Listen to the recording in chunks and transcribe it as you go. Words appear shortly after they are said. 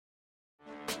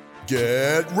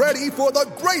Get ready for the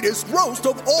greatest roast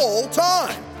of all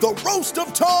time, the Roast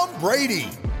of Tom Brady,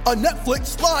 a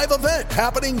Netflix live event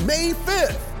happening May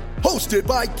 5th. Hosted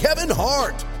by Kevin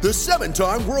Hart, the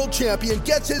 7-time world champion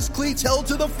gets his cleats held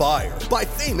to the fire by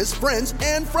famous friends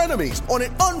and frenemies on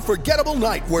an unforgettable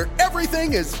night where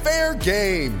everything is fair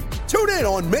game. Tune in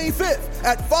on May 5th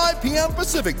at 5 p.m.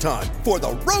 Pacific time for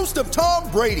the Roast of Tom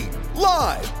Brady,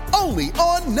 live only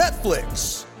on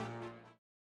Netflix.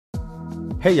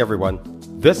 Hey everyone,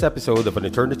 this episode of An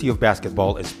Eternity of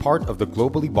Basketball is part of the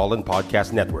Globally Ballin'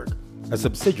 Podcast Network, a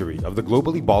subsidiary of the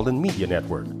Globally Ballin' Media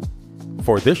Network.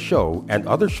 For this show and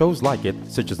other shows like it,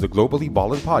 such as the Globally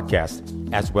Ballin'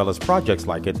 Podcast, as well as projects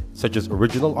like it, such as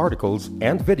original articles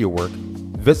and video work,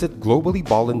 visit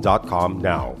globallyballin.com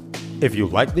now. If you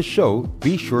like this show,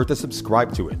 be sure to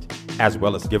subscribe to it, as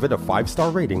well as give it a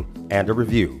 5-star rating and a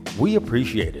review. We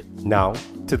appreciate it. Now,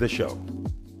 to the show.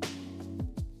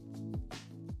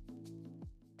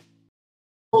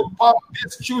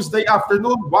 This Tuesday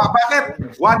afternoon.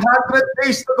 Bakit? 100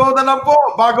 days to go na lang po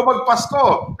bago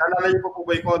magpasko. Naalala niyo po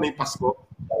ba yung Pasko?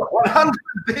 100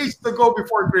 days to go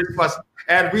before Christmas.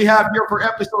 And we have here for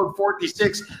episode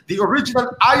 46, the original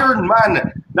Iron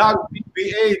Man ng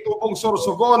PBA, Tubong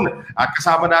Sorsogon. At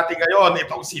kasama natin ngayon,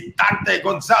 itong si Dante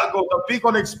Gonzalgo ng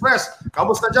Bicol Express.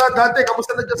 Kamusta dyan, Dante?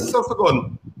 Kamusta na dyan sa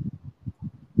Sorsogon?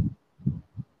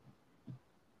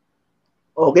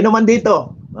 Okay naman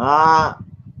dito.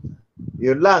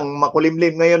 Yun lang,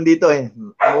 makulimlim ngayon dito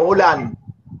Umuulan.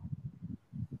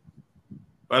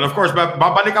 Well, of course,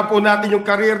 babalikan po natin yung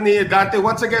career ni Dante.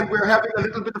 Once again, we're having a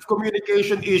little bit of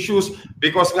communication issues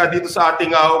because nga dito sa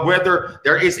ating weather,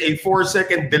 there is a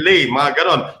 4-second delay, mga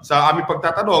ganon. Sa aming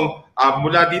pagtatanong,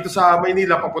 mula dito sa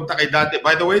Maynila, papunta kay Dante.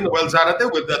 By the way, Noel Zarate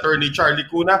with Attorney Charlie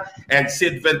Cuna and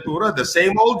Sid Ventura, the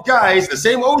same old guys, the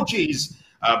same OGs,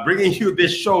 bringing you this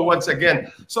show once again.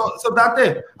 So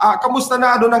Dante, kamusta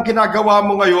na nang ginagawa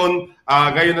mo ngayon?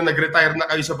 Ngayon na nag-retire na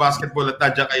kayo sa basketball at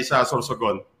nandiyan kayo sa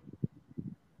Sorsogon?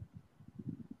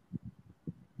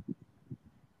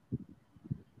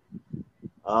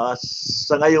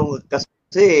 Sa ngayon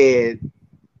kasi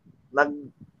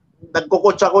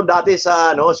nagko-coach ako dati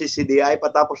sa CCDI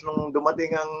patapos nung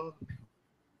dumating ang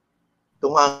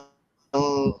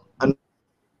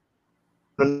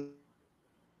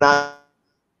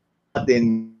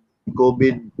natin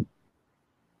COVID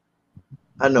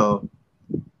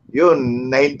yun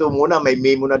nahinto muna, may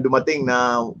memo na dumating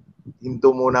na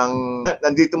hinto munang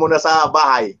nandito muna sa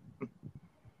bahay.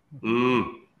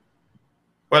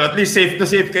 Well, at least safe na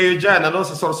safe kayo dyan,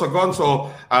 sa Sorsogon.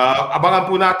 So, abangan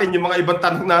po natin yung mga ibang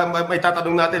tanong na may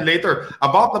tatanong natin later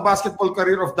about the basketball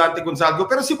career of Dante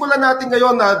Gonzalgo. Pero simulan natin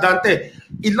ngayon, Dante,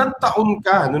 ilang taon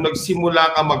ka nung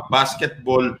nagsimula ka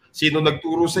mag-basketball? Sino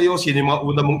nagturo sa'yo? Sino yung mga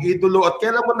una mong idolo? At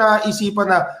kailan mo naisipan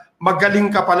na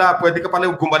magaling ka pala, pwede ka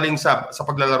pala gumaling sa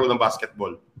paglalaro ng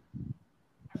basketball?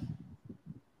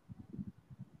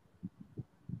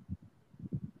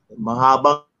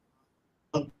 Mahabang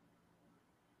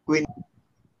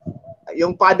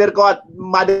yung father ko at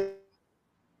mother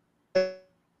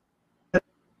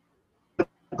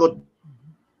ko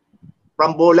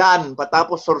from Bulan,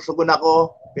 patapos Sorsogon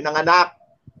ako pinanganak.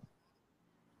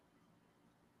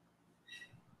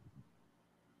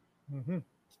 We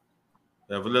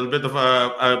have a little bit of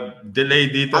a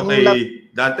delay dito kay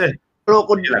Dante.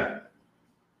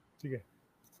 Sige.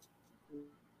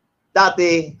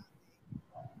 Dati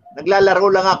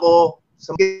naglalaro lang ako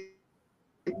sa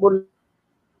basketball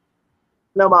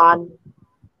naman.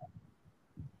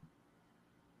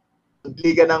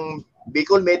 Liga ng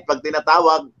Bicol Mate, pag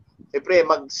tinatawag, siyempre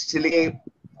magsiling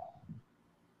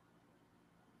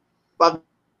pag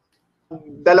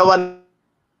dalawang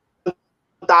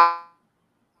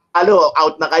talo,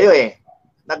 out na kayo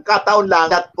Nagkataon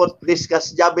lang that put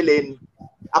discuss javelin,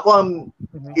 ako ang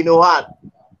kinuha.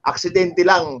 Aksidente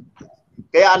lang.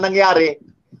 Kaya ang nangyari,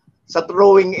 sa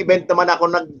throwing event naman ako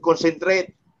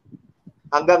nag-concentrate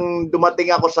hanggang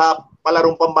dumating ako sa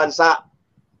palarong pambansa.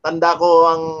 Tanda ko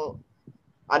ang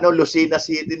Lucena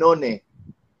City noon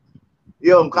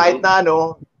Yun, kahit na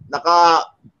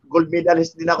naka-gold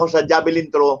medalist din ako sa javelin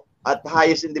throw at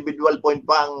highest individual point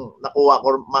pa ang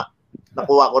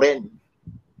nakuha ko rin.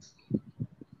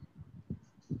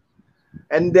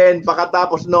 And then,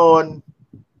 pagkatapos noon,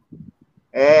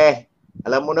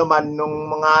 alam mo naman,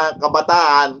 nung mga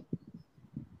kabataan,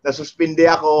 nasuspindi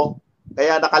ako,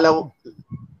 kaya nakaluwas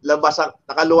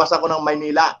ako ng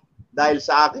Maynila dahil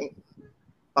sa aking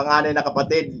panganay na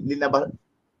kapatid,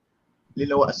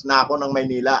 linuwas na ako ng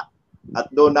Maynila at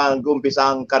doon na nag-umpisa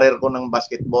ang karir ko ng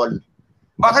basketball.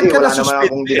 Bakit ka wala nasuspindi? naman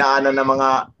akong dinaanan ng mga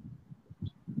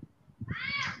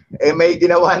may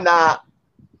ginawa na,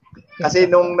 kasi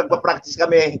nung nagpa-practice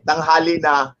kami, tanghali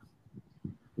na,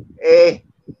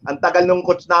 ang tagal nung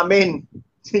coach namin.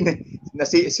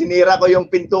 Sinira ko yung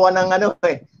pintuan ng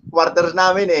quarters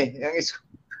namin Yung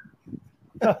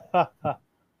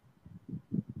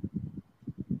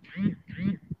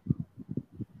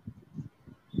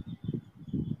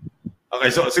Okay,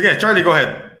 so sige, Charlie, go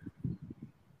ahead.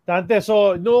 Dante,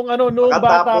 so nung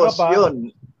bata ka pa,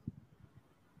 yun.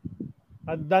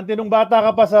 Dante, nung bata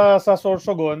ka pa sa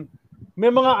Sorsogon, may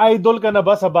mga idol ka na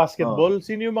ba sa basketball?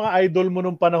 Sino yung mga idol mo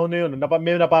nung panahon na yun?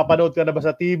 May napapanood ka na ba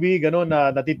sa TV, gano'n,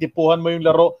 na natitipuhan mo yung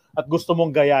laro at gusto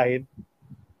mong gayahin?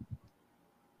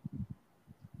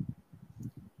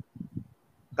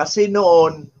 Kasi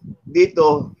noon,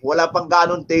 dito, wala pang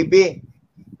ganun TV.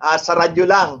 Sa radyo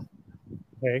lang.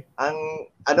 Okay. Ang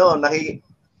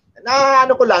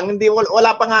ko lang,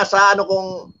 wala pa nga sa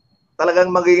kung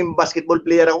talagang magiging basketball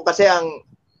player ako, kasi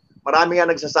marami nga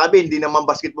nagsasabi hindi naman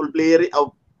basketball player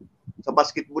sa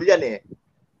basketball yan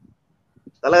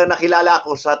Talagang nakilala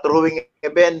ako sa throwing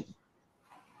event.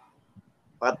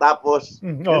 Patapos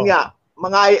yun nga,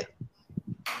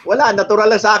 wala,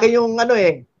 natural lang sa akin yung mga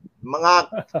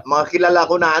kilala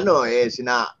ko na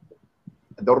sina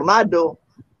Dornado,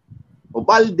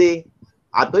 Ubalde,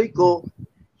 Atoyko,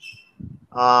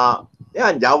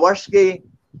 Jaworski,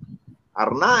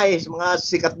 Arnaiz, mga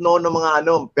sikat noon ng mga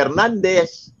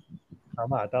Fernandez.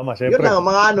 Tama, syempre. Yun lang,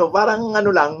 mga parang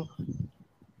lang.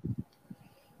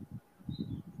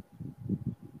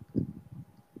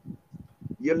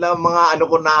 Yun lang mga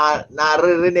ko na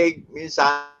naririnig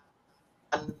minsan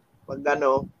pag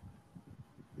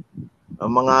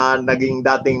ang mga naging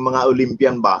dating mga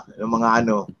Olympian ba, yung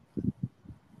mga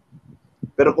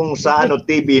Pero kung sa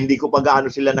TV, hindi ko pa gaano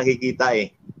sila nakikita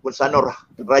Kung sa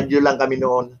radyo lang kami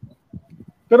noon.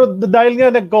 Pero dahil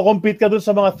nga nagko-compete ka dun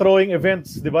sa mga throwing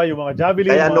events, 'di ba? Yung mga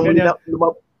javelin, kaya mga ganyan.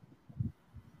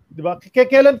 'Di ba?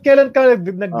 Kailan ka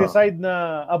nag-decide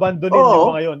na abandonin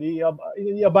yung mga 'yon?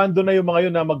 I-abandon na yung mga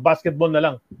 'yon na mag-basketball na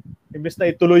lang. Imbes na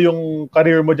ituloy yung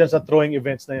career mo diyan sa throwing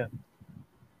events na 'yan.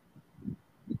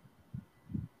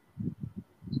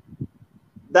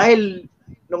 Dahil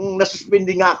nung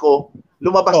nasuspindi nga ako,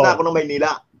 lumabas na ako ng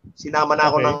Maynila. Sinama na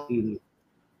ako ng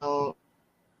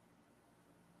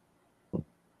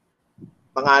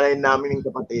panganay namin ng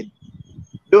kapatid.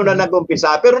 Doon na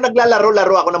nag-umpisa. Pero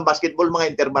naglalaro-laro ako ng basketball,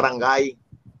 mga interbarangay.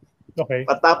 Okay.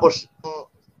 Patapos,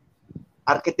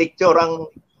 architecture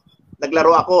ang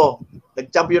naglaro ako.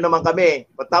 Nag-champion naman kami.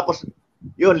 Patapos,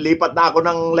 yun, lipat na ako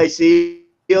ng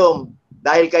Lyceum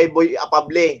dahil kay Boy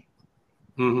Apable.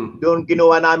 Mm-hmm. Doon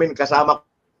kinuha namin, kasama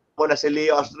ko na si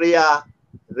Leo Austria,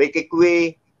 Ricky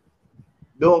Cui.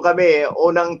 Doon kami,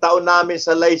 unang taon namin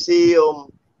sa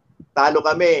Lyceum, talo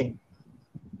kami.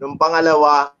 Nung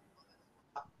pangalawa,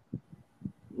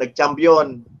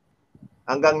 nag-champion.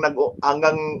 Hanggang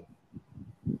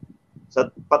sa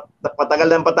patagal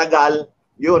ng patagal,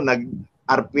 yun,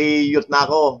 nag-RP youth na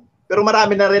ako. Pero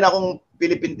marami na rin akong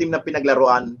Philippine team na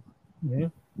pinaglaruan. Mm-hmm.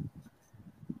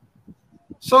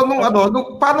 So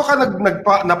paano ka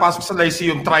napasok sa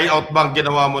Lyceum? Tryout bang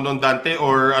ginawa mo noon, Dante,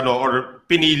 or or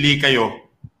pinili kayo?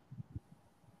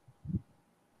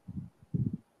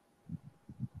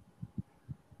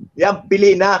 Yan,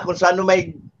 pili na kung saan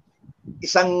may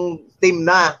isang team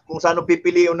na, kung saan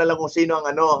pipiliin na lang kung sino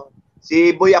ang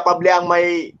Si Boy Apable ang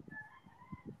may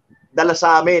dala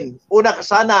sa amin. Una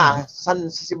sana,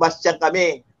 San Sebastian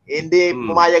kami. Hindi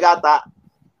pumayag ata.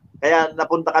 Kaya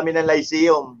napunta kami ng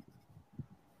Lyceum.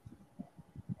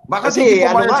 Kasi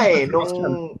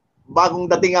nung bagong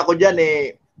dating ako dyan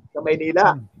sa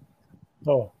Maynila.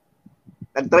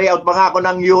 Nag-try out pa nga ako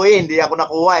ng UE, hindi ako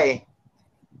nakuha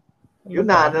Yun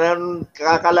na,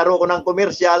 kakalaro ko ng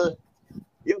commercial.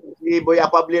 Yun, si Boy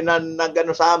Apable na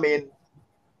nagano sa amin.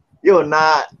 Yun,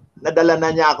 nadala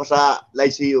na niya ako sa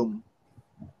Lyceum.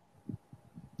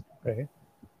 Okay.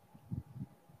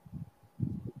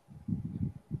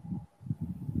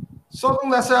 So, nung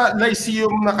nasa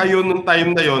Lyceum na kayo nung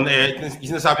time na yon,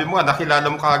 sinasabi mo nga, nakilala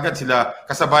mo kaagad sila,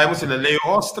 kasabay mo sila Leo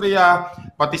Austria,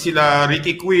 pati sila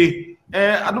Ricky Cui.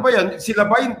 Ano ba yan? Sila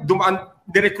ba yung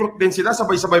di-recruit din sila?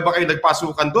 Sabay-sabay ba kayo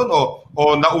nagpasukan doon?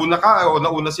 O nauna ka? O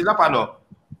nauna sila? Paano?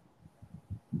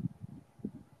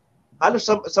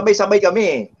 Sabay-sabay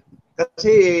kami.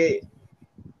 Kasi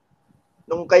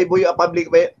nung kay Boy Apable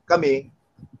kami,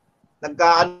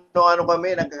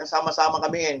 nagkakasama-sama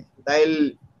kami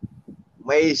Dahil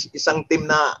may isang team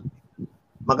na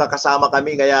magkakasama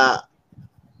kami, kaya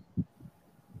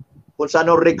kung saan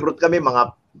recruit kami,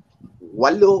 mga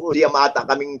 8 ata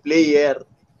kaming player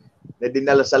na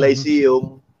dinala sa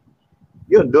Lyceum.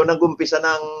 Yun, doon nag-umpisa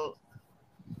ng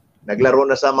naglaro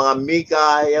na sa mga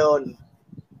Mika, yun.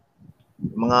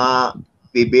 Mga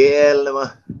PBL, mga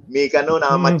Mika noon,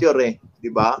 amateur di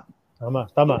ba?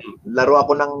 Tama. Laro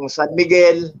ako ng San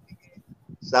Miguel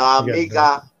sa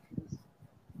Mika.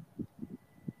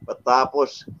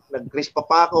 Tapos, nag-Crispa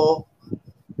pa ako.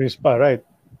 Crispa, right.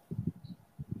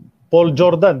 Paul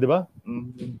Jordan, di ba?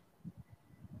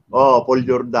 Paul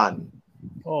Jordan.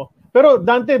 Pero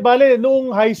Dante, bale,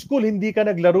 noong high school, hindi ka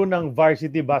naglaro ng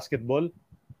varsity basketball?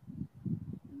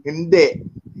 Hindi.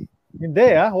 Hindi,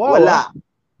 Wow. Wala.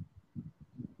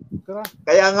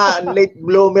 Kaya nga, late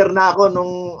bloomer na ako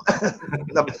nung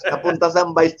napunta sa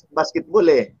basketball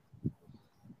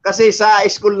Kasi sa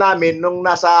school namin, nung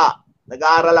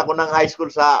nag-aaral ako ng high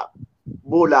school sa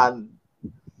Bulan,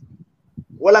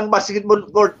 walang basketball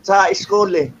court sa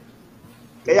school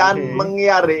Kaya ang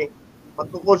mangyayari,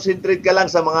 magko-concentrate ka lang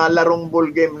sa mga larong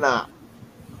ball game na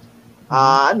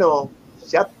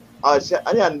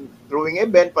throwing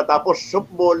event, patapos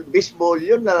softball, baseball,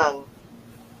 yun na lang.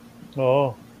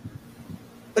 Oo.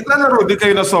 Naglalaro din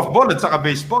kayo ng softball at saka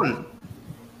baseball?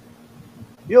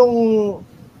 Yung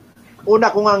una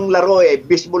kong ang laro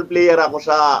baseball player ako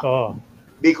sa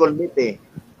Bicol Meet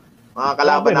Mga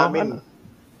kalaban namin,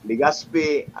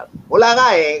 Ligaspi. Wala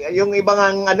nga yung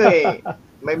ibang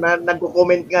may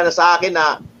nagko-comment nga na sa akin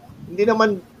na hindi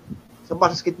naman sa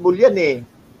basketball yan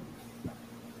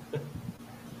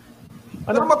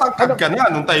Pero matangkad ka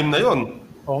na nung time na yon.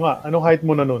 Oo nga. Anong height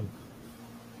mo na nun?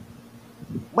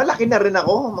 Malaki na rin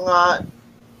ako. Mga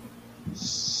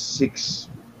 6.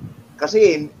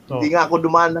 Kasi hindi nga ako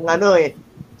dumaan ng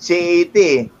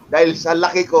C80 Dahil sa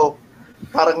laki ko,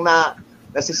 parang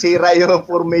nasisira yung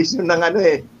formation ng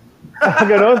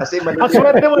Ganon? Ang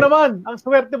swerte mo naman.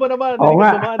 Oo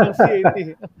nga. Dumaan ng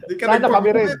C80. Sana kami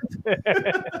rin.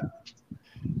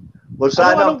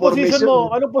 Anong position mo?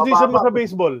 Anong position mo sa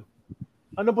baseball?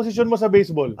 Anong posisyon mo sa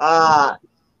baseball?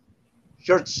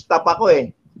 Shortstop ako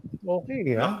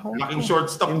Okay, Laking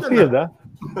shortstop infield,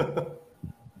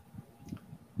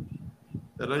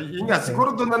 Pero yun nga,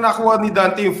 siguro doon na nakuha ni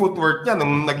Dante yung footwork niya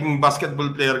nung naging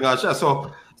basketball player nga siya. So,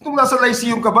 nung nasa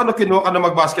Lyceum ka ba, nung kinuha ka na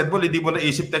mag-basketball, hindi mo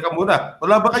naisip, teka muna,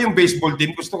 wala ba kayong baseball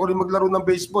team? Gusto ko rin maglaro ng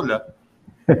baseball,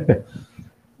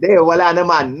 Hindi, wala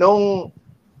naman.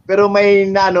 Pero may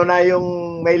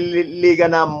may liga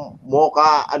na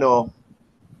Moka,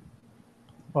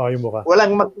 yung mukha.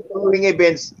 Walang mag-throwing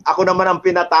events. Ako naman ang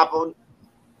pinatapon.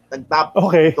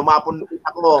 Tumapon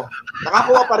ako.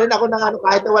 Nakakuha pa rin ako ng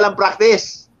kahit na walang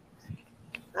practice.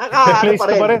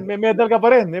 Pa rin. May medal ka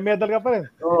pa rin.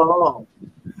 Oo.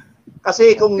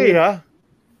 Kasi kung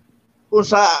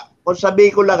sa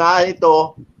Bicol lang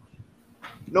ito,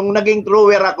 nung naging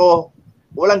thrower ako,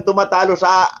 walang tumatalo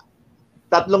sa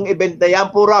 3 event na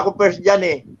yan. Puro ako first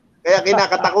dyan Kaya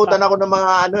kinakatakutan ako ng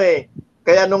mga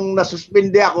Kaya nung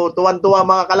nasuspinde ako, tuwan-tuwa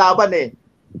mga kalaban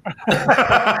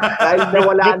Dahil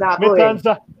nawala na ako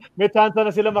May chance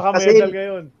na sila makamedal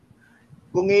ngayon.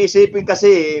 Kung iisipin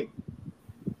kasi,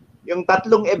 yung 3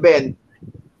 event,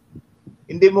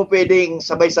 hindi mo pwedeng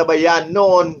sabay-sabay yan.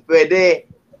 Noon, pwede.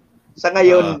 Sa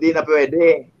ngayon, hindi na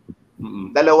pwede.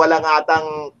 Dalawa lang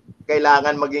atang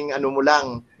kailangan maging mo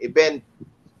lang, event.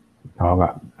 Oo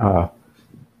nga.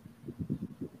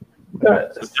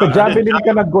 Sa javelin ka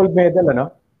nag-gold medal,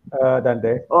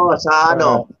 Dante? Sa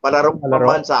palarong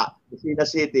pambansa, Lucena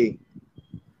City.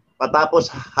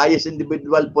 Patapos, highest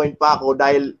individual point pa ako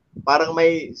dahil parang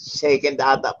may second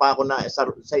ata pa ako na sa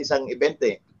isang event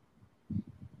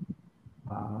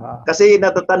Kasi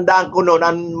natatandaan ko noon,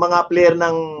 ang mga player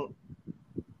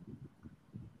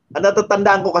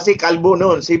natatandaan ko kasi kalbo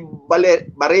noon, si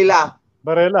Barela.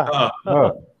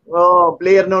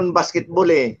 Player noon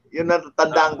basketball Yun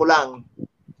natatandaan ko lang.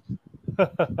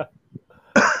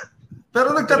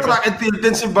 Pero nagka-track and field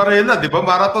din si Barela, di ba?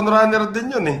 Marathon runner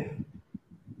din yun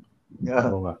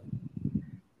Oo nga.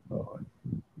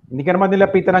 Hindi ka naman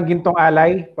nilapitan ng Gintong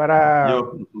Alay para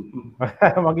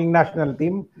maging national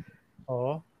team?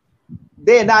 Oo.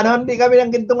 Hindi kami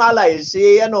ng Gintong Alay.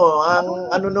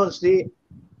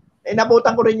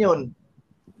 Nabutan ko rin yun.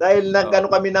 Dahil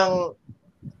kami ng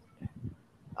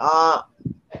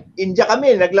India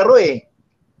kami, naglaro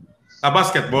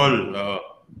basketball.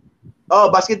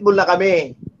 Basketball na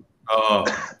kami.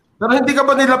 Pero hindi ka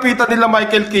ba nilapitan nila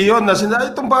Michael Keon na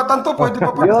itong batang to, pwede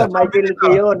pa Yun, Michael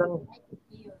Keon.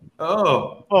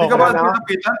 Hindi ka ba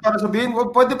nilapitan para sabihin,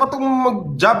 pwede pa itong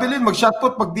mag-javelin,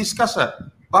 mag-shotput, mag-discuss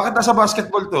Bakit nasa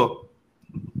basketball to?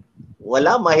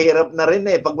 Wala, mahirap na rin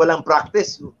pag walang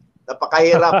practice.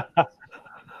 Napakahirap.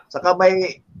 Saka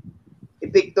may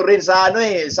epekto rin sa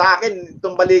sa akin,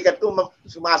 itong balikat ko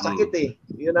sumasakit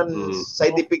Yun ang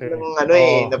side effect ng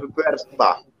napiperse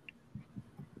ba.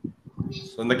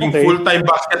 So naging full-time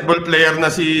basketball player na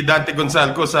si Dante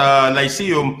Gonzalco sa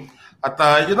Lyceum. At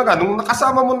yun na nga, nung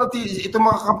nakasama mo na itong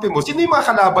mga kakampi mo, sino yung mga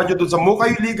kalaban nyo doon sa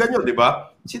Mukayo Liga nyo, di ba?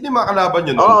 Sino yung mga kalaban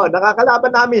nyo doon?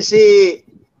 Nakakalaban namin si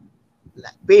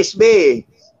PSB.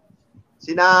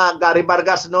 Sina Gary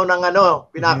Vargas noon ng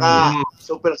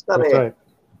pinaka-superstar eh.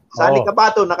 Sani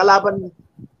Cabato, nakalaban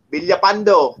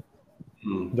Villapando.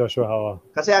 Joshua,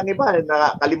 Kasi ang iba,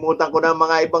 nakalimutan ko na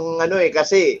mga ibang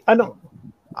kasi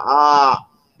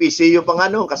PCU pang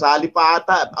kasali pa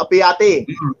ata, Piati.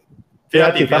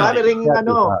 Piati. Marami ring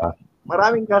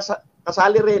maraming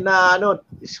kasali rin na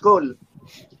school.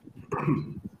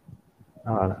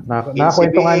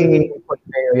 Nakakwento nga ni Coach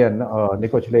Leo yan, ni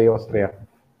Coach Leo Austria.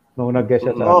 Nung nag-guest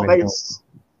siya sa amin.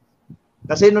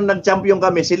 Kasi nung nag-champion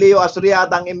kami, si Leo Austria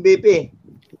ang MVP.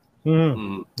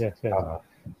 Yes.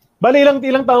 Bali,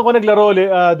 ilang taon ko naglaro,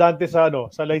 Dante, sa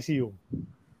Lyceum?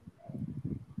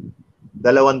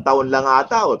 2 taon lang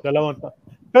ata. 2 taon.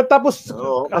 Tapos,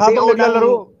 habang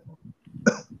naglalaro,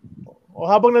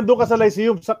 habang nandun ka sa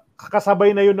Lyceum,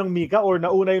 kasabay na yun ng Mika or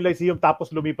nauna yung Lyceum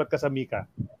tapos lumipat ka sa Mika?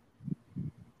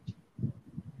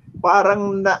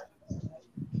 Parang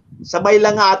sabay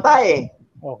lang ata eh.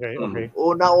 Okay.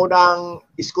 Una-unang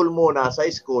school muna, sa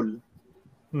school.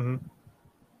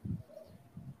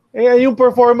 Yung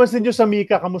performance niyo sa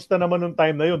Mika, kamusta naman nung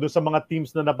time na yun? Doon sa mga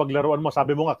teams na napaglaruan mo,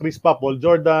 sabi mo nga, Crispa, Paul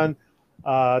Jordan,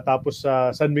 tapos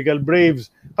San Miguel Braves.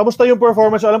 Kamusta yung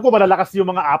performance? Alam ko, malalakas yung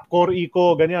mga Apcor,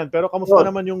 Ico, ganyan. Pero kamusta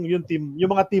naman yung team,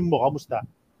 yung mga team mo? Kamusta?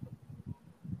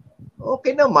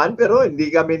 Okay naman, pero hindi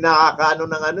kami nakakaano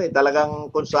ng Talagang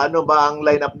kung sa ba ang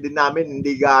lineup din namin,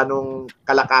 hindi ganong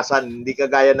kalakasan. Hindi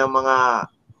kagaya ng mga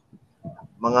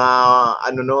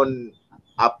noon,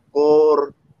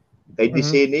 Apcor, kay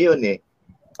Dicini yun eh.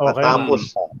 Okay. At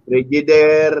tapos,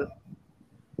 Frigidaire,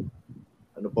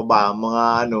 ano pa ba,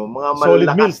 mga malalakas.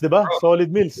 Solid Mills, di ba? Solid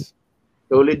Mills.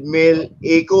 Solid Mill,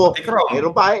 Ico.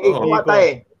 Meron pa Ico ata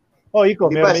eh. Ico.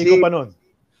 Meron Ico pa nun.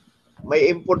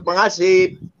 May import pa nga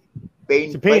si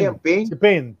Payne. Si Payne. David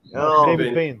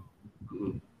Payne.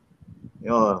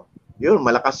 Yun,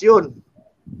 malakas yun.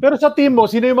 Pero sa team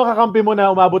mo, sino yung makakampi mo na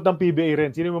umabot ng PBA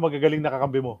rin? Sino yung magagaling na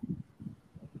kakampi mo?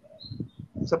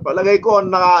 Sa palagay ko,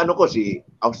 si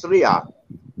Austria,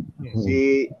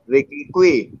 si Ricky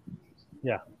Cui.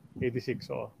 Yeah, 86.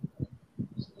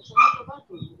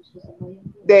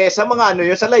 Sa mga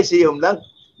yun, sa Lyceum lang.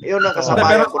 Yun ang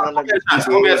kasabayan ko na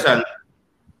nag-commercial.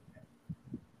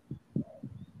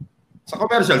 Sa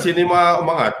commercial, sino yung mga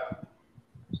umangat?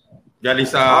 Galing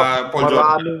sa Paul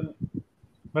Jordan.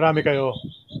 Marami kayo.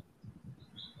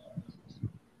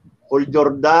 Paul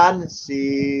Jordan, si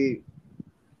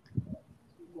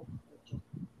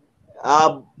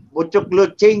Butchok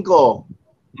Lutchenko.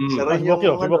 Siya rin yung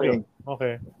Bokyo.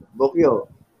 Okay. Bokyo.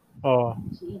 Okay.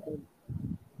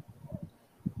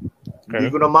 Hindi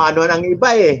ko na maano ang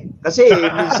iba eh. Kasi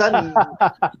minsan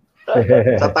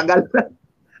sa tagal na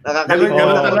nakakalimutan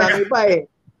ko ng iba eh.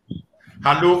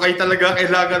 Halukay talaga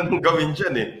kailangan mong gawin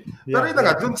dyan eh. Pero yun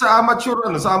nga, dun sa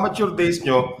amateur days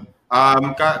nyo,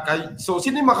 so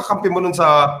sino yung makakampi mo nun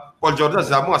sa Paul Jordan?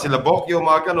 Sabi mo nga sila Bokyo,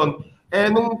 mga ganon.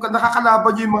 Nung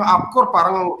nakakalaban nyo yung mga Apcor,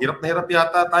 parang hirap na hirap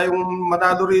yata tayong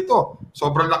manalo rito.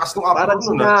 Sobrang lakas ng Apcor. Parang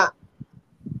sina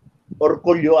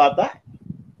Orcolio ata.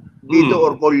 Dito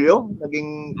Orcolio,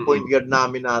 naging point guard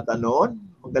namin ata noon.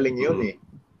 Magaling yun eh.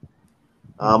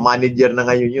 Manager na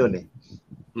ngayon yun eh.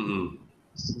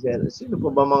 Sino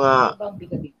pa ba mga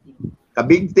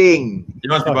Kabigting? Si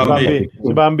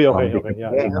Bambi, okay.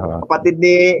 Yeah. Kapatid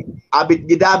ni Abit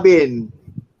Gidabin.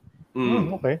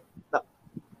 Okay.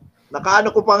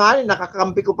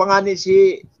 Nakakampi ko pa nga ni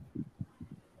si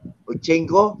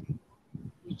Uchenko.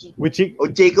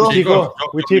 Wichiko, si Jong.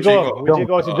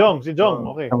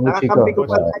 Okay. Nakakampi ko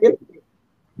pa nga yun.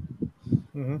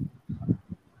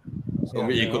 So,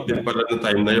 umiikot din pala ng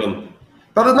time na yun.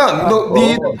 Pero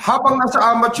habang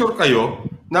nasa amateur kayo,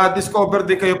 na-discover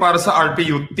din kayo para sa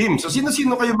RPU team. So,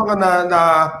 sino-sino kayo mga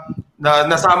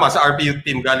nasama sa RPU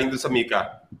team galing doon sa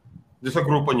Mika? Doon sa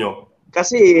grupo nyo?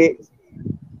 Kasi,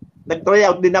 nag-try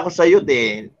out din ako sa youth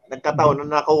eh. Nagkataon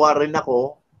na nakuha rin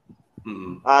ako.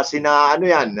 Sina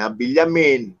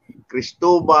Villamin,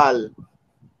 Cristobal,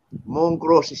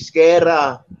 Mungros,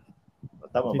 Isquera.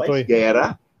 Tama ba?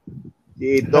 Isquera?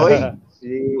 Si Itoy.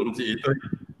 si Itoy.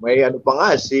 May pa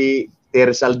nga, si Ter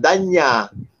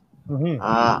Saldanya.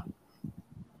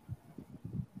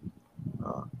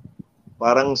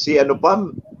 Parang si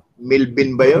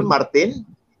Melvin ba yun? Martin?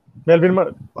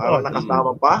 Parang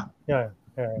nakasama pa. Yeah.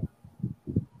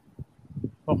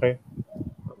 Okay.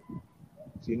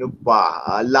 Sino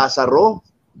pa? Lazaro?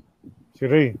 Si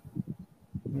Ray.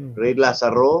 Ray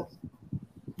Lazaro.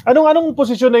 Anong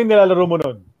posisyon na yung nilalaro mo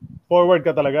nun? Forward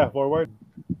ka talaga? Forward?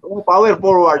 Power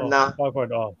forward na. Power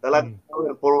forward, Talagang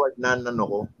power forward na ano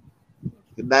ko.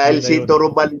 Dahil si Toro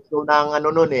Balito na ang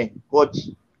nun coach.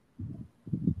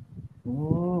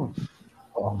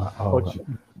 Coach.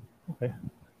 Okay.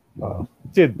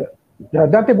 Sid.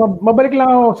 Dati, mabalik lang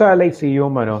ako sa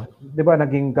Lyceum, di ba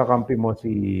naging kakampi mo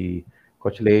si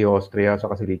Coach Leo Austria sa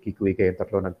si Ricky Cuica, yung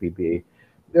tatlo nag-PBA.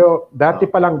 Dati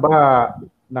pa lang ba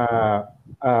na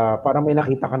parang may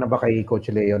nakita ka na ba kay Coach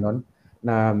Leo noon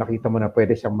na nakita mo na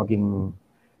pwede siyang maging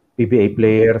PBA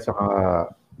player saka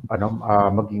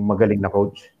maging magaling na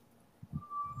coach?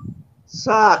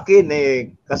 Sa akin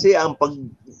kasi ang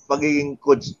pagiging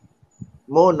coach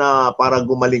mo na para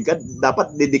gumaling ka,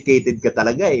 dapat dedicated ka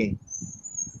talaga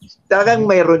Talagang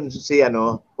mayroon si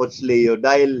Coach Leo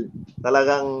dahil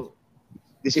talagang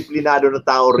disiplinado na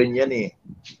tao rin yan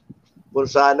Kung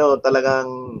sa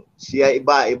talagang siya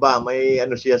iba, may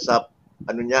siya sa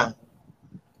niya,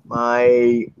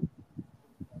 may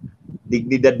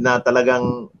dignidad na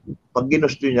talagang pag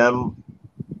ginusto niya,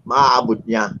 maaabot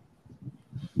niya.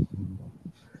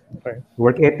 Okay.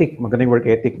 Work ethic, magandang work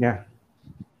ethic niya.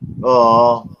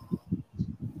 Oo.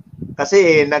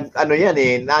 Kasi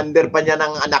na-under pa niya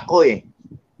ng anak ko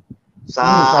sa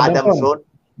Adamson.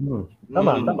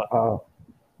 Tama.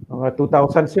 Mga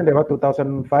 2000s yun, di ba?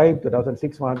 2005,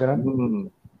 2006, mga ganun.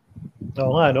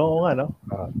 Oo nga, no?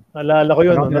 Naalala ko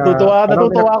yun.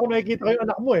 Natutuwa ako nakikita ko yung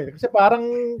anak mo Kasi parang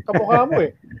kamukha mo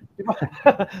Di ba?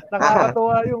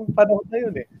 Nakakatuwa yung panahon na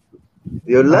yun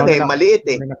Yun lang maliit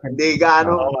Hindi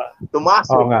gaano tumaas.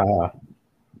 Oo nga.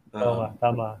 Oo nga,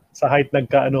 tama. Sa height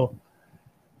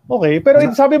Okay, pero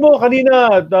sabi mo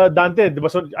kanina, Dante, di ba?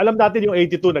 So, alam natin yung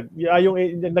 82,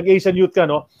 nag-Asian Youth ka,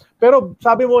 no? Pero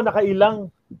sabi mo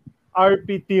nakailang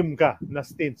RP team ka na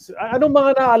stints. Anong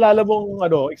mga naalala mong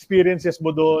experiences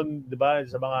mo doon, di ba?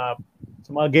 Sa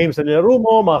mga games na nilaro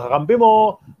mo, mga kakampi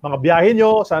mo, mga biyahe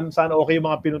nyo, saan okay yung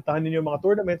mga pinuntahan ninyo, mga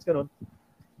tournaments, ganun?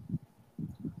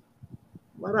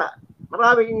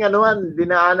 Maraming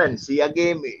dinaanan. SIA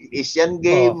game, Asian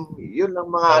game, yun ang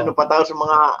mga patao sa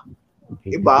mga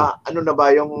iba, na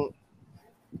ba yung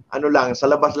lang,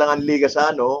 sa labas lang ang liga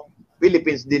sa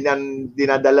Philippines din ang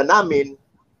dinadala namin.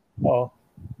 Oo.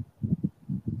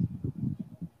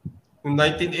 Yung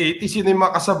 1980, sino yung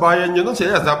mga kasabayan nyo nun?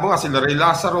 Sabi nga, sila Ray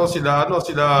Lazaro, sila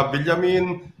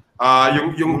Benjamin,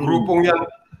 yung grupong yan.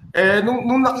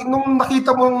 Nung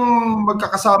nakita mong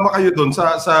magkakasama kayo doon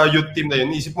sa youth team na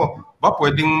yun, isip mo,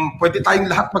 pwede tayong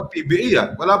lahat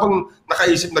mag-PBA Wala bang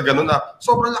nakaisip na gano'n na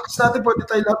sobrang lakas natin, pwede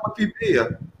tayong lahat mag-PBA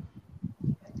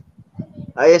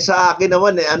Ay sa akin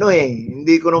naman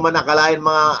hindi ko naman nakalain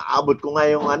abot ko nga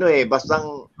yung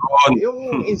bastang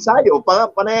yung ensayo,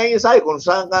 panayang ensayo kung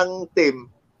saan kang team,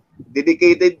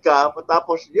 dedicated ka,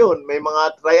 tapos yun, may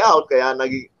mga tryout, kaya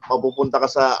mapupunta ka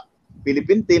sa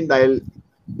Philippine team dahil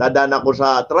dadaan ako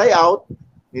sa tryout,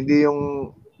 hindi yung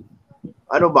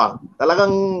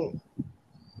talagang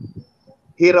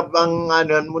hirap ang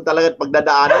mo talaga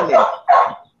pagdadaanan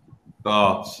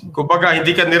Kumbaga,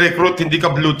 hindi ka ni-recruit, hindi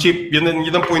ka blue chip. Yun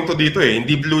ang punto dito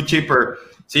Hindi blue chipper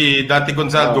si Dante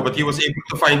Gonzalgo, but he was able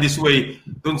to find his way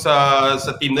dun sa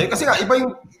team na yun. Kasi nga, iba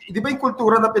yung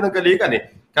kultura na pinanggalingan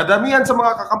Kadamihan sa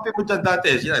mga kakampi mo dyan dati,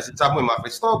 sabi mo, mga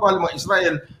Cristobal, mga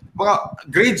Israel, mga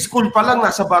grade school pa lang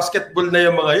nasa basketball na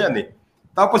yung mga yan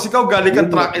Tapos ikaw galing kang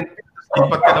track and field,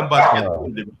 lipat ka ng basketball,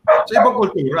 di ba? So, ibang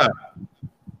kultura.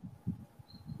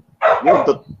 Yun,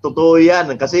 totoo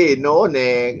yan. Kasi noon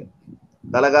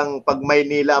talagang pag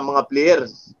Maynila ang mga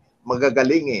players,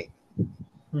 magagaling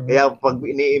Kaya pag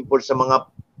ini-import sa mga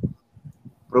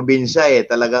probinsya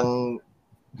talagang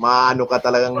maano ka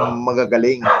talagang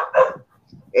magagaling.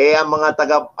 Ang mga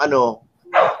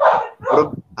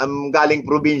ang galing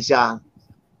probinsya,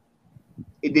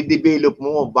 i-develop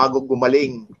mo bago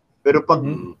gumaling. Pero pag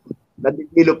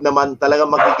na-develop naman, talagang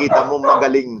makikita mo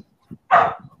magaling.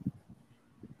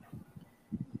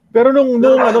 Pero nung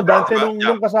Dante,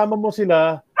 nung kasama mo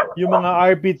sila, yung mga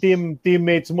RP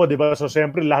teammates mo, di ba? So,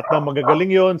 siyempre, lahat ng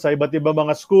magagaling yon sa iba't iba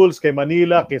mga schools, kay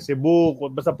Manila, kay Cebu,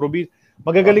 basta province,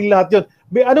 magagaling lahat yon.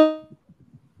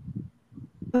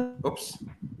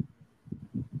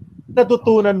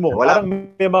 Natutunan mo? Parang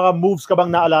may mga moves ka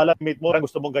bang naalala, mate mo,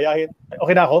 gusto mong gayahin?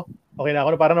 Okay na ako?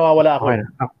 Parang nawawala ako.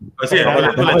 Kasi,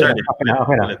 ulit, Charlie.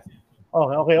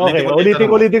 Okay.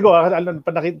 Ulitin ko.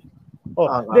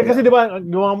 Kasi di ba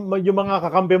yung mga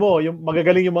kakampi mo, yung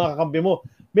magagaling yung mga kakampi mo,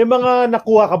 may mga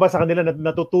nakuha ka ba sa kanila na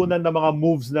natutunan na mga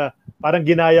moves na parang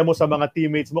ginaya mo sa mga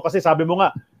teammates mo? Kasi sabi mo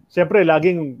nga, siyempre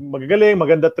laging magagaling,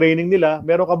 maganda training nila.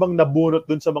 Meron ka bang nabunot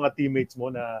dun sa mga teammates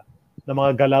mo na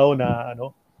mga galaw na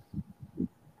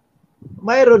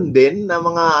mayroon din na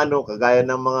mga kagaya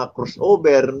ng mga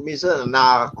crossover. Minsan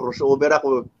nakaka-crossover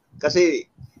ako kasi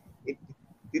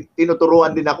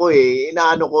tinuturuan din ako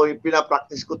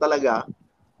pinapractice ko talaga.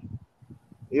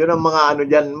 Yun ang mga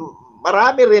diyan.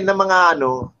 Marami rin na mga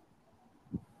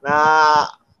na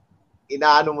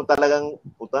inaano mo talagang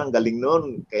putang galing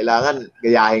noon. Kailangan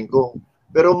gayahin ko.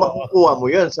 Pero makukuha mo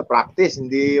 'yun sa practice,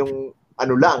 hindi yung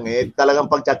talagang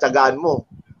pagtsatsagaan mo.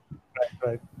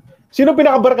 Right. Sino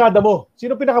pinakabarkada mo?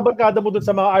 Sino pinakabarkada mo doon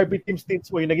sa mga RP team stints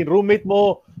mo? Yung naging roommate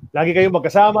mo, lagi kayong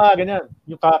magkasama, ganyan.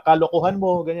 Yung kalokohan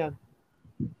mo, ganyan.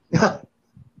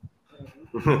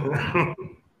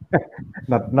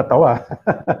 Natawa.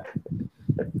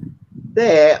 Hindi,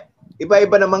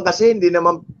 iba-iba naman kasi, hindi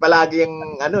naman palagi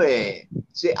yung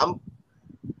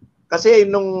kasi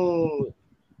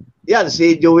si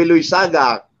Joey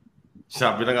Luisaga,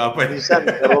 sabi na nga pa minsan,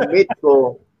 roommate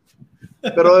ko.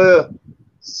 Pero,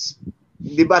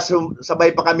 di ba,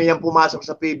 sabay pa kami yung pumasok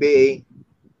sa PBA.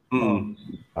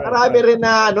 Marami rin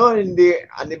na,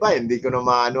 hindi ko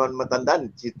na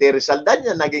matandaan. Si Terry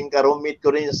Saldaña, naging ka-roommate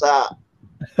ko rin sa,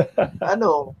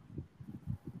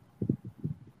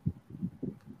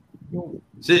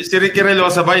 Si Ricky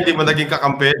Relosa ba, hindi mo naging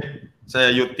kakampi sa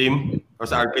youth team o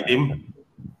sa RP team?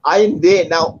 Ay,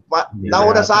 hindi.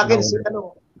 Nauna sa akin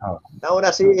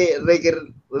nauna si Ricky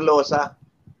Relosa.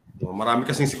 Marami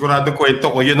kasing siguradong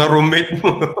kwento kung yun ang roommate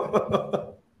mo.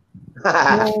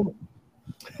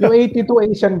 yung 82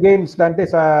 Asian Games, Dante,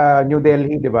 sa New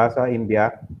Delhi, di ba? Sa India.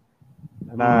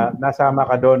 Nasama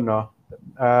ka doon, no?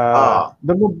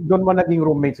 Doon mo naging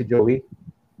roommate si Joey?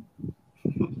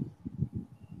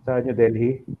 Sa New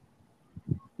Delhi?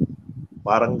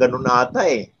 Parang ganun ata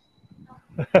eh.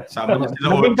 Sama na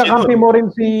sila naging kakampi mo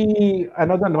rin si,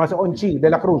 si Onchi de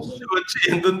la Cruz. Si Onchi,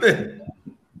 yun doon din.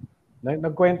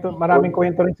 Maraming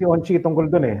kwento rin si Onchi tungkol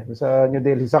doon sa New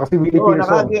Delhi. Sa kasi Willie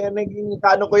Pearson. Naging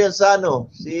ko yan sa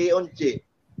si Onchi.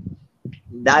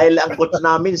 Dahil ang coach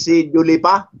namin si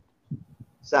Julipa.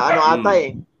 Sa ata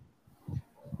eh.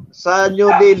 Sa New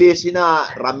Delhi, sina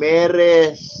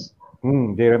Ramirez.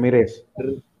 Jay Ramirez.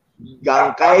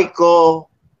 Gangkayko.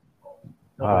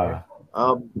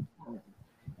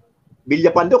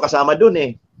 Villapando kasama doon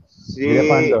eh.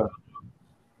 Villapando.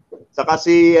 Saka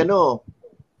si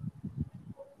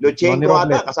Luchenko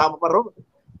ata, kasama pa ron.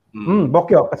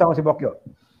 Bokyo, kasama si Bokyo.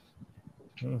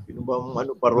 Sino ba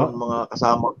pa ron mga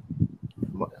kasama?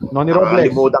 Noni Robles.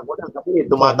 Limutan ko na kasi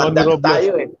tumatanda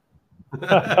tayo eh.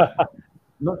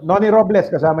 Noni Robles,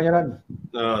 kasama niya ron.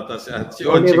 Tapos si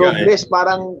Noni Onchi Robles,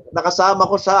 parang nakasama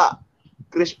ko sa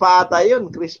Crispa ata yun.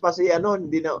 Crispa si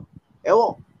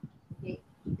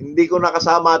hindi ko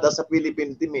nakasama ata sa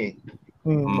Philippine team eh.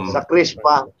 Sa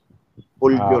Crispa,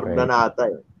 full Jordan ata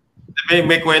eh.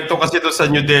 May kwento kasi doon sa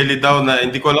New Delhi daw na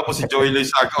hindi ko alam kung si Joey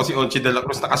Luisaga o si Onchi de la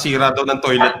Cruz nakasira daw ng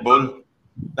toilet bowl.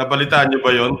 Nabalitaan niyo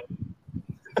ba yun?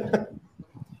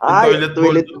 Toilet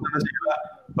bowl.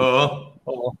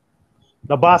 Oo.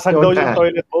 Nabasag daw yung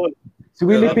toilet bowl. Si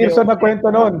Willie Pearson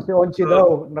nagkwento noon, si Onchi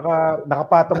daw,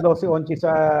 nakapatong daw si Onchi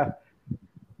sa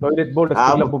toilet bowl at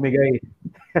biglang bumigay.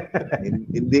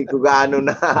 Hindi ko gaano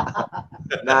na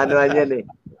yan eh.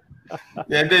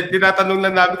 Hindi, tinatanong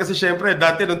lang namin kasi syempre,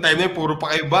 dati nung time na yun, puro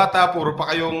pa kayo bata, puro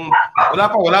pa kayong,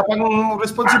 wala pang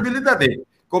responsibilidad eh.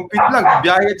 Compete lang,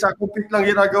 biyahe at compete lang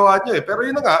ginagawa nyo eh. Pero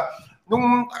yun na nga,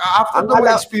 nung after the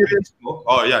experience mo,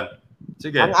 yan.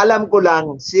 Sige. Ang alam ko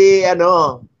lang, si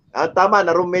tama,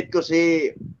 na roommate ko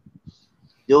si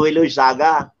Joey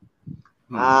Luisaga.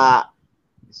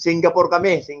 Singapore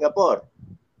kami.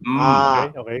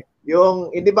 Okay.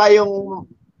 Yung, hindi ba yung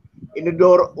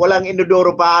walang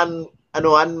inodoro pa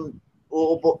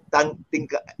uupo,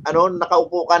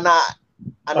 nakaupo ka na,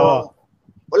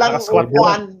 walang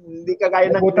upuan, hindi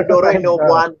kagaya ng inodoro,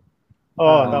 inuupuan.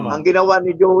 Tama. Ang ginawa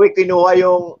ni Joey, kinuha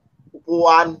yung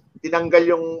upuan, tinanggal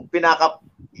yung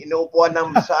inuupuan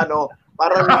ng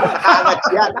parang nakaangat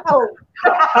siya.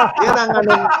 Yan ang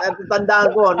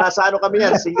natandaan ko. Nasa kami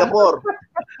yan, Singapore.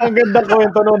 Ang ganda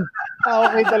kwento nun.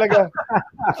 Okay talaga.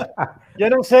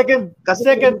 Yan ang second. Kasi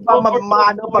second pag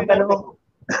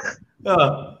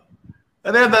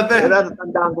Ano yan dati?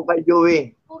 Natandaan ko kay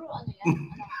Joey.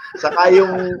 Saka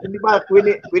yung, hindi ba,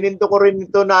 kwininto ko rin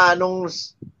ito na nung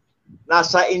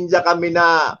nasa India kami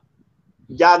na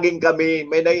jogging kami,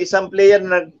 may isang player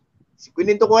na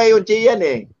kwininto ko ngayon siya yan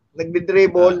eh.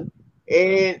 Nagdi-dribble,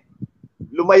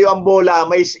 lumayo ang bola,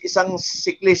 may isang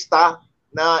siklista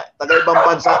na taga-ibang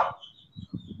bansa.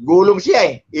 Gulong siya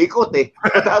eh, ikot eh.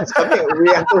 Tapos kami,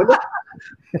 uwi ang tulog.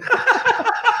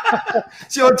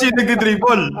 Si Onchi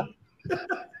nagdi-dribble.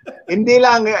 Hindi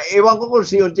lang, ewan ko kung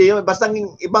si Onchi yun. Basta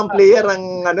ibang player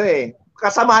ang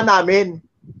kasama namin.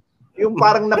 Yung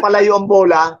parang napalayo ang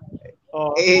bola.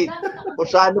 Oh. Kung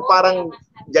saan parang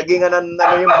jaggingan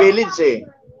ng yung village eh.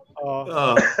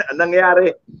 Anong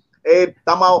nangyari?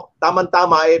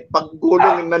 Tama-tama,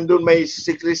 paggulong nandun may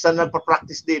siklista na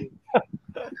pa-practice din.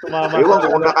 Ewan ko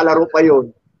kung nakalaro pa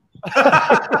yun.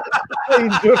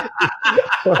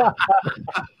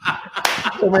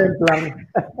 Comment lang.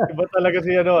 Iba talaga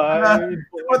si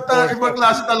Ibang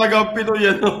klase talaga ang Pinoy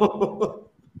yan.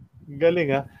 Galing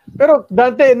ha. Pero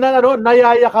Dante,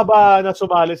 nayaya ka ba na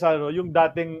sumali sa yung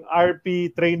dating RP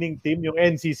training team, yung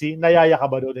NCC? Nayaya ka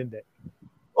ba doon? Hindi?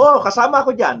 Kasama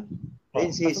ko dyan.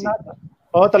 NCC.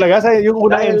 Talaga? Yung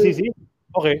unang NCC?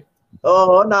 Okay.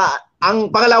 Oo, ang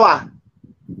pangalawa.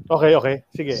 Okay.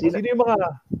 Sige. Sino yung mga...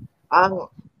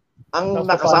 Ang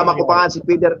nakasama ko pa nga si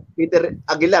Peter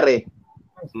Aguilar eh.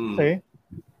 Okay.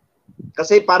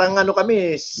 Kasi parang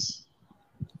kami,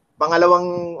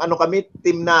 pangalawang kami,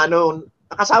 team na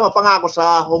nakasama pa nga ako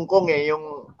sa Hong Kong eh,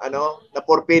 yung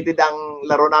na-forfeited ang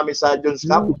laro namin sa Jones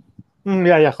Cup.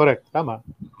 Yeah, correct. Tama.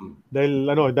 Dahil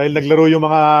naglaro yung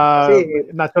mga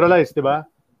naturalized, di ba?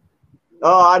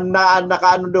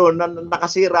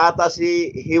 Nakasira ata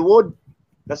si Haywood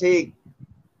kasi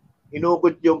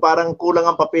inugot yung parang kulang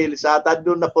ang papel sa ata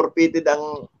doon na forfeited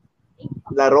ang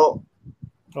laro.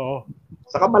 Oo.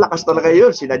 Saka malakas talaga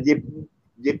yun. Sina Jeep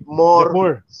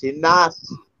Moore, si Nas,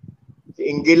 si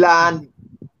Ingilan,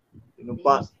 sino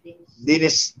pa?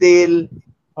 Dennis Steele.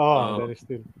 Dennis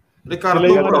Steele. Ricardo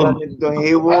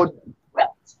Haywood.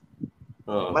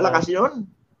 Malakas yun.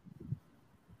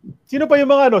 Sino pa yung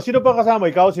mga Sino pa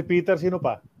kasama? Ikaw, si Peter, sino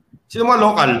pa? Sino mga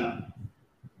local?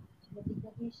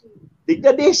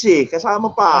 Digda Desi,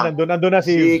 kasama pa. Nandun na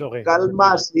si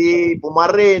Calma, si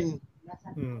Pumarin.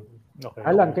 Okay.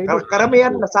 Alan, kayo.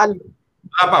 Karamihan nasal.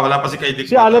 Wala pa si Kaidik.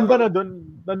 Si Alan ba na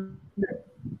doon?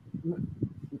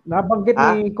 Nabanggit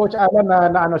ni Coach Alan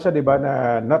na siya, di ba?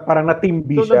 Na parang na team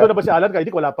B siya. Nandun na ba si Alan?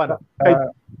 Kaidik, wala pa.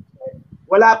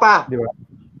 Wala pa. Di ba?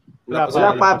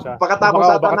 Wala pa.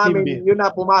 Pagkatapos ata namin, yun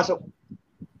na, pumasok.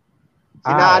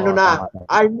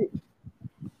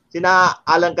 Sina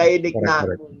Alan Kaidik na.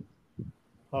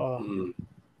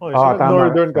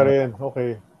 Northern ka rin.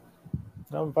 Okay.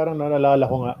 Parang naalala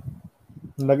ko nga.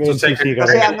 Nag-NCC ka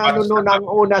rin. Kasi ang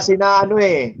una sina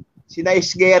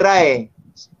Isguera eh.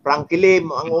 Frankie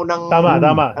Lim, ang unang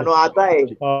tama. Ata eh.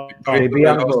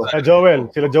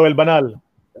 Sila Joel Banal.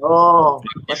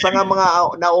 Basta nga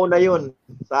mga nauna yun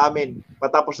sa amin.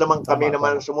 Patapos naman kami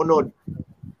naman sumunod.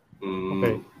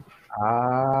 Okay.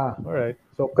 Alright.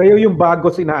 So kayo yung bago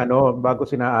sina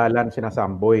Alan, sina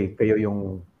Samboy, kayo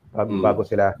yung bago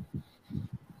sila.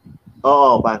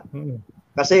 Oo, ba.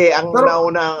 Kasi ang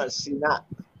nauna sina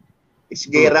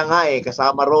Isguera nga eh,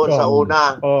 kasama roon sa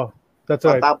una. That's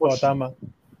right. Patapos, tama.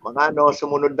 Mga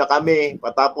sumunod na kami.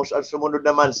 Patapos ang sumunod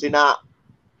naman sina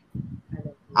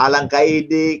Alan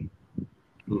Kaidik,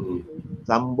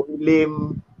 Samboy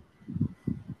Lim.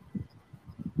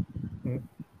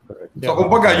 So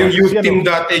kumbaga, yung youth team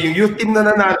dati, yung youth team na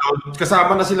nanalo,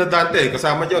 kasama na sila dati.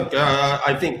 Kasama yun. Kaya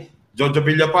I think Jojo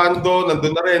Villapando,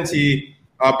 nandun na rin si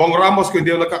Bong Ramos, kung hindi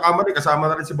ako nagkakamali, kasama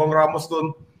na rin si Bong Ramos doon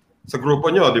sa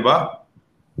grupo nyo, di ba?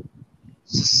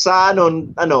 Sa anong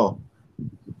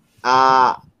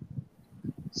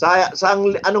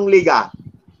liga?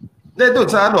 Hindi, doon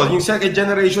sa yung second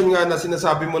generation nga na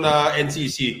sinasabi mo na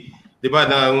NCC, di ba?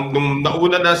 Nung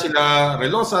nauna na sila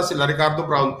Relosa, sila Ricardo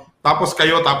Brown, tapos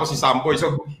kayo, tapos si Samboy.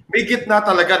 So, may gitna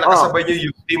talaga, nakasabay nyo yung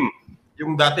youth team.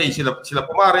 Yung dati, sila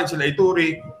Pumarin, sila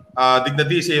Ituri, Digna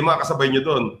Disi, mga kasabay nyo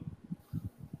doon.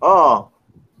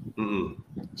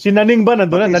 Si Naning ba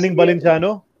nandun na? Naning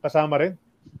Valenciano? Kasama rin?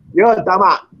 Yun,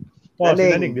 tama. Si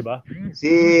Naning, di ba? Si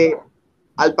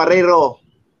Alparero.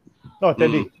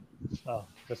 Teddy.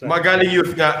 Magaling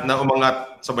youth nga na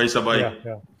umangat sabay-sabay.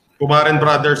 Yeah. Pumarin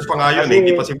Brothers pa nga yun,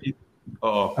 hindi pa si...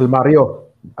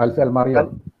 Almario.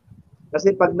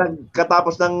 Kasi pag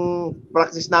nagkatapos ng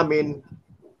practice namin,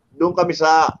 doon kami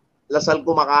sa Lasal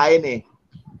kumakain eh.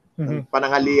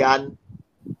 Panangalian.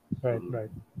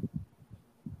 Right.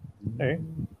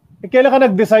 Kailan ka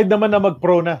nag-decide naman na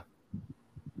mag-pro na?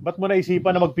 Ba't mo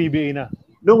naisipan na mag-PBA na?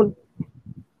 Nung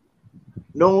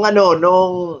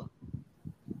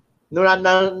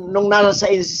nasa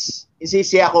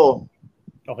NCC ako.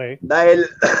 Okay. Dahil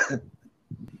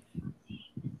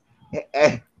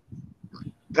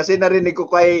kasi narinig ko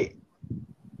kay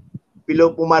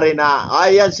Pilo Pumarin na,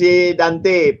 ayan si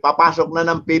Dante, papasok na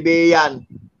ng PBA yan.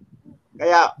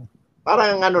 Kaya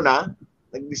parang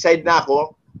nag-decide na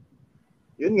ako.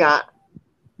 Yun nga,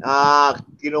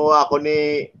 kinuha ko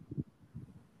ni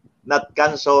Nat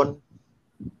Canson.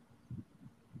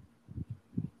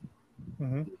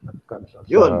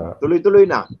 Yun, tuloy-tuloy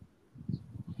na.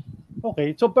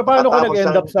 Okay. So paano ka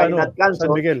nag-end up sa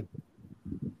San Miguel?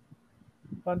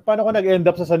 Paano ka nag-end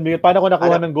up sa San Miguel? Paano ka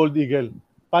nakuha ng Gold Eagle?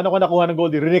 Paano ka nakuha ng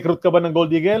Gold Eagle? Recruit ka ba ng Gold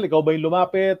Eagle? Ikaw ba yung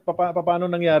lumapit? Paano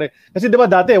nangyari? Kasi di ba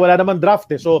dati wala naman draft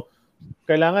eh. So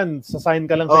kailangan sa-sign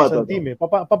ka lang sa isang team eh.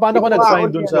 Paano ka nag-sign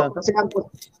dun sa...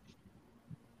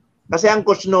 Kasi ang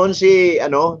coach noon si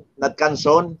Nat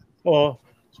Canson. Oo.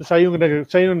 So siya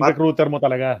yung recruiter mo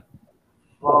talaga.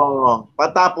 Oo.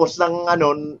 Patapos ng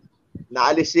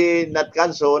naalis si Nat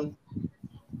Canson,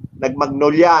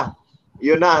 nag-Magnolia.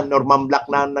 Yun na, Norman Black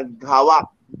na naghawak.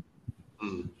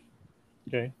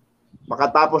 Okay.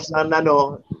 Makatapos na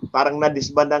parang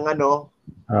na-disband ng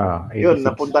yun,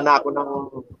 napunta na ako ng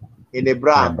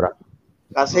Ginebra.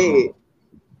 Kasi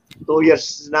 2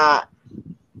 years na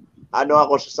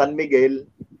ako sa San Miguel,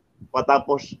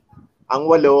 patapos ang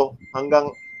 8 hanggang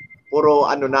puro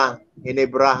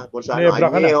Ginebra. Kung saan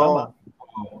Ginebra ka na, tama.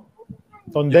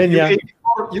 Tondenya.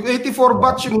 Yung 84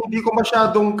 batch, yung hindi ko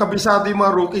masyadong kabisado yung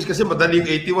mga rookies kasi madaling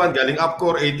 81, galing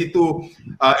Upcore,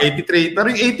 82, 83.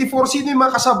 Pero yung 84, sino yung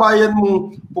mga kasabayan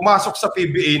mo pumasok sa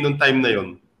PBA noong time na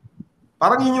yon?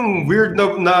 Parang yun yung weird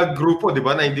na grupo, di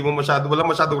ba? Na hindi mo wala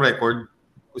masyadong record.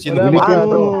 Kung sino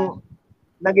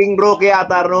naging rookie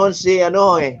ata noon si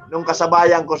nung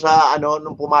kasabayan ko sa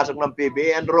nung pumasok ng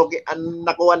PBA, ang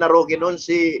nakuha na rookie noon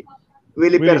si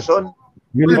Willie Pearson.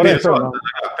 Pearson.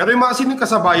 Pero yung mga sino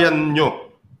kasabayan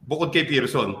nyo bukod kay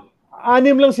Pearson?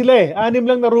 6 lang sila eh. 6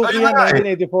 lang na rookie yan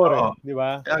 1984 di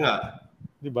ba? Kaya nga.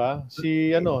 Di ba?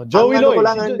 Si Joey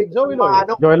Lloyd. Joey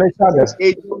Lloyd Saga.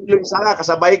 Si Joey Lloyd Saga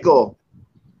kasabay ko.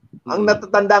 Ang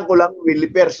natatandaan ko lang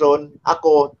Willie Pearson,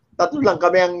 ako, 3 lang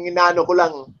kami ang inaano ko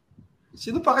lang.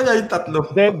 Sino pa kaya yung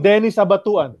 3? Dennis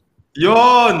Abatuan.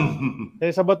 Yon.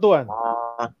 Dennis Abatuan.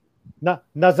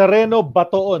 Nazareno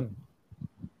Batoon.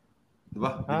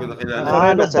 Diba? Hindi ko nakilala.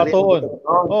 Nazareno Batoon.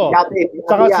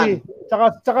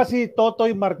 Tsaka si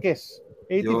Totoy Marquez.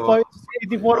 84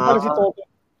 pala si Totoy.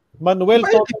 Manuel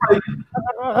Totoy.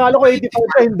 Akala ko 85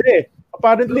 siya, hindi.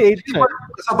 Apparently 89.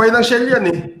 Kasabay ng Shell yan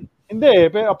eh.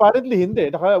 Hindi, pero apparently hindi.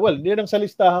 Hindi lang sa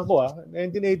listahan ko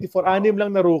 1984, 6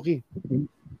 lang na rookie.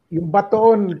 Yung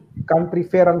Batoon, country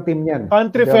fair ang team niyan.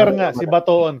 Country fair nga, si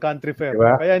Batoon, country fair.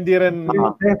 Diba? Kaya hindi rin...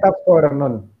 top scorer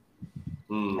nun.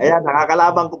 Ayan,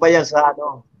 nakakalaban ko pa yan sa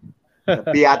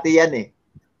Piatti yan eh.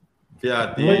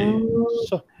 Piatti.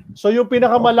 So yung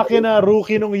pinakamalaki na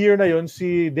rookie nung year na yon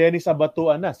si Dennis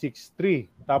Abatuan na,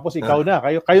 6'3". Tapos ikaw na.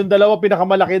 Kayong dalawa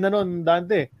pinakamalaki na nun,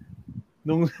 Dante.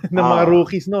 Ng mga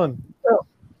rookies nun.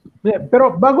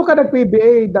 Pero bago ka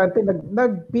nag-PBA, Dante,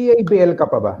 nag-PABL ka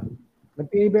pa ba?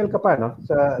 Nag-PABL ka pa, no?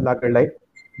 Sa Lager Light?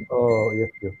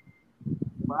 Yes.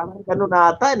 Parang gano'n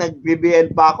ata,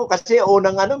 nag-PBL pa ako kasi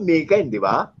unang Mika, di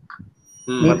ba?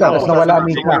 Mika, tapos nawala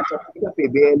Mika.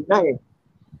 PBL na eh.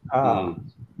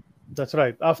 That's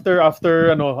right. After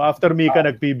Mika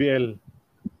nag-PBL.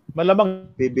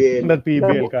 Malamang PBL.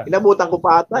 Nag-PBL ka. Inabutan ko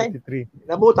pa ata eh.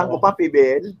 Inabutan ko pa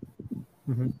PBL.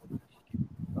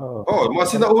 Mga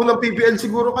sinaunang PBL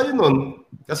siguro kayo nun.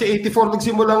 Kasi 84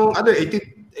 nagsimulang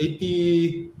 83.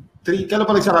 Kailan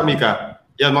pa nagsara Mika?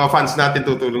 Yan, mga fans natin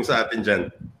tutulong sa atin dyan.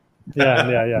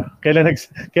 Yeah. Kailan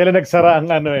nagsara ang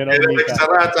Kailan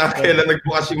nagsara at kailan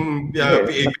nagbukas yung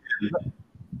PABL.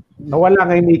 Nawala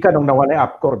nga yung Mika nung nawala yung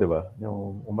Upcore, di ba?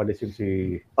 Yung umalis yung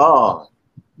si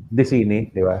Decini,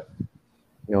 di ba?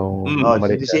 Yung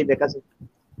si Decini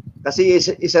kasi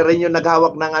isa rin yung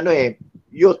naghawak ng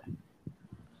youth.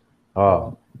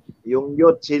 Yung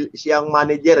youth, siyang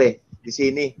manager eh,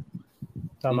 Decini.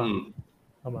 Tama.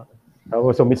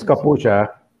 Tapos sumiska po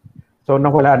siya. So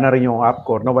nawala na rin yung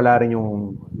Upcore, nawala rin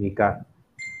yung Mika.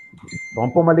 So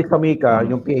kung pumalit sa Mika,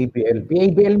 yung PABL.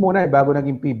 PABL muna bago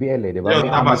naging PBL eh, di ba? Yun,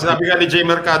 tama. Sinabi nga ni Jay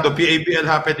Mercado, PABL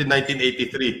happened in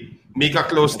 1983. Mika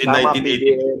closed in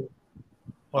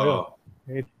 1980.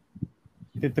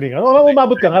 83.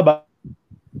 Umabot ka nga ba?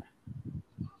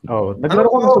 Naglaro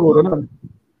ko na siguro naman.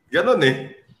 Ganon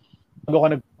eh. Bago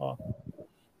ka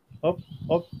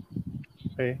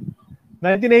Okay.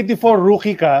 1984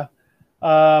 rookie ka,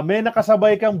 may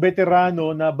nakasabay kang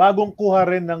veterano na bagong kuha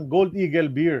rin ng Gold Eagle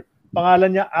beer.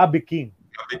 Pangalan niya Abby King.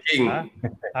 Abby King.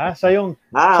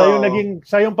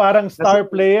 Siya yung parang star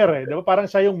player eh. Di ba? Parang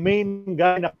siya yung main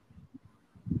guy na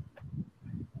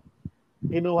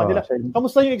kinuha nila.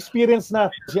 Kamusta yung experience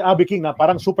na si Abby King na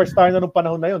parang superstar na nung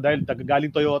panahon na yun dahil galing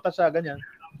Toyota siya, ganyan?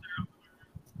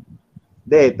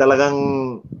 Talagang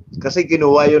kasi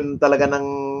kinuha yun talaga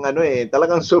ng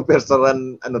talagang superstar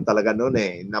talaga noon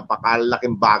eh.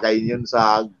 Napakalaking bagay yun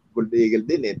sa Gold Eagle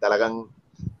din eh. Talagang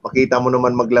makita mo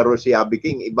naman maglaro si Abby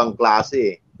King, ibang klase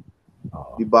eh.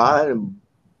 Di ba?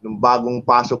 Nung bagong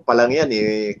pasok pa lang yan,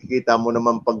 kikita mo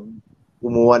naman pag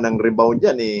kumuha ng rebound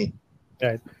yan,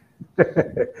 Right.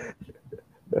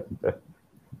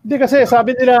 Hindi kasi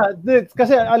sabi nila,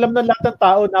 kasi alam ng lahat ng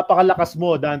tao, napakalakas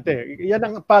mo, Dante. Yan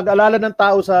ang pag-alala ng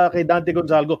tao kay Dante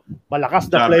Gonzalgo, malakas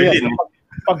na player.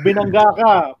 Pag binangga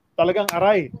ka, talagang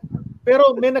aray.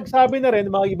 Pero may nagsabi na rin,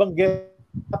 mga ibang guest,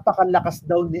 napakalakas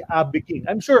daw ni Abby King.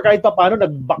 I'm sure kahit pa paano,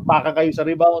 nagbakbaka kayo sa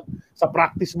rebound, sa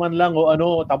practice man lang o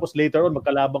ano, tapos later on,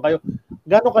 magkalabang kayo.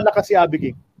 Gano'ng kalakas si Abby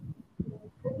King?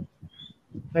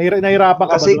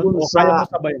 Nahirapan ka kasi ba doon? O kaya mo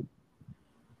sabayan?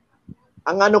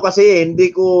 Ang ano kasi,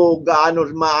 hindi ko gaano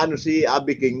maano si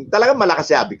Abby King. Talagang malakas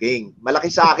si Abby King.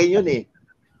 Malaki sa akin yun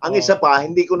Ang isa pa,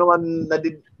 hindi ko naman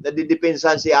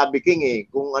nadidepensahan si Abby King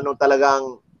kung ano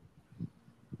talagang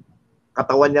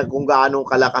katawan niya, kung gaano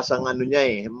kalakas ang ano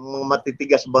niya mga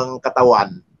matitigas bang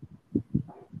katawan.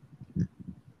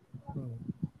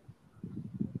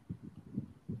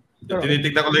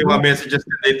 Tinitignan ko lang yung mga messages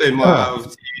dito, yung mga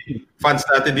fans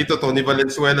natin dito. Tony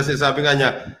Valenzuela, sabi nga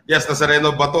niya, yes,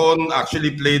 Nazareno Baton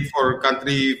actually played for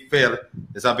Country Fair.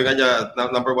 Sabi nga niya,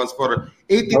 number 1 scorer.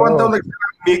 81 daw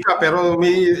nag-Mika, pero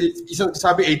may isang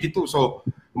sabi 82. So,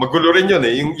 magulo rin yun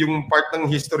yung part ng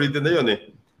history din na yun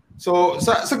So,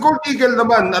 sa Gold Eagle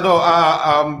naman,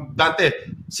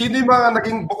 Dante, sino yung mga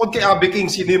naging, bukod kay Abby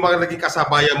King, sino yung mga naging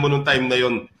kasabayan mo nung time na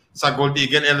yon sa Gold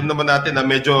Eagle? Alam naman natin na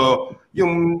medyo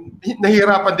yung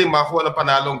nahihirapan din makakuha ng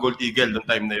panalong Gold Eagle nung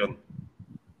time na yon.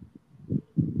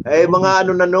 Mga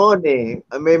ano na noon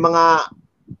may mga,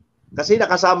 kasi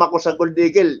nakasama ko sa Gold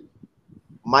Eagle,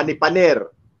 Manny Paner,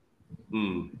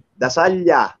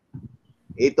 Dasalya,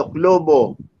 Ito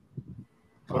Globo,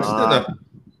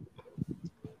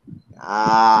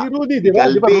 si Rudy, di ba?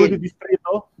 Di ba Rudy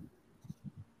Distrito?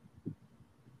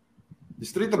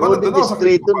 Distrito ba? Rudy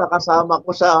Distrito, nakasama ko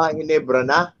sa Ginebra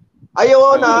na.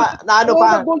 Ayaw, na ano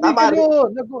pa. Tama rin.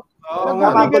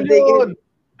 Nag-Gold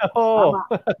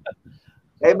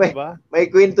may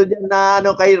kwento dyan na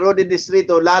kay Rudy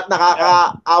Distrito, lahat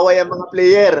nakakaaway ang mga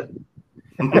player.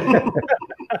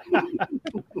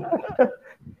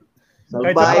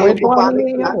 Salbahe ni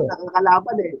Paner,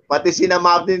 nakakalaban Pati si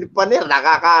Martin Paner,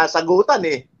 nakakasagutan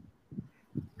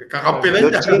Kakampi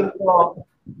na niya.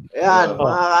 Ayan,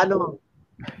 mga ano.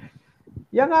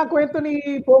 Yan nga kwento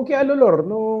ni Ponky Alolor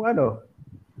nung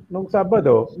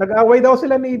Sabado. Nag-away daw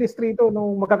sila ni Distrito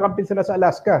nung magkakampin sila sa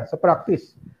Alaska sa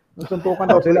practice. Nung suntukan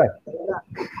daw sila.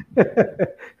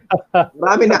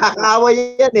 Marami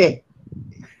nakakaaway yan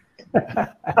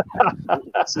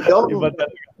Si Dong.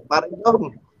 Parang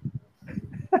Dong.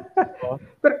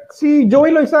 Pero si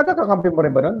Joey Loizaga, kakampi mo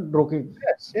rin ba nun? Rookie?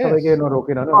 Yes. Sabay kayo nung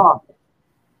rookie na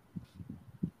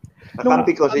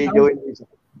Kakampi ko si Joey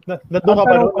Loizaga. Nandun ka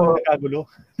ba nung nagkagulo?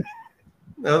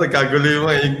 Nagkagulo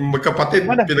yung magkapatid.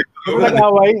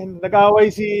 Pinagtulungan.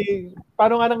 Nag-away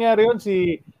paano nga nangyari yun?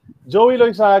 Si Joey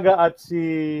Loizaga at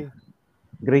si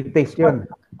Great Taste yun.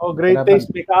 Great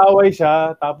Taste. May kaaway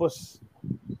siya. Tapos,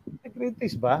 Great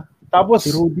Taste ba? Tapos,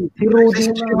 si Rudy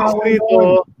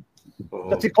Distrito.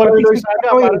 Si Kaloy Loizaga.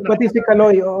 Pati si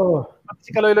Kaloy, oo. Pati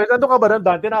si Kaloy Loizaga. Nandun ka ba nun,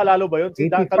 Dante? Naalala ba yun? Si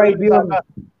Kaloy Loizaga.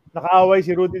 Nakaaway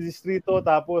si Rudy Distrito.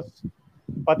 Tapos,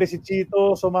 pati si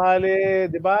Chito sumali,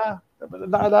 di ba?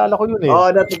 Naalala ko yun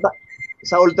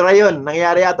Sa Ultra yun.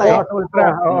 Nangyari yata Sa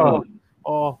Ultra,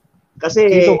 oo. Kasi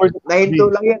nahinto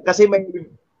lang yan. Kasi may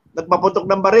nagpaputok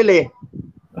ng baril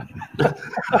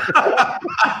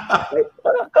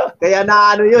Kaya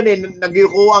na ano yun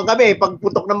nagyukuhan kami.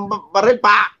 Pagputok ng baril,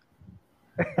 pa!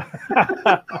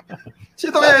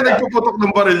 Sino kaya nagpuputok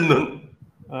ng baril nun?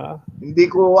 Hindi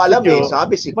ko alam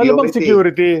sabi security. Malamang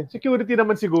security. Security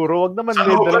naman siguro. Wag naman din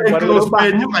dalang baril. Close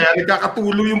venue, kaya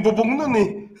nagkakatulo yung bubong nun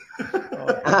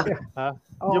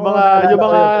yung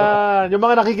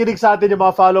mga nakikinig sa atin, yung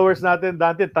mga followers natin,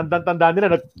 Dante, tandang-tanda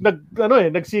nila,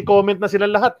 nag-comment na sila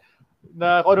lahat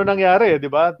na kung ano nangyari, di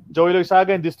ba? Joey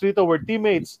Loizaga and Distrito were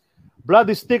teammates.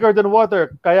 Blood is thicker than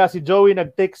water. Kaya si Joey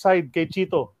nag-take side kay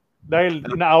Chito. Dahil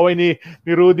inaaway ni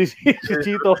Rudy si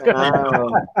Chito.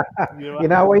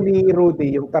 Inaaway ni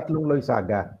Rudy yung tatlong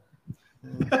Loizaga.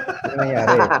 Ano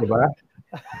nangyari, di ba?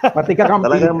 Pati kakampi.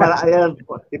 Talagang ayan,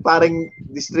 parang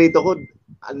Distrito ko,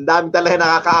 ang dami talaga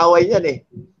nakakaaway yan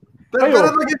Pero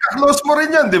naging close mo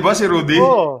rin yan, di ba, si Rudy?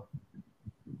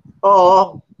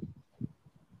 Oo.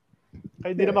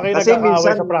 Kaya hindi naman kayo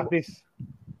nagkakaaway sa practice.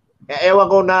 Ewan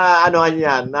ko na anohan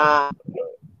yan, na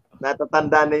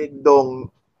natatanda ni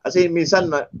Dong. Kasi minsan,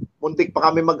 muntik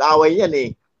pa kami mag-away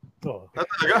yan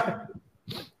Talaga?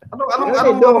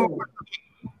 Dong?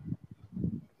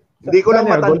 Hindi ko lang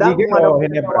matanda kung ano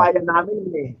Hinebra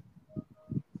namin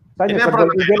Saan yung sa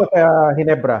Gold Eagle o sa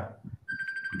Hinebra?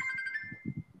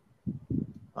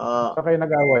 Sa kayo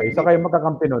nag-away? Sa kayo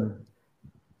magkakampi nun?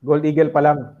 Gold Eagle pa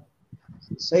lang.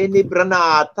 Sa Hinebra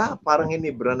na ata. Parang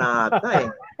Hinebra na ata eh.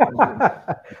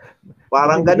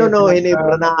 Parang ganun o,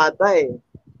 Hinebra na ata eh.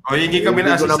 O, hindi kami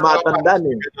Hindi ko na matandaan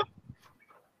eh.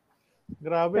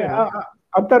 Grabe.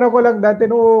 Ang tanong ko lang dati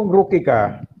nung rookie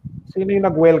ka, sino yung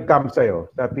nag-welcome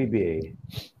sa'yo sa PBA?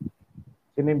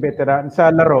 Sino yung veteran? Sa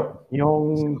laro,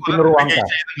 yung tinuruan ka.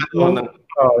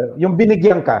 Yung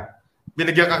binigyan ka.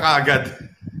 Binigyan ka kaagad.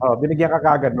 Binigyan ka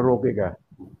kaagad nung rookie ka.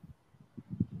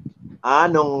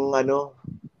 Anong ano?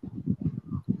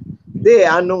 Hindi,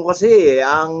 anong kasi,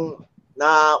 ang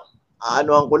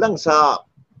anuhan ko lang sa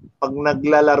pag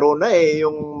naglalaro na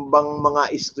yung bang mga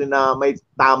screen na may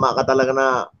tama ka talaga na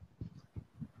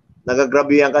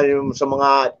nagagrabihan ka sa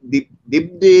mga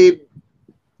dibdib.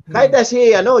 Kahit na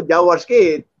si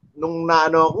Jaworski, nung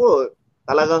naano ako,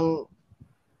 talagang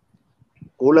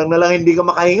kulang na lang hindi ka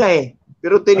makahinga eh.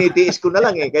 Pero tinitiis ko na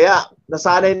lang eh. Kaya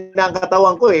nasanay na ang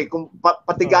katawan ko eh. Kung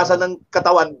patigasan ng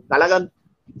katawan, talagang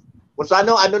kung saan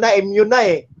immune na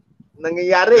eh.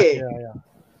 Nangyayari eh.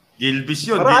 Gilbis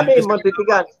yun. Marami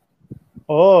matitigas.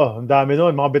 Ang dami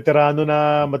nun. Mga veterano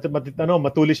na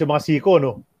matulis yung mga siko,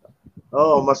 no?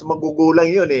 Mas magugulang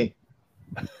yun eh.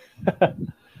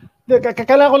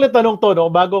 Kailangan ko lang tanong to,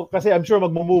 no? Bago, kasi I'm sure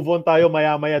mag-move on tayo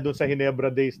maya-maya dun sa Hinebra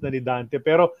days na ni Dante.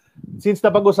 Pero since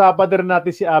napag-usapan din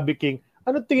natin si Abby King,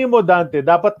 ano tingin mo, Dante?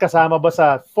 Dapat kasama ba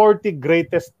sa 40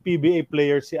 greatest PBA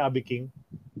players si Abby King?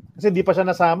 Kasi di pa siya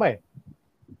nasama eh.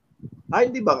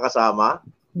 Hindi ba kasama?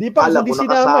 Di pa, hindi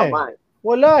sinama eh.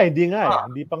 Wala, hindi nga eh.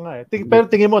 Hindi pa nga eh. Pero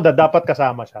tingin mo, dapat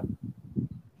kasama siya.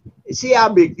 Si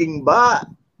Abby King ba,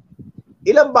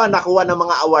 ilan ba nakuha ng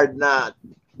mga award na,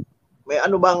 may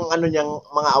ano bang niyang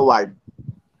mga award?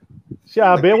 Si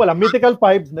Abby, wala. Mythical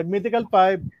 5, nag-Mythical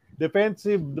 5,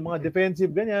 defensive, mga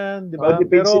defensive ganyan, di ba?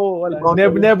 Pero wala.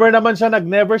 Never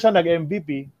siya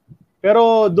nag-MVP.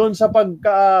 Pero doon sa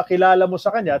pagkakilala mo sa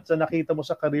kanya at sa nakita mo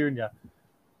sa career niya,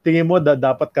 tingin mo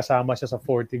dapat kasama siya sa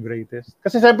 40 greatest.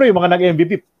 Kasi siyempre yung mga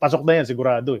nag-MVP, pasok na yan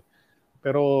sigurado eh.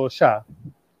 Pero siya,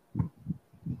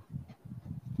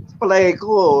 palagi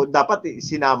ko dapat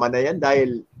sinama na yan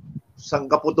dahil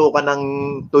sangkaputukan ng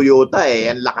Toyota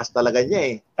eh. Ang lakas talaga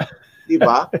niya eh. Di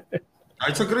ba?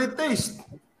 It's a great taste.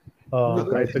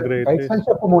 It's a great Kahit taste. saan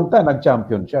siya pumunta,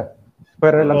 nag-champion siya.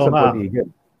 Pero lang sa Gold Eagle.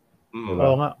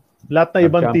 Oo nga. Lahat na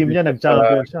ibang team niya,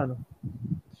 nag-champion siya. No?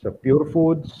 Sa Pure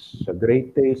Foods, sa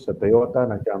Great Taste, sa Toyota,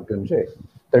 nag-champion siya.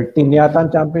 13 yata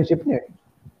ang championship niya.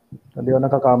 Hindi ako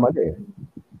nakakamali eh.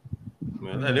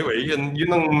 Well, anyway, yun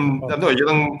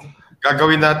ang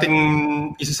gagawin nating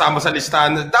isasama sa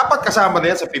listahan. Dapat kasama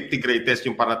na yan sa 50 greatest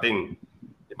yung parating.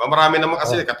 Diba? Marami naman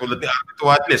kasi katulad ni Arnito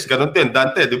Atles. Ganun din,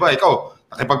 Dante, di ba? Ikaw,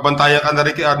 nakipagbantayan ka na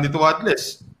rin kay Arnito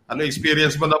Atles. Ano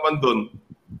experience mo naman doon?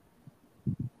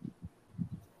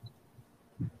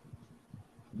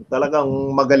 Talagang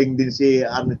magaling din si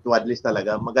Arnito Atles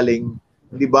talaga. Magaling.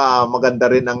 Hindi ba maganda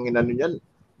rin ang inano niyan?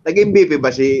 Nag-MVP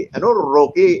ba si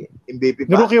Rookie? MVP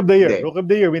ba? Rookie of the Year. Hindi. Rookie of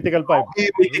the Year, Mythical 5.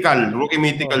 Rookie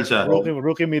mythical siya.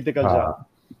 Rookie mythical siya.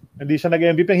 Hindi siya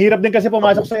nag-MVP. Ang hirap din kasi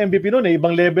pumasok sa MVP noon eh.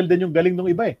 Ibang level din yung galing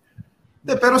ng iba eh.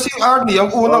 Pero si Arnie,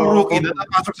 ang unang rookie na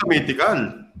napasok sa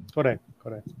mythical. Correct.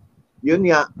 Yun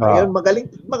nga. Ayun,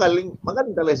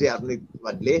 magaling talaga si Arnito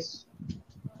Atles.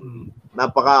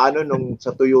 Napaka nung sa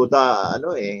Toyota, ang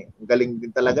galing din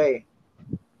talaga eh.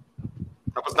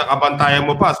 Tapos nakabantayan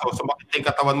mo pa, so sumakit yung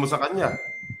katawan mo sa kanya.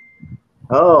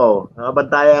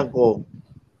 Nakabantayan ko.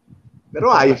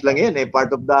 Pero ayos lang yan eh.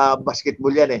 Part of the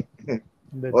basketball yan eh.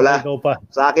 Wala. Ikaw pa.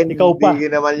 Sa akin,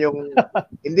 hindi naman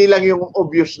hindi lang yung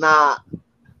obvious na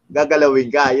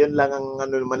gagalawin ka. Yun lang ang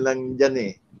naman lang dyan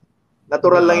eh.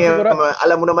 Natural lang yan.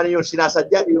 Alam mo naman yung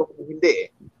sinasadya, yung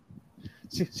hindi eh.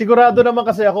 Sigurado naman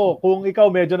kasi ako, kung ikaw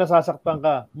medyo nasasaktan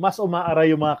ka, mas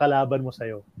umaaray yung mga kalaban mo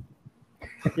sa'yo.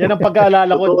 Yan ang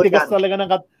pagkaalala ko.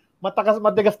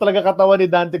 Matigas talaga katawan ni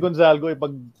Dante Gonzalgo.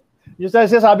 Yung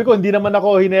sabi ko, hindi naman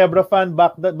ako Hinebra fan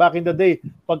back in the day.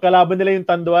 Pagkalaban nila yung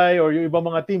Tanduay or yung ibang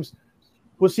mga teams,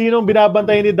 kung sinong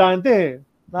binabantayan ni Dante,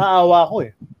 naaawa ko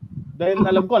eh. Dahil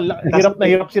alam ko, hirap na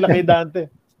hirap sila kay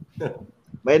Dante.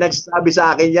 May nagsasabi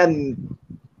sa akin yan,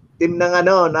 team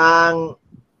ng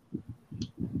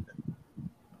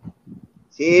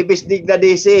si Bisdig na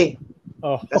DC.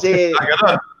 Kasi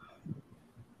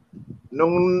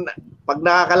nung pag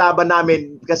nakakalaban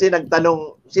namin, kasi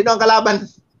nagtanong, sino ang kalaban?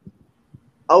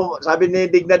 Sabi ni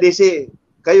Digna DC,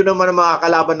 kayo naman ang mga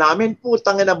kalaban namin,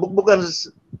 putang ina, bugbugan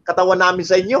katawan namin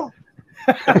sa inyo.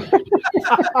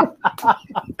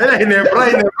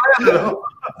 Hinebra,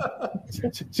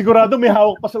 Sigurado may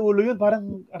hawak pa sa ulo yun,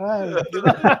 parang aral.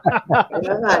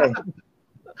 Kaya nga eh.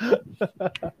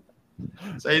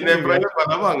 Sa Ginebra yun,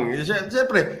 malamang.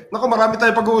 Siyempre, naku, marami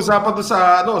tayong pag-uusapan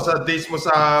doon sa days mo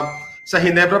sa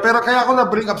Ginebra. Pero kaya ako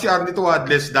na-bring up si Arnito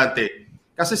Wadles, Dante.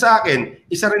 Kasi sa akin,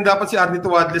 isa rin dapat si Arnito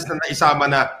Wadles na naisama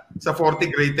na sa 40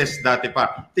 greatest dati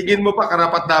pa. Tingin mo pa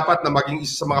karapat-dapat na maging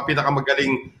isa sa mga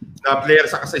pinakamagaling na player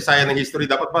sa kasaysayan ng history.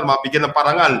 Dapat pa mabigyan ng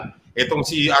parangal itong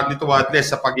si Arnito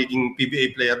Wadles sa pagiging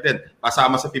PBA player din.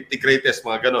 Kasama sa 50 greatest,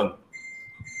 mga ganon.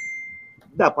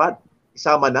 Dapat,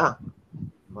 isama na.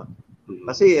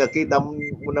 Kasi kita mo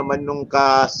naman nung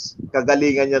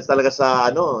kagalingan niya talaga sa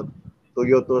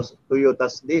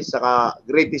Toyota's Days, saka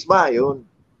greatest ba yun?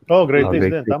 Oh, greatest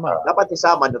din, tama. Dapat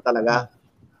isama na talaga.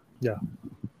 Yeah.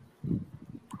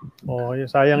 Oh,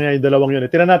 sayang yan yung dalawang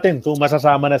yun. Tingnan natin kung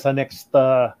masasama na sa next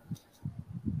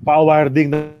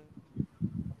pa-awarding ng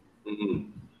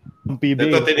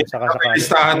PBA. Ito,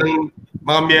 tinilistahan ng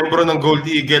mga miyembro ng Gold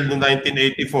Eagle noong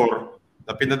 1984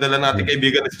 na pinadala natin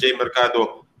kaibigan na si Jay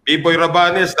Mercado. B-Boy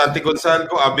Rabanes, Dante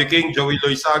Gonzalgo, Abby King, Joey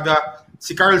Loizaga,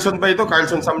 si Carlson ba ito?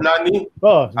 Carlson Samlani,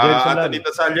 Anthony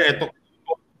Tasalya,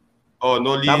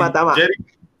 Noli tama. Jerry,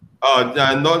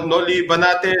 Noli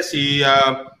Banate, si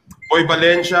Boy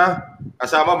Valencia,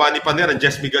 kasama Manny Panera,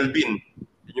 Jess Galvin.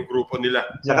 Yun yung grupo nila.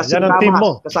 Yan ang team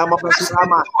mo. Kasama pa si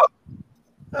Ramas.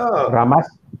 Ramas?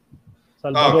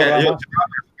 Salvador Ramas.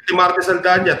 Si Martes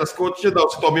Aldanya, tapos coach nyo daw,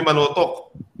 si Tommy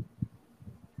Manotok.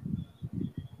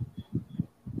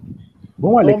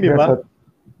 Bumalik siya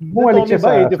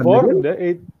sa 84?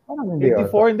 Hindi.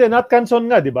 84, hindi. Not Canson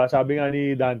nga, di ba? Sabi nga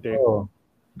ni Dante. Oh.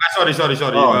 Sorry. Okay.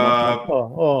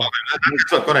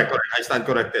 Correct. I stand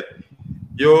corrected.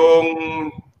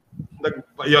 Yun,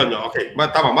 okay.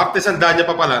 Tama, Martes Aldanya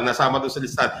pa pala, nasama doon sa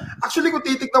listahan. Actually, kung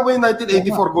titignan mo yung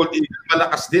 1984 Gold Eagle,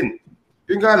 malakas din.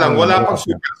 Yun nga lang, wala pang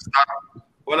superstar.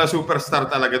 Wala superstar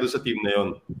talaga doon sa team na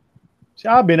yun. Si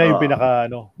Abe na yung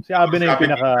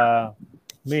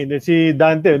main. Si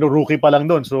Dante, rookie pa lang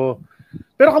doon. So,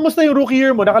 pero kamusta yung rookie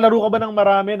year mo? Nakalaro ka ba ng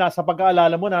marami? Nasa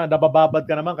pagkaalala mo na nabababad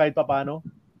ka naman kahit pa paano?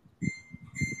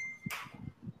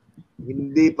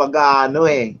 Hindi kung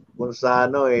sa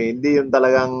hindi yung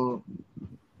talagang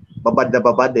babad na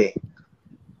babad eh.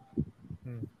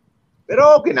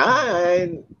 Pero okay na.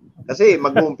 Kasi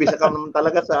mag-uumpisa ka naman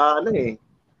talaga sa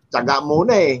tsaga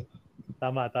muna eh.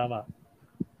 Tama.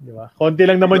 Di ba? Konti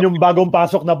lang naman yung bagong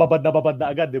pasok na babad na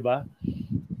agad, di ba?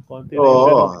 Konti lang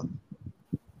yung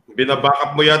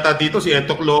Binabackup mo yata dito si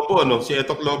Etok Lobo, no? Si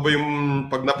Etok Lobo yung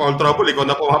pag na-foul trouble, ikaw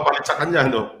na pumapalit sa kanya,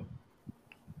 no?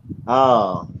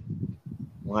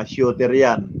 Mga shooter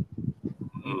yan.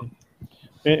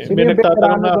 May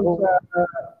nagtatanong na ako.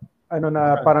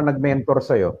 Parang nag-mentor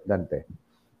sa'yo, Dante?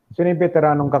 Sino yung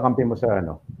veteranong kakampi mo sa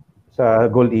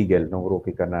Gold Eagle nung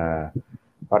rookie ka na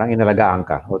parang inalagaan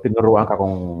ka o tinuruan ka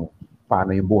kung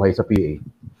paano yung buhay sa PA?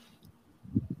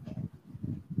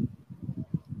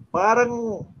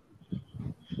 Parang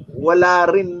wala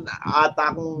rin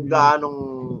ata akong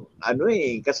ganong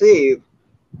kasi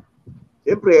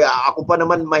siyempre ako pa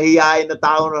naman mahihain na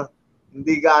tao na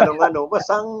hindi ganong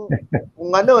basta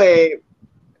kung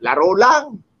laro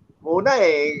lang muna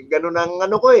ganun ang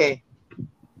ko eh.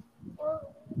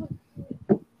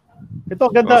 Ito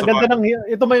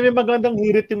may magandang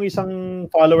hirit yung isang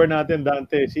follower natin,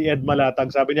 Dante, si Ed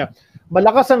Malatag. Sabi niya,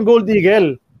 malakas ang Gold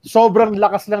Eagle. Sobrang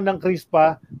lakas lang ng Chris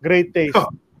pa, great taste.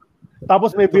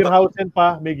 Tapos may Beerhausen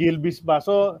pa, may Gilbis pa.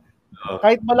 So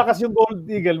kahit malakas yung Gold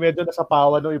Eagle, medyo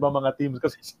nasapawan ng ibang mga teams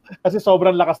kasi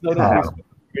sobrang lakas daw ng Chris pa,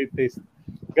 great taste.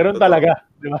 Ganun talaga,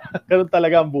 di ba? Ganun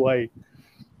talaga ang buhay.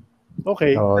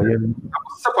 Okay.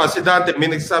 Tapos si Dante, may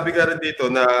nagsasabi ka rin dito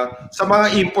na sa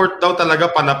mga import daw talaga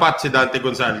panapat si Dante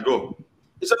Gonzalgo.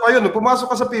 Isa pa yun, nung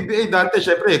pumasok ka sa PBA, Dante,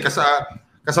 syempre,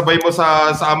 kasabay mo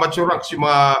sa amateur ranks yung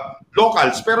mga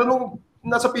locals. Pero nung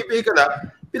nasa PBA ka na,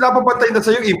 pinapabantay na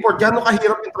sa'yo import. Gano'ng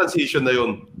kahirap yung transition na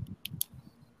yun?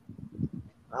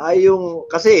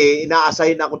 Kasi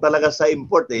ina-assign ako talaga sa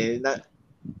import eh.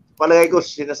 Palagay ko,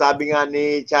 sinasabi nga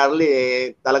ni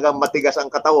Charlie, talagang matigas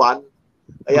ang katawan.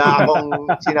 Kaya akong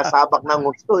sinasabak ng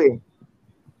gusto eh.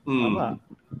 Tama.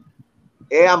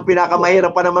 Ang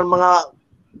pinakamahirap pa naman mga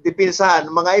depensahan,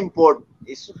 mga import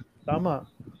is tama.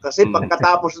 Kasi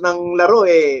pagkatapos ng laro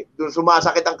doon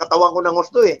sumasakit ang katawan ko ng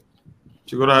gusto eh.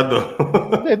 Sigurado.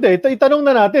 Hindi, itanong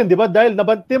na natin, di ba? Dahil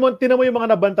tinan mo yung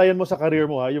mga nabantayan mo sa career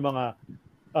mo, yung mga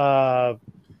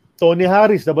Tony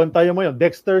Harris, nabantayan mo yun.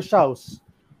 Dexter Shouse.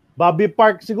 Bobby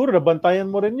Park, siguro, nabantayan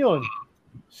mo rin yun.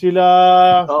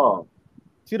 Sila...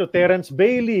 Terence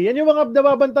Bailey. Yan yung mga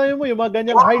nababantayan mo, yung mga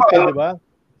ganyang height, di ba?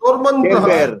 Norman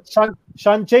Chambers.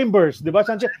 Sean Chambers, di ba?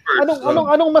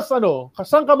 Anong mas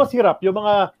saan ka mas hirap? Yung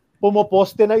mga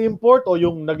pumoposte na import o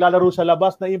yung naglalaro sa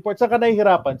labas na import? Saan ka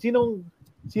nahihirapan?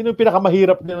 Sino yung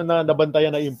pinakamahirap na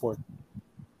nabantayan na import?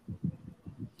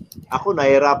 Ako,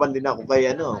 nahirapan din ako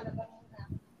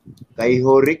kay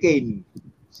Hurricane.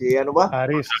 Si ano ba?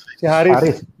 Harris. Si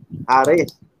Harris.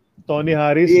 Tony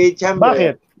Harris. Si Chambers.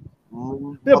 Bakit?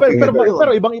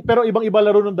 Pero ibang-iba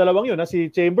laro ng dalawang yun. Si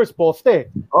Chambers, poste.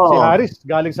 Si Harris,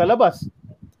 galing sa labas.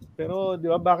 Pero, di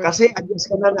ba, bakit? Kasi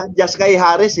adjust kay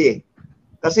Harris eh.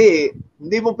 Kasi,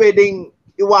 hindi mo pwedeng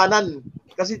iwanan.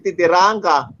 Kasi titirahan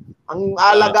ka. Ang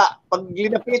alaga, pag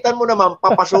linapitan mo naman,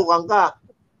 papasukan ka.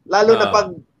 Lalo na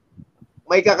pag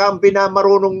may kakampi na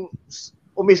marunong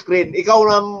umiscreen, ikaw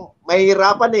na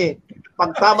mahihirapan eh.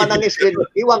 Pag tama ng screen,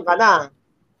 iwan ka na.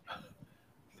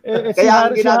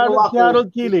 Kaya si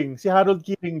Harold Keeling. Si Harold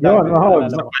Keeling.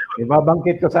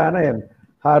 Ibabangkit ko sana yan.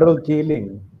 Harold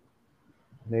Keeling.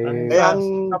 Kaya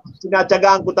ang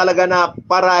sinatsagaan ko talaga na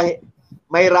para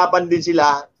mahirapan din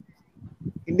sila,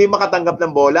 hindi makatanggap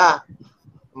ng bola.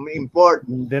 Import.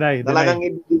 Talagang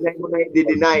i-deny mo na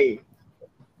i-deny.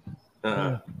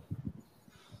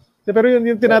 Pero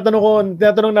yung tinatanong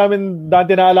namin,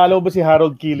 Dante, naalala mo ba si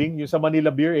Harold Keeling, yung sa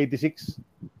Manila Beer, 86?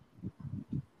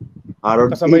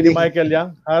 Harold Kasabay Keeling. ni Michael Yang.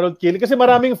 Harold Keeling. Kasi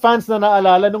maraming fans na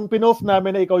naalala nung pin-off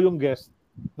namin na ikaw yung guest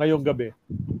ngayong gabi.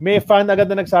 May fan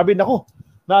agad na nagsabi, naku,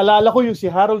 naalala ko yung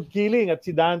si Harold Keeling at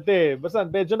si Dante. Basta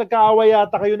medyo nagkaaway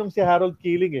yata kayo nung si Harold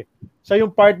Keeling eh. Siya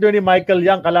yung partner ni Michael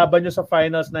Yang, kalaban nyo sa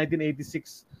finals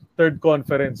 1986 third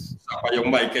conference. Saka yung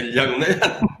Michael Yang na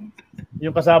yan.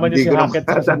 Yung kasama nyo si Hackett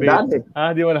sa Bay.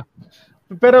 Di wala.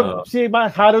 Pero si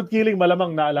Harold Keeling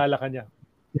malamang naalala ka niya.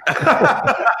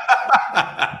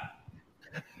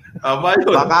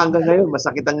 Baka hanggang ngayon,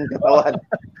 masakit ang katawan.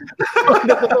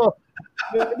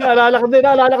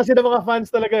 Naalala kasi ng mga fans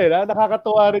talaga eh.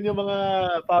 Nakakatuwa rin yung mga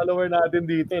follower natin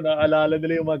dito. Naalala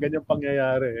nila yung mga ganyang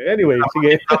pangyayari. Anyway,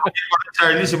 sige.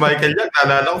 Charlie, si Michael Yang,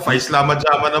 naalala ko, Faiz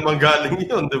Lamajama naman galing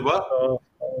yun, di ba?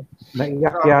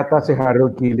 Naiyak yata si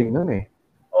Harold Keeling nun eh.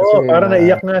 Oo, para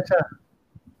naiyak nga siya.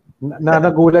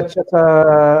 Nagulat siya sa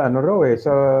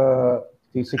sa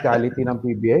physicality ng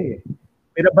PBA eh.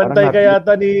 Pinabantay ka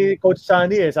yata ni Coach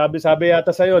Sunny eh. Sabi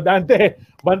yata sa'yo, Dante,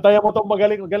 bantayan mo itong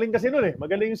magaling. Magaling kasi nun eh.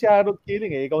 Magaling yung si Harold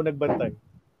Keeling eh. Ikaw nagbantay.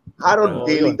 Harold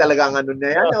Keeling talaga ang ano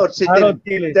na yan? Or si third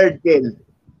kill?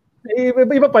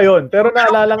 Iba pa yun. Pero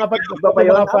naalala nga pa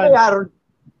mga fans.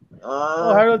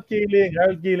 Harold Keeling.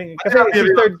 Kasi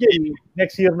si third kill,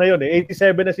 next year na yun eh.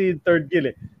 87 na si third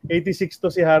kill eh. 86 to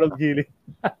si Harold Keeling.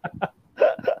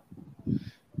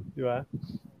 Di ba?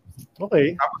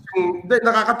 Okay. Tapos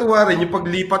nakakatuwa rin yung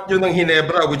paglipat nyo ng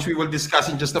Ginebra, which we will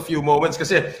discuss in just a few moments,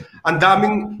 kasi ang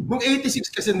daming, nung 86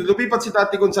 kasi lumipat si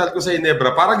Tati Gonzalgo sa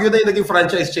Ginebra, parang yun na yung naging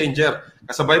franchise changer.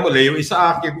 Kasabay mo, Leo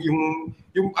Isaac, yung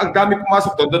ang dami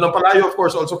pumasok doon ang Palayo, of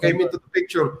course, also came into the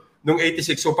picture nung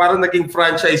 86. So parang naging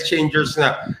franchise changers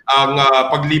na ang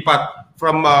paglipat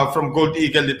from Gold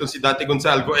Eagle dito si Dante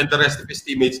Gonzalgo and the rest of his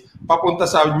teammates papunta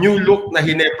sa new look na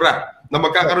Ginebra na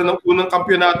magkakaroon ng unang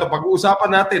kampyonato.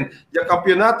 Pag-uusapan natin yung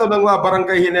kampyonato ng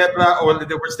Barangay Ginebra, or they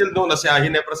were still known as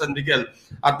Ginebra San Miguel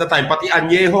at the time. Pati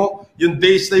Añejo, yung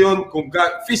days na yun,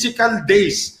 physical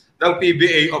days ng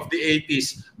PBA of the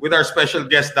 80s with our special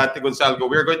guest, Dante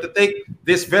Gonzalgo. We're going to take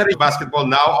this very basketball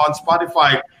now on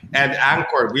Spotify and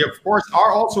Anchor. We, of course,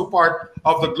 are also part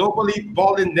of the Globally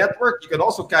Ballin Network. You can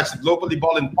also catch the Globally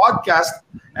Ballin podcast,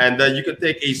 and you can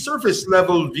take a surface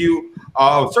level view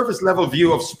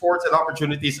of sports and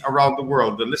opportunities around the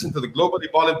world. Listen to the Globally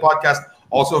Ballin podcast,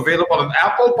 also available on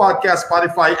Apple Podcasts,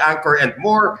 Spotify, Anchor, and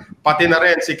more. Pati na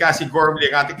rin si Cassie Gormley,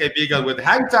 ang ating kaibigan with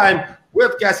Hang Time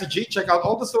with Cassie G. Check out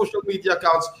all the social media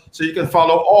accounts so you can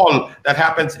follow all that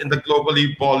happens in the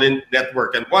Globally Ballin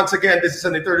Network. And once again, this is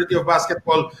an Eternity of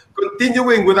Basketball,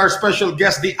 continuing with our special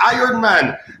guest, the Iron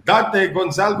Man, Dante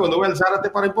Gonzalgo. Noel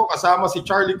Zarate pa rin po, kasama si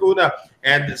Charlie Cuna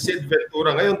and Sid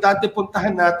Ventura. Ngayon, Dante,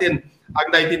 puntahan natin ang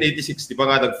 1986. Di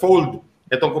ba nga, nag-fold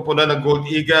itong kupunan ng Gold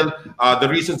Eagle. The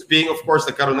reasons being, of course,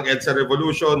 nagkaroon ng EDSA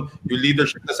Revolution, yung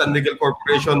leadership na San Miguel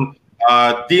Corporation,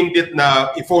 deemed it na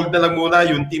i-fold na lang muna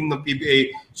yung team ng PBA.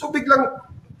 So biglang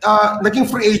naging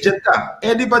free agent ka.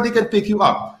 Anybody can pick you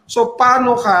up. So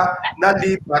paano ka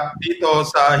nalipat dito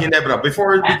sa Ginebra?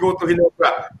 Before we go to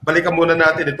Ginebra, balikan muna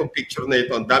natin itong picture na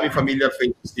ito. Ang dami familiar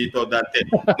faces dito dati.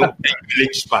 Nung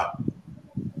village pa.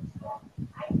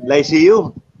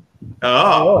 Lyceum.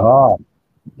 Oo.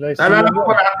 Nalala mo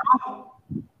pa ito?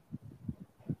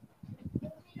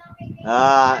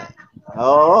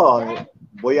 Oo.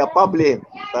 Boya Pabli.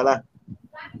 Tala.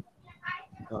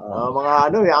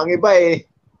 Mga ang iba eh.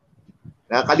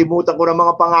 Nakalimutan ko ng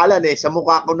mga pangalan eh. Sa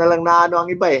mukha ko na lang na ang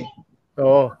iba eh.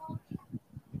 Oo.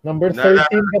 Number 13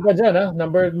 ka pa dyan ha?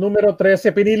 Numero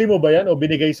 13. Pinili mo ba yan o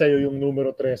binigay sa'yo yung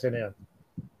numero 13 na yan?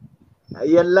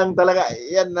 Yan lang talaga,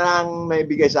 yan ang may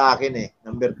bigay sa akin eh.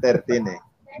 Number 13 eh.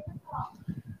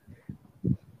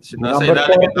 Nasa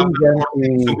ilalim yung number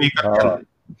 14, sumikat yan.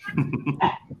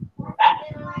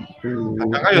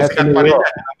 Hanggang ngayon, sikat pa rin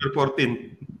yan, number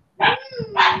 14.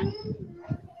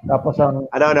 Tapos ang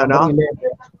Ano?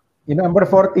 11, yung number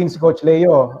 14 si Coach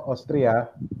Leo,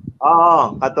 Austria.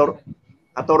 Oo,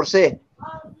 14.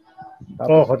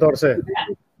 Oh, 14.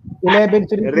 11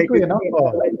 si Ricky Cui, no?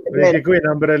 Oh, Ricky Cui,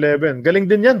 number 11. Galing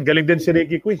din yan. Galing din si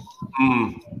Ricky Cui.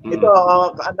 Ito,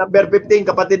 number 15,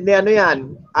 kapatid ni ano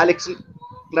yan, Alex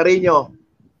Clarino.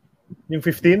 Yung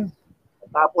 15?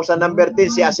 Tapos sa number 10,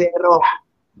 si Acero.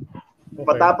 Okay.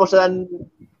 Patapos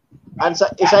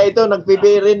isa ito,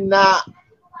 nagpibi rin na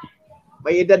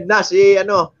may edad na si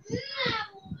ano,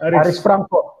 Aris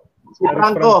Franco. si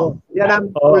Franco. Yan ang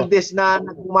oldest na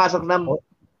nagpumasok ng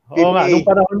Oo nga, nung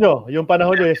panahon nyo. Yung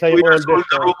panahon nyo, sa yung 32 years old oldest.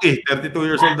 na rookie. 32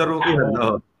 years old na rookie.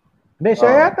 Hindi,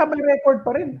 siya yata may record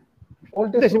pa rin.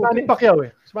 Hindi, Oldest si Manny Pacquiao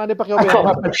eh. Si Manny Pacquiao ba yun?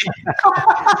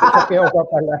 Pacquiao pa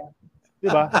pala.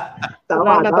 Diba?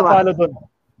 Tama, Wala natatalo doon.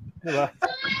 Diba?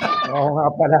 Oo nga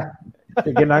pala.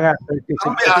 Sige na nga. 36.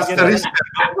 May asterisk.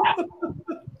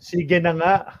 Sige na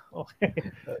nga. Okay.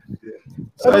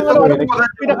 So, ito ano,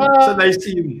 sa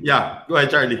Lyceum. Yeah, go ahead,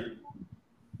 Charlie.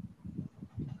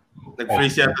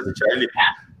 Nag-freeze yata si Charlie.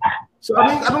 So,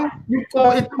 anong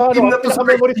team na to sa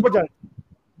memories mo dyan?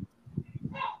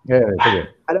 Sige.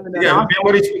 Sige,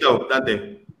 memories mo daw,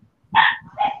 Dante.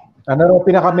 Ano raw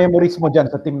pinaka-memories mo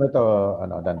dyan sa team na to,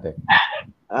 Dante?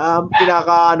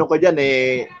 Pinaka-ano ko dyan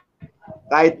eh,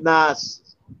 kahit na,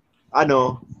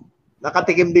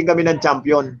 nakatikim din kami ng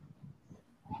champion.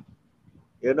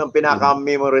 Yun ang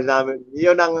pinaka-memories namin.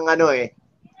 Yun ang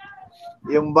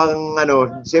yung bang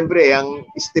siyempre, ang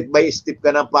step by step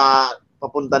ka na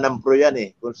papunta ng pro yan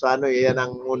eh. Kung sa yan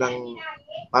ang unang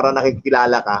para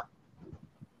nakikilala ka.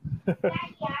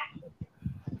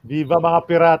 Viva mga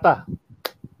pirata.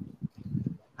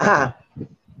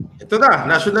 Ito na,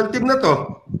 national team na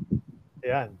to.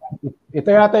 Ayan. Ito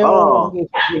yata yung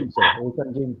Asian Games.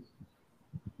 Asian Games.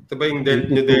 Ito ba yung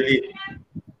New Delhi?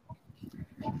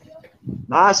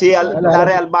 Si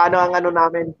Larry Albano ang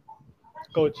namin.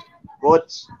 Coach.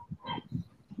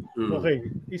 Okay.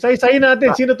 Isa-isahin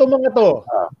natin. Sino to mga to?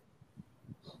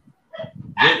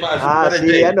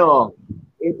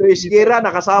 Ito Isgira,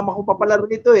 nakasama ko pa pala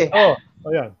rito eh.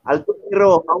 Ayan.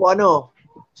 Altuero,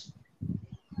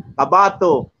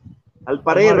 Cabato,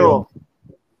 Alparero,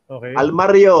 okay.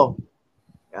 Almario,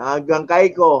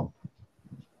 Gangkayko,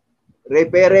 Ray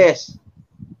Perez,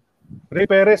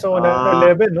 na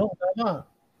 11, no? Tama.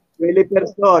 Willie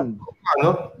Person,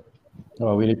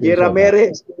 Willie J.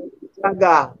 Ramirez,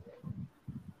 Saga,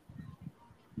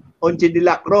 Onchi de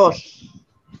la Cruz.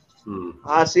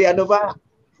 Si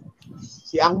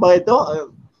Si Ang ba ito?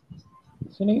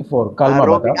 Sino yung 4? Kalma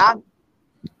ba ito?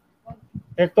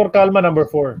 Hector Calma, number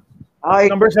 4.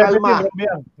 Number 17, Romy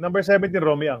Ang. Number 17,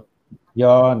 Romy Ang.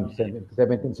 Yon,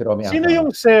 17 si Romy Ang. Sino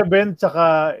yung 7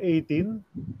 tsaka 18?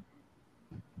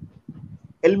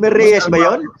 Elmer Reyes ba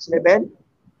yun? 7?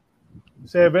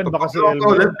 7, baka si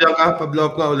Elmer.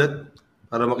 Pa-block na ulit.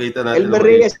 Para makita natin. Elmer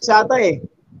Reyes ata eh.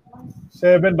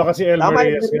 7, baka si Elmer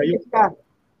Reyes.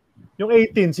 Yung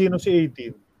 18, sino si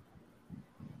 18?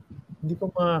 Hindi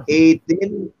ko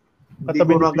 18? Hindi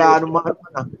ko na gaano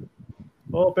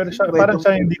pero siya, parang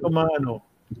siya hindi ko maano.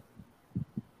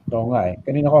 Oo nga eh.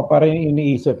 Kanina ko parang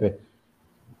iniisip eh.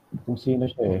 Kung sino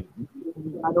siya eh.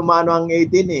 Ano ang 18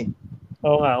 eh.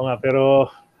 Oo nga. Pero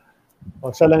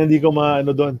siya lang hindi ko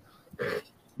maano doon.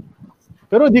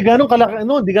 Pero di ganong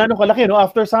kalaki, no?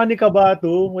 After Sunny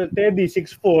Cabato, Teddy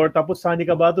 6'4", tapos Sunny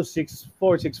Cabato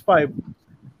 6'4", 6'5".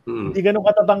 Hindi ganong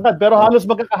katatangkad. Pero halos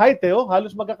magkaka-height eh.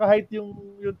 Halos magkaka-height yung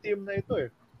team na ito eh.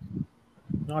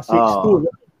 Mga 6'2".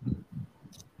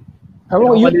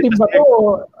 Yung team ba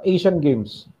to Asian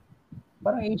Games?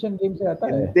 Parang Asian Games yata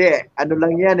eh. Hindi. Ano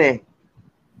lang yan eh.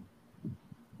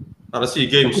 Para SEA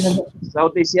Games.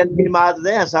 South Asian Games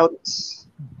na yan.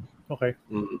 Okay.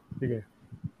 Sige.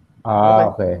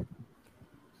 Okay.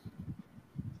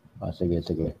 Sige.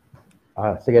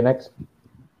 Sige, next.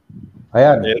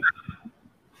 Ayan.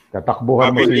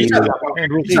 Tatakbuhan mo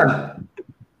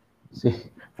si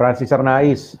Francis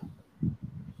Arnaiz.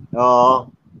 Oo.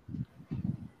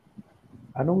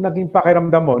 Anong naging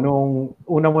pakiramdam mo nung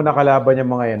una mo nakalaban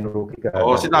yung mga yan, rookie ka?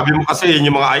 Sinabi mo kasi yun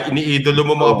yung mga iniidolo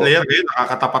mo mga player,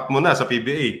 nakakatapat mo na sa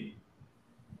PBA.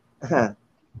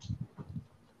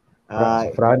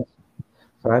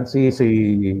 Francis, si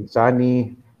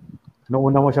Sunny, nung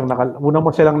una mo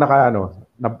silang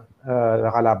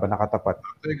nakalaban, nakatapat.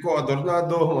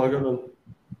 Adornado, mga ganun.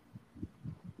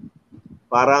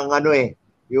 parang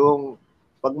yung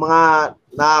pag mga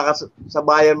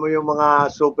nakakasabayan mo yung mga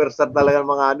superstar talaga,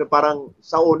 mga parang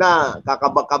sa una,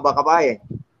 kakaba-kaba ka pa eh.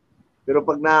 Pero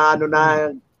pag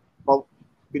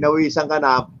pinawisan ka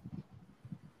na,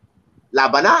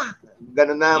 laban na.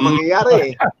 Ganun na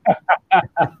mangyayari eh.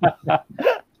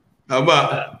 Tama.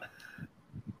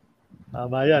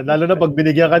 Tama yan. Lalo na pag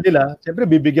binigyan ka nila, siyempre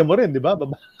bibigyan mo rin, di ba?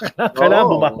 Kailangan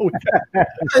bumawi.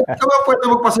 Tama, pwede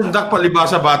magpasindak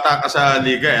palibasa bata ka sa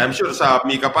liga. I'm sure sa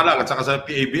Mika pa lang at saka sa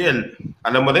PABL.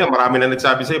 Alam mo na yan, marami na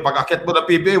nagsabi sa'yo, pag akit mo na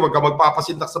PBA, huwag ka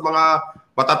magpapasindak sa mga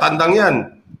matatandang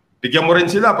yan. Bigyan mo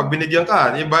rin sila pag binigyan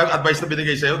ka. Yung ba yung advice na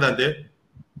binigay sa'yo, Dante?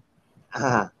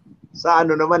 Sa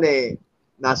naman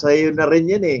nasa iyo na rin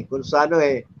yan kung sa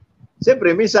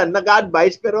siyempre minsan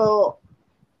nag-advise pero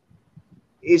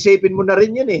isipin mo na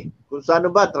rin yan kung sa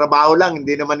ba, trabaho lang,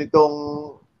 hindi naman itong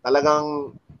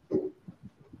talagang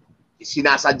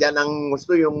sinasadya ng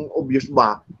gusto yung obvious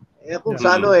ba. Kung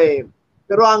sa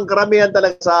pero ang karamihan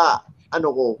talaga sa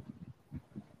ko,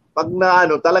 pag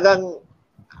talagang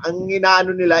ang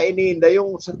inaano nila, iniinda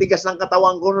yung sa tigas ng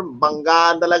katawan ko,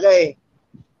 banggaan talaga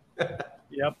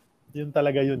Yep. Yun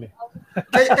talaga yun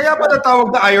Kaya pa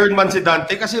natawag na Iron Man si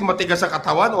Dante kasi matigas sa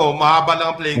katawan o mahaba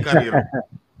lang ang playing career?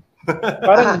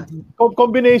 Parang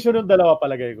combination ng dalawa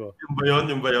palagay ko.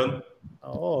 Yung ba yun?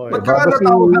 Oo. Ba't ka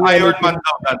natawag na Iron Man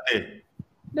daw, Dante?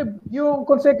 Yung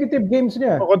consecutive games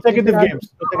niya. Consecutive games.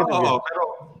 Oo,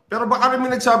 pero baka rin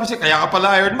may nagsabi siya, kaya ka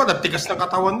pala Iron Man, ang tigas ng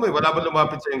katawan mo wala ba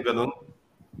lumapit sa yung ganun?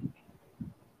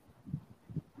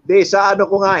 Di, sa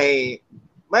ko nga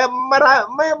may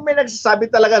nagsasabi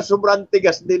talaga sobrang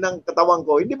tigas din ng katawan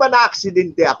ko. Hindi ba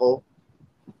na-aksidente ako?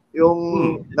 Yung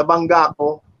nabangga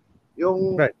ako?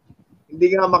 Yung hindi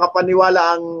nga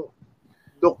makapaniwala ang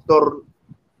doktor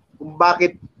kung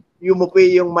bakit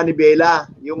yumupi yung manibela.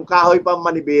 Yung kahoy pa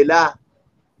manibela.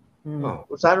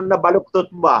 Kung saan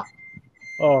nabaluktot ba?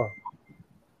 Oh.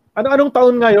 Anong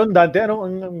taon ngayon, Dante?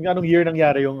 Anong year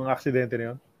nangyari yung aksidente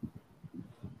na yun?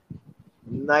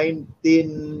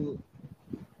 19...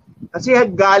 Kasi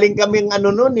galing kaming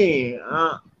noon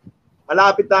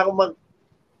malapit na ako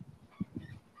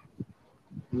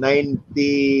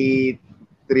 93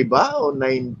 ba? O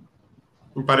 9...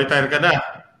 Pa-retire ka na?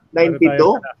 92?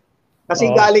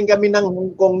 Kasi galing kami ng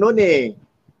Hong Kong noon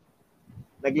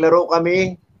Naglaro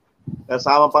kami.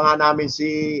 Kasama pa nga namin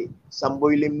si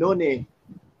Samboy Lim noon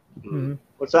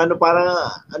Kung saan parang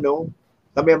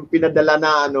kami ang pinadala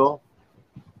na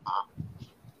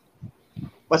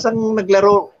basta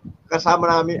naglaro kasama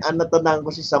namin, natandaan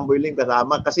ko si Samboy Lim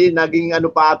kasama. Kasi naging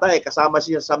pa ata kasama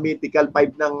siya sa Mythical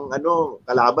 5 ng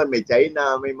kalaban. May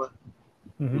China, may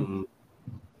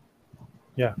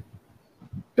Yeah.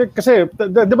 Kasi,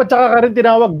 di ba tsaka ka rin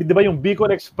tinawag, di ba yung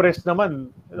Bicol Express naman,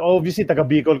 obviously taga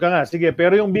Bicol ka nga, sige,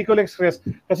 pero yung Bicol Express,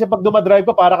 kasi pag dumadrive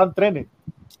ka, para kang tren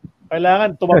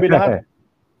Kailangan tumabi lahat.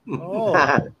 Oo.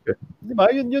 Di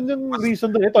ba? Yun yung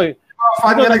reason doon. Ito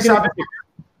fan niya nagsabi,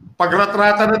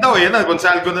 pag-ratrata na daw, yan na,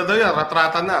 Gonzalo na daw yan,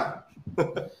 ratrata na.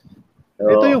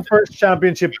 Ito yung first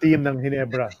championship team ng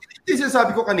Ginebra. Ito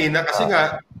sinasabi ko kanina, kasi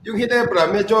nga, yung Ginebra,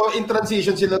 medyo in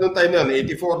transition sila noong time na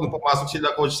yun, 84, nung pumasok sila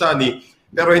Coach Sunny,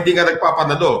 pero hindi nga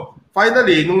nagpapanalo.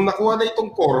 Finally, nung nakuha na itong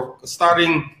core,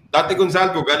 starring Dante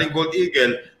Gonzalo, galing Gold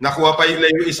Eagle, nakuha pa yung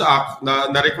Leo Isaac,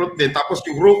 na-recruit din, tapos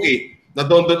yung rookie, na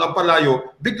Don ang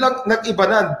Palayo, biglang nag-iba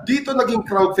na. Dito naging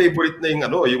crowd favorite na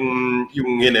yung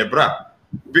Ginebra.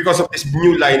 Because of this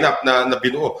new lineup na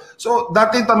binuo. So,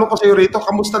 dati tanong ko sa iyo rito,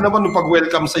 kamusta naman nung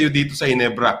pag-welcome sa iyo dito sa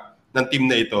Ginebra ng team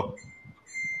na ito?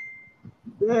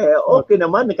 Okay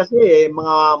naman kasi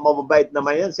mga mababait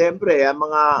naman yan. Siyempre,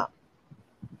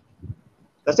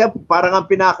 kasi parang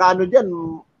ang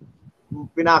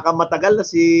pinakamatagal na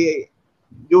si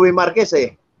Joey Marquez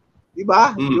Di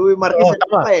ba? Joey Marquez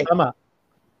tama.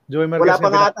 Joey Marquez. Wala pa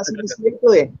nga ata si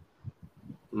Distrito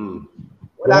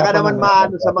Wala ka naman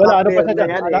maano sa mga player na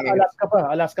yan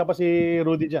Alaska pa si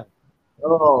Rudy dyan.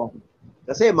 Oo.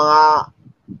 Kasi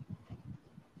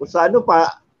kung sa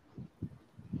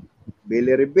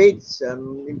Billy Rebates,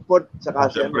 import, saka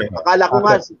siyempre. Akala ko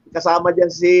nga kasama dyan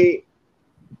si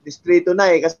Distrito na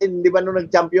kasi hindi ba nung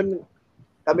nag-champion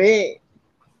kami,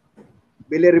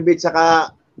 Billy Rebates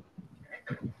saka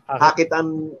Hakit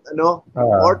ang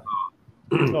import.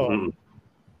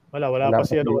 Wala pa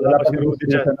si Rudy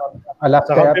dyan.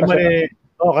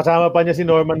 Kasama pa niya si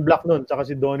Norman Black noon, saka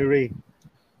si Donnie Ray.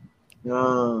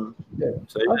 Ang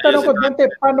tanong ko,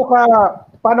 Dante, paano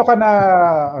ka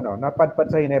napadpad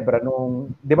sa Ginebra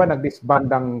nung, di ba, nag-disband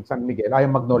ang San Miguel,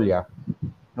 yung Magnolia,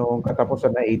 nung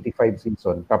katapusan na 85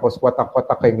 season, tapos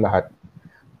watak-watak kayong lahat.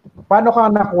 Paano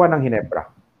ka nakuha ng Ginebra?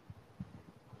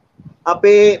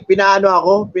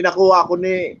 pinakuha ako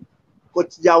ni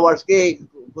Coach Jaworski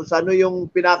kung saan yung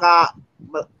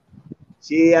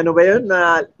si ano ba yun,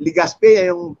 na Ligaspi,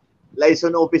 yung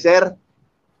liaison officer.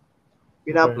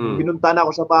 Pinunta na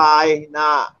ako sa bahay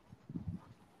na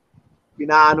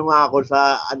pinaano nga ako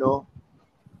sa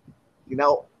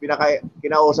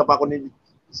kinausap ako ni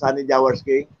Sunny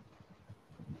Jaworski.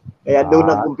 Kaya doon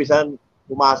nag-umpisan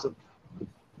pumasok.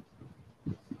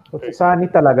 So, si Sunny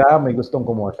talaga may gustong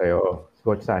kumuha sa'yo.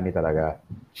 Coach Sunny talaga.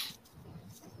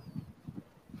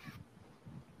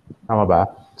 Tama ba?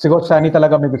 Si Coach Sunny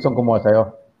talaga may gustong kumuha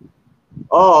sa'yo?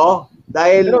 Oo.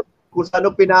 Dahil kung saan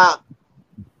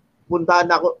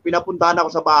pinapuntahan ako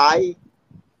sa bahay.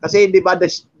 Kasi hindi ba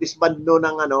disband no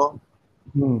ng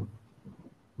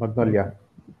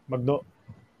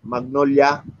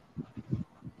Magnolia.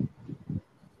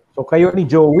 So kayo ni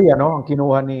Joey, ang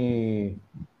kinuha ni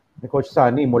Coach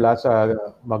Sunny mula sa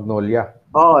Magnolia.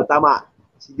 Oo, tama.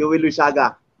 Si Joey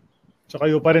Luisaga. So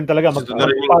kayo pa rin talaga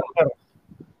mag-partner.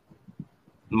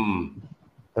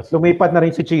 Tapos lumipat na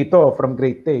rin si Chito from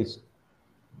Great Taste.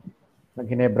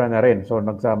 Nag-Ginebra na rin. So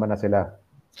nagsama na sila.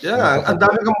 Yeah, ang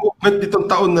dami kang movement ditong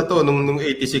taon na to nung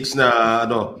 86 na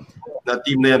na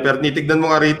team na yan. Pero nitignan mo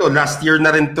nga rito, last year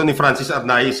na rin to ni Francis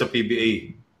Arnaiz sa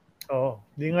PBA. Oo.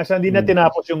 Hindi na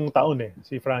tinapos yung taon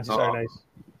si Francis Arnaiz.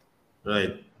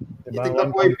 Right. Diba? Itignan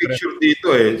mo yung picture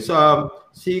dito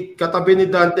si katabi ni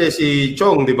Dante, si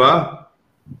Chong, di ba?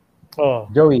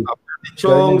 Joey. Si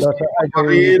Chong, si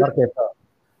Maril,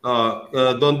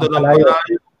 Dondon Ampalayo,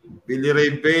 Billy Ray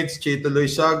Bates, Chito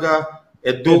Loizaga,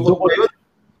 Educo pa yun?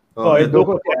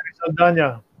 Educo,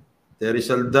 Terry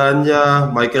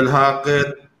Saldana, Michael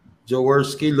Hackett,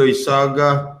 Jaworski,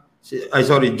 Loizaga,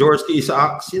 Jaworski,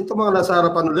 Isaac. Sino ito mga nasa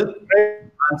harapan ulit?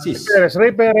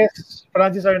 Ray Perez,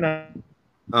 Francis Arnaiz.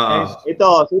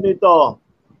 Sino ito?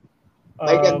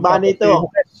 Mike Advani ito.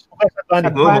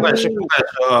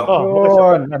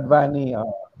 Advani.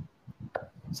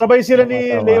 Sabay sila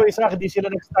ni Leo Isaac, hindi sila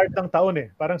nag-start ng taon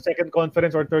Parang second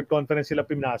conference or third conference sila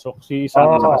pinasok. Si Isaac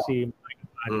at si Mike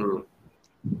Advani.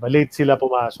 Late sila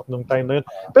pumasok nung time na yun.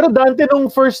 Pero Dante, nung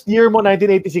first year mo,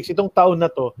 1986, itong taon na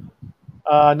to,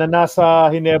 na nasa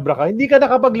Ginebra ka, hindi ka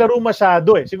nakapaglaro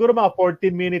masyado Siguro mga 14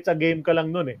 minutes a game ka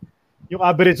lang nun Yung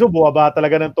average mo, buwaba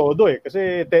talaga ng todo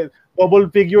Kasi double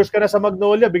figures ka na sa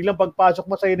Magnolia, biglang pagpasok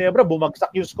mo sa Ginebra,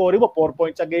 bumagsak yung score mo, 4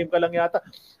 points a game ka lang yata.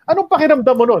 Anong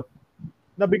pakiramdam mo nun?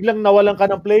 Na biglang nawalan ka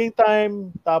ng playing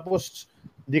time, tapos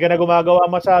hindi ka na gumagawa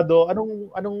masyado.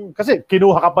 Kasi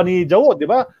kinuha ka pa ni Jawo, di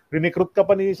ba? Recruit ka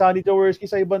pa ni Sunny Jaworski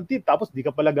sa ibang team, tapos di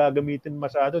ka pala gagamitin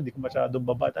masyado, di ka masyadong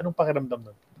babat. Anong pakiramdam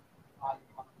nun?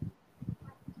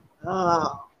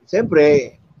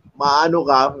 Siyempre, maano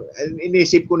ka,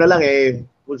 inisip ko na lang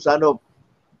kung saan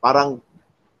parang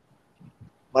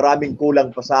maraming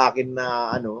kulang pa sa akin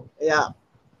na Kaya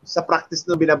sa practice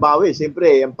na binabawi,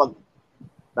 siyempre,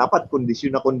 dapat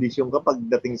kondisyon ka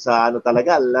pagdating sa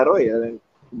talaga, laro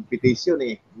competition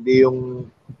Hindi yung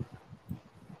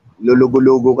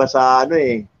lulugo-lugo ka sa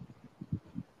Kaya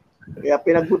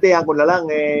pinagbutihan ko na lang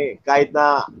kahit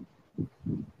na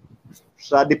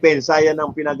sa depensa yan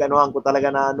ang pinaganuhan ko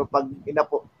talaga na pag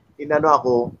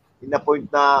inapoint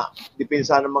na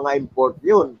depensa ng mga import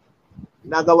yun.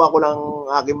 Ginagawa ko lang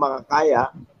aking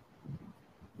makakaya.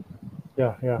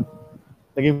 Yeah.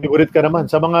 Naging favorite ka naman.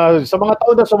 Sa mga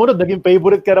taon na sumunod, naging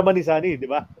favorite ka naman ni Sunny, di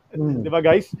ba? Di ba,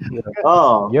 guys?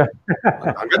 Yeah.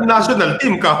 Hanggang national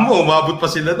team ka mo, umabot pa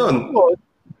sila doon.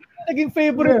 Naging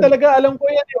favorite talaga. Alam ko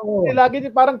yan. Lagi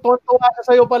parang tontuwa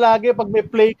sa sayo palagi. Pag may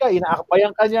play ka,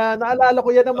 inaakbayan ka niya. Naalala ko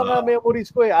yan ng mga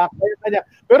memories ko Aakbayan ka niya.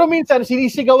 Pero minsan,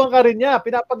 sinisigawan ka rin niya.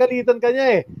 Pinapagalitan ka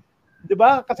niya Di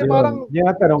ba? Kasi parang...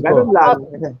 tanong ko. Ganun lang.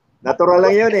 Natural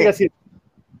lang yun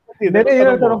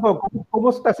Yung tanong ko,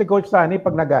 kumusta si Coach Sunny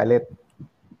pag nagalit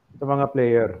sa mga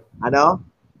player? Alam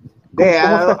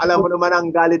mo naman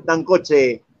ang galit ng coach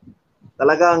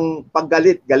Talagang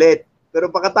paggalit, galit.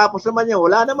 Pero pagkatapos naman niya,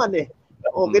 wala naman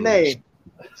Okay na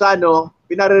Sa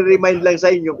pinare-remind lang sa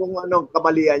inyo kung anong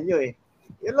kamalian nyo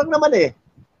Yan lang naman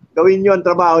Gawin nyo ang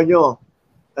trabaho nyo.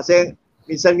 Kasi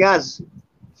minsan nga,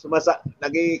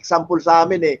 naging example sa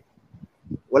amin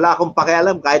wala akong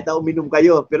pakialam kahit na uminom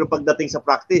kayo. Pero pagdating sa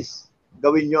practice,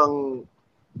 gawin nyo ang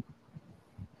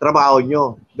trabaho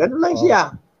nyo. Ganun lang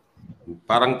siya.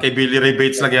 Parang kay Billy Ray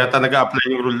Bates lang yata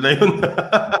nag-a-apply yung rule na yun.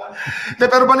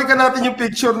 Pero balikan natin yung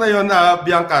picture na yun,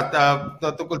 Bianca,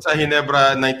 tungkol sa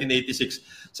Ginebra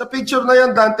 1986. Sa picture na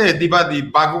yan, Dante, di ba,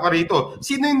 bago ka rito,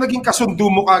 sino yung naging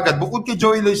kasundo mo kagad? Bukod kay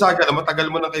Joey Loizaga na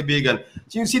matagal mo ng kaibigan,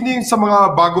 sino yung sa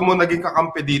mga bago mo naging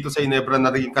kakampi dito sa Ginebra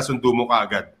na naging kasundo mo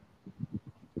kagad?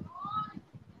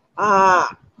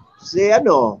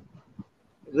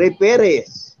 Ray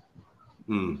Perez.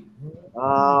 Hmm.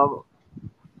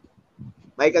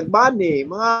 Mike Agbani,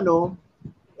 mga ano.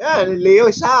 Yan, Leo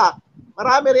Isaac.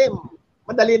 Marami rin.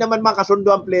 Madali naman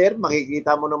makasundo ang player.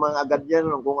 Makikita mo naman agad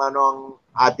yan kung ano ang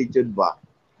attitude ba.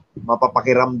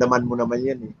 Mapapakiramdaman mo naman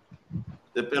yan eh.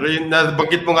 Pero yung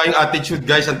nabanggit mo nga yung attitude,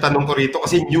 guys, ang tanong ko rito,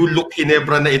 kasi new look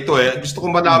Ginebra na ito eh. Gusto ko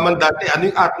malaman dati,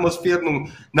 ano yung atmosphere nung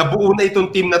nabuo na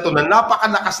itong team na to na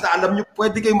napakalakas na alam nyo,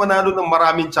 pwede kayo manalo ng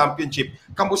maraming championship.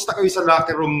 Kamusta kayo sa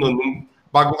locker room nun?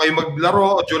 Bago kayo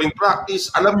maglaro, during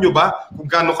practice, alam nyo ba kung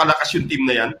gaano kalakas yung team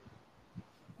na yan?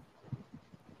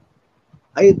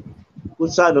 Ay,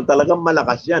 kung saan, talagang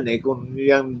malakas yan eh. Kung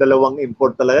yung dalawang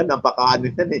import talaga,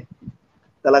 napakaano yan eh.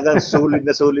 Talagang sulit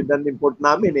ng import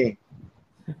namin eh.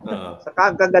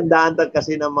 Saka ang kagandahan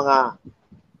kasi ng mga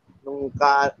nung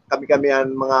kami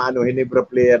mga Ginebra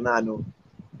player na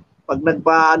pag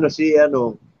nagpaano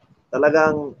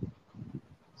talagang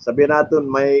sabihin natin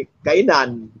may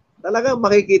kainan, talagang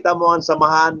makikita mo ang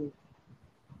samahan,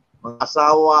 mga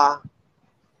asawa,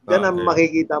 yan ang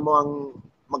makikita mo ang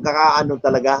magkakaano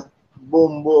talaga,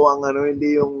 bumbo ang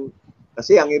hindi yung,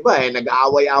 kasi ang iba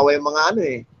nag-aaway-aaway mga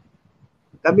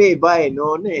kami iba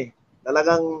noon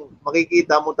talagang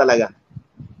makikita mo talaga.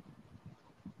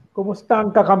 Kumusta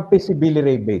ang kakampi si Billy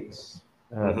Ray Bates,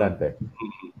 Dante?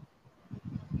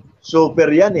 Super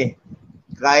yan eh.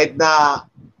 Kahit na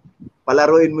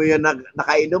palaruin mo yan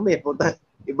nakainom puta,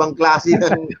 ibang klase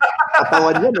ng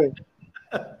katawan yan eh.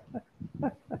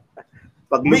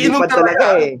 Pag lumipad talaga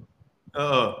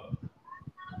Oo.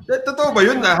 Totoo ba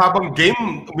yun na habang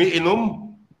game umiinom?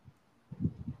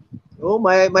 Oo,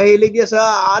 mahilig yan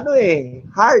sa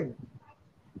hard.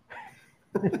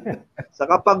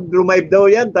 Saka pag drive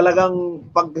daw yan, talagang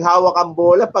paghawak ang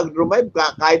bola, pag drive,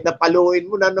 kahit na paluin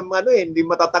mo na ng hindi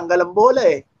matatanggal ang bola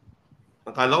eh.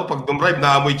 Akala ko pag drive,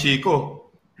 naamoy Chico.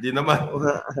 Hindi naman.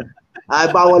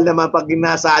 Bawal naman pag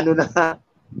nasa na.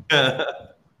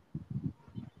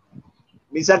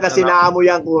 Minsan kasi naamoy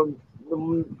yan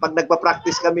pag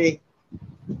nagpa-practice kami.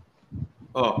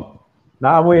 Oh.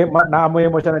 Naamoy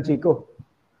mo siya ng Chico.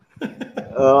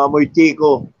 Amoy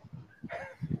Chico.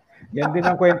 Yan din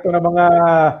ang kwento ng mga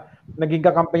naging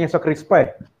kakampi niya sa Crispa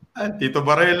eh. Tito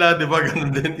Varela, di ba?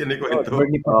 Ganun din kinikwento.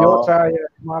 Bernie Pidiosa,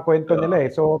 mga kwento nila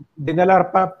eh. So, dinala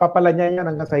papala niya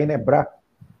yan hanggang sa Ginebra.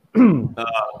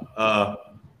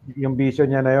 Yung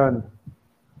vision niya na yon.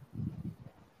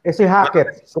 Si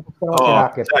Hackett. Kamusta naman si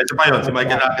Hackett? Isa pa yun, si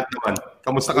Michael Hackett naman.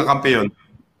 Kamusta kakampi yun?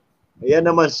 Ayan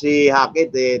naman si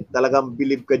Hackett talagang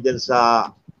believe ka dyan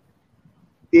sa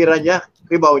tira niya,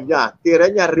 rebound niya.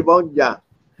 Tira niya, rebound niya.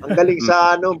 Ang galing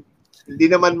sa hindi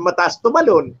naman mataas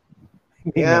tumalon.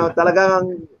 Kaya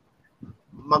talagang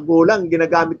magulang,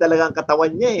 ginagamit talaga ang katawan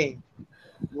niya eh.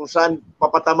 Kung saan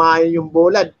papatamayan yung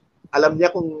bola, alam niya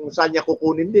kung saan niya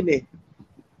kukunin din eh.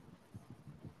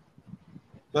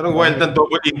 Pero wild ng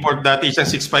double import dati, isang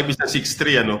 6'5", isang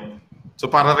 6'3", So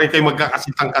para rin kayo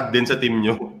magkakasitangkad din sa team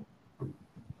nyo.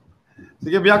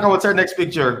 Sige, Bianca, what's our next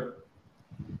picture?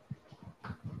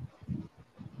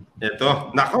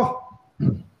 Ito, nako.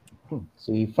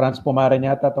 Si Franz Pumaren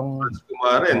yata tong... Franz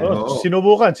Pumaren,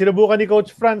 Sinubukan ni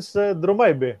Coach Franz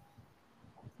Drumayb eh.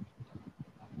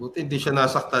 Buti hindi siya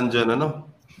nasaktan dyan,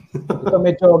 Ito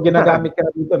medyo ginagamit ka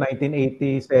na dito,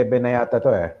 1987 na yata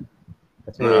to eh.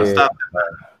 Kasi...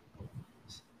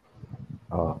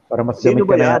 para mas Sino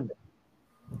ba yan?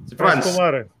 Si Franz.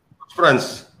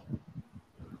 Franz.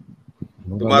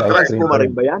 Franz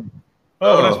Pumaren ba yan?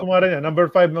 Franz Pumaren yan.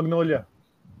 Number 5 Magnolia.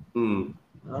 Yung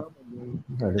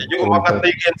umakat na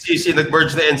yung NCC,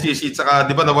 nag-merge na NCC, saka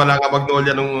di ba nawala nga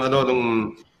Magnolia nung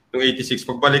 86.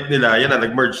 Pagbalik nila, yan na,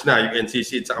 nag-merge na yung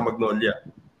NCC at saka Magnolia.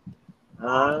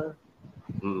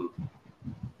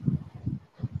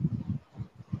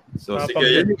 So sige,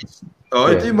 yan.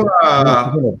 Ito yung mga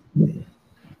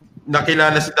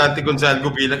nakilala si Dante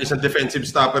Gonzalgo bilang isang defensive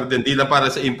stopper din, di lang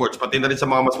para sa imports, pati na rin sa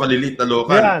mga mas maliliit na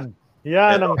local.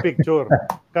 Yan ang picture.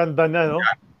 Kanda na,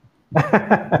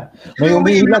 May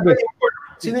umiilag eh.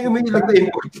 Sino yung umiilag na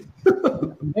import?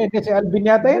 Si Alvin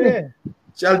yata yun eh.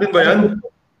 Si Alvin ba yan?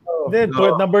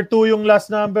 Number 2 yung last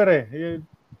number eh.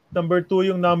 Number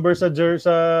 2 yung number sa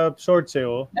shorts eh.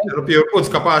 Pero Pure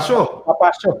Foods, Capasio.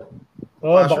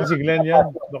 Baka si Glenn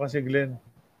yan.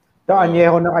 Ito,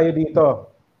 Añejo na kayo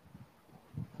dito.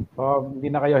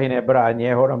 Hindi na kayo Ginebra.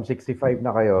 Añejo, 65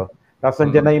 na kayo. Tapos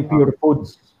nandiyan na yung Pure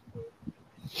Foods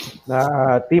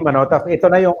na team. Tapos ito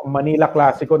na yung Manila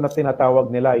Classico na tinatawag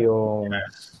nila, yung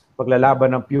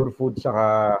paglalaban ng Pure Foods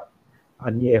saka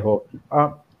Añejo.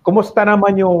 Kumusta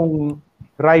naman yung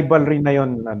rivalry na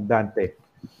yon, Dante?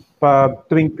 Pag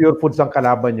tuwing Pure Foods ang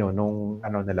kalaban nyo nung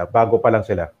nila, bago pa lang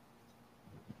sila?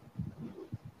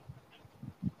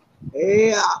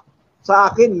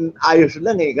 Sa akin, ayos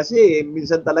lang kasi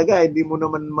minsan talaga hindi mo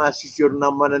naman masisure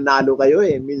na mananalo kayo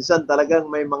Minsan talagang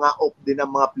may mga off din ang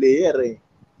mga player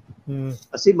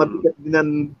Kasi mabigat din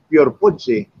ang pure foods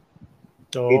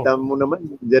Kita mo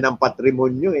naman, dyan ang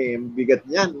patrimonyo Bigat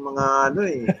niyan, mga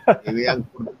ang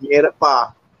kordillera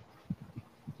pa.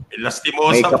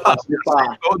 Lastimosa pa.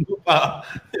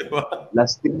 Diba?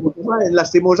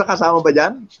 Lastimosa kasama ba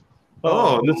dyan?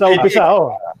 Oo, doon sa umpisa,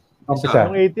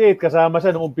 Noong 88, kasama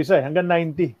siya nung umpisa hanggang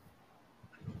 90.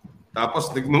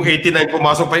 Tapos nung 89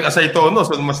 pumasok pa yung Asaytono,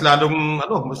 so mas lalo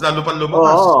pa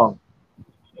lumakas.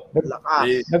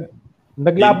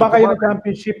 Naglaban kayo ng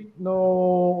championship no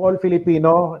All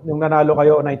Filipino nung nanalo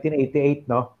kayo 1988,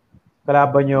 no?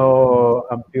 Kalaban nyo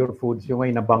ang Pure Foods, yung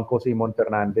ngayon na bangko si Mon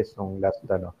Fernandez nung last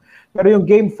Pero yung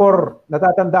Game 4,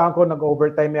 natatandaan ko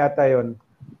nag-overtime yata yon.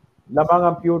 Lamang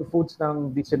ang Pure Foods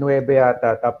ng 19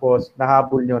 yata, tapos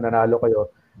nahabol nyo, nanalo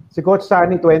kayo. Si Coach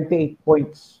Sunny, 28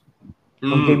 points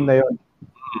yung game na yon.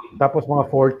 Tapos mga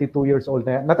 42 years old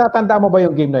na yan. Natatanda mo ba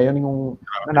yung game na yon, yung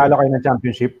nanalo kayo ng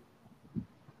championship?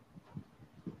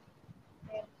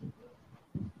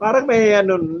 Parang may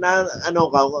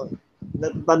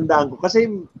natandaan ko. Kasi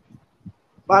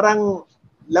parang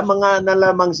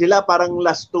lamang sila, parang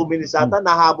last 2 minutes ata,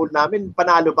 nahabol namin,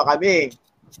 panalo pa kami.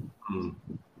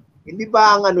 Hindi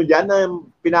ba ang dyan,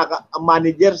 ang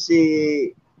manager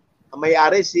ang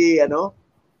may-ari sino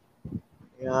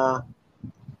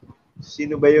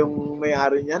ba yung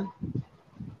may-ari niyan?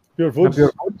 Pure Foods?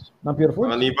 Ng Pure Foods?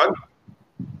 Manibag?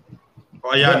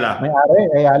 O Ayala?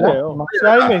 May-ari, Ayala. Si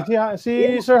Jaime,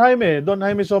 si Sir Jaime, Don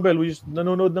Jaime Sobel,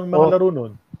 nanonood ng mga laro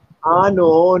nun.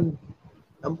 Noon.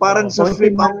 Ang parang sa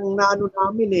strip ang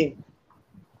namin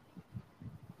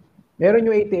Meron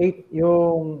yung 88,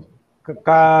 yung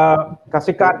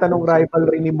kasikatan ng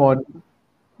rivalry ni Mon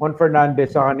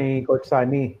Fernandez sa ni Coach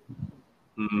Sunny.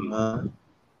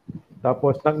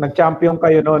 Tapos nag-champion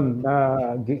kayo noon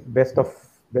na best of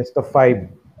 5.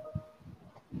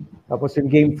 Tapos yung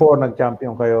game 4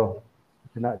 nag-champion kayo.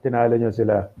 Tinalo nyo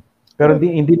sila. Pero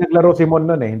hindi naglaro si Mon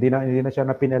noon Hindi na siya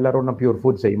na pinalaro ng Pure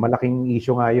Foods Malaking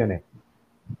issue nga yun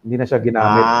Hindi na siya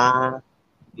ginamit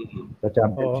sa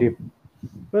championship.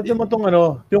 Pero naman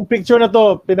yung picture na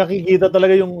to, pinakikita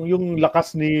talaga yung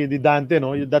lakas ni Dante,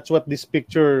 no? That's what this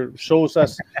picture shows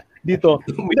us dito.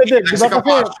 Di ba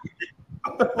kasi,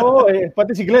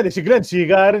 pati si Glenn,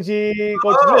 siga rin si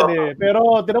Coach Glenn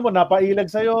Pero tinan mo, napailag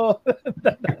sa'yo.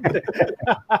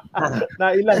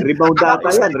 Nailag. Rebound data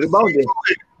yan, rebound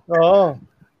Oo.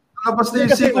 Labas na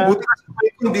yung Siko, buti kasi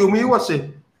hindi umiwas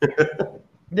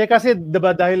Hindi kasi,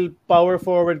 diba, dahil power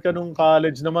forward ka nung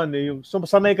college naman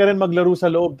sanay ka rin maglaro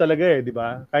sa loob talaga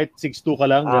diba? Kahit 6'2 ka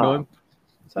lang, gano'n.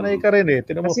 Sanay ka rin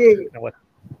Tinan mo.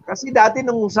 Kasi dati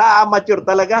nung sa amateur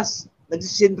talaga,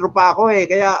 nagsisintro pa ako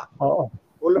kaya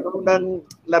wala nang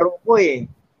laro ko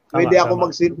Pwede ako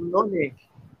magsintro noon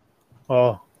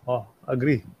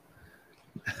Agree.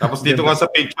 Tapos dito nga sa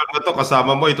picture na to,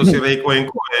 kasama mo ito si Ray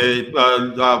Cuenco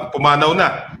pumanaw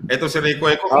na. Ito si Ray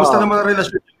Cuenco. Kumusta naman ang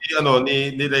relasyon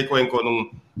ni Ray Cuenco nung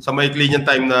sa maikli niyang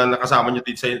time na nakasama niyo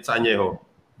dito sa Añejo?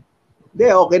 Hindi,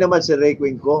 okay naman si Ray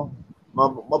Cuenco.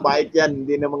 Mabait yan,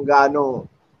 hindi naman gaano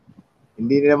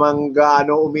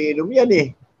umiinom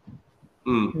yan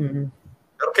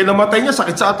Pero kinamatay niya,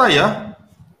 sakit sa atay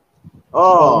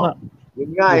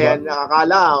yun nga yan,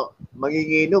 nakakala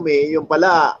manginginom yung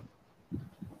pala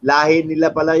lahi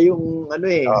nila pala yung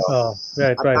right,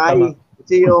 atay.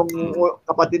 Kasi yung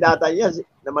kapatid ata niya,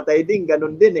 namatay din,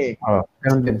 ganun din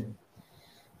ganun din.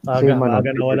 Aga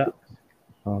nawala.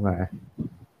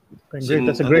 Great,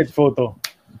 that's a great photo.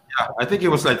 Yeah, I think he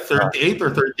was like 38 or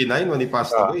 39 when he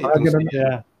passed away.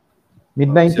 Yeah.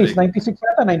 Mid-90s, 96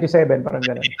 ata, 97, parang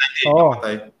gano'n.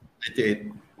 98.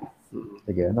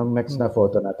 Sige, anong next na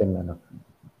photo natin?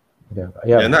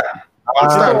 Yan na.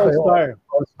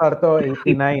 All-Star to,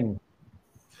 89.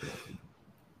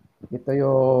 Ito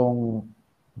yung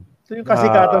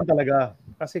kasikatan talaga.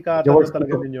 Kasikatan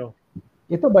talaga ninyo.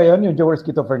 Ito ba yun? Yung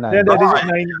Jaworski to Fernandez?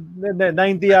 90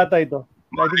 yata ito.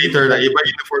 Later na, iba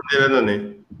uniform nila nun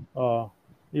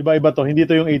Iba-iba to. Hindi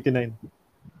to yung 89.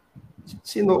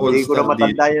 Sino Hindi ko na all-star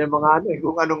matanda yung mga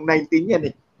kung anong 19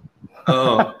 yan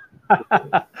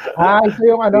ito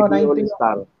yung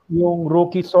 19 yung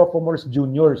rookie, sophomores,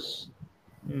 juniors.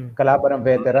 Kalaban ng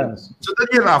veterans. So the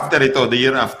year after ito, the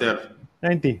year after.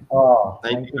 90.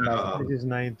 90. This is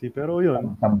 90. Pero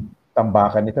yun.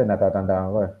 Tambakan ito, natatandaan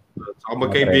ko. Saka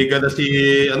magkaibigan na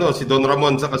si Don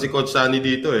Ramon saka si Coach Sunny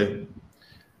dito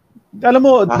Alam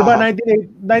mo, di ba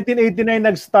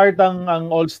 1989 nag-start ang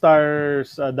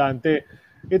All-Stars Dante.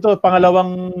 ito,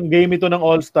 pangalawang game ito ng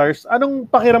All-Stars. Anong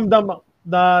pakiramdam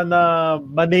na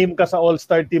ma-name ka sa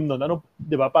All-Star team nun? Ano,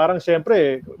 'di ba? Parang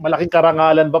syempre, malaking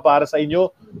karangalan ba para sa inyo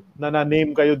na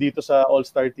na-name kayo dito sa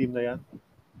All-Star team na 'yan?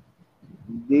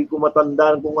 Hindi ko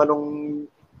matandaan kung anong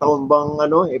taon bang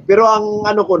Pero ang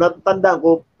ko, natatandaan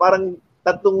ko, parang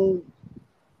 3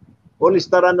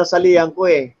 All-Star na nasalihan ko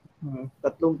 3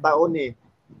 taon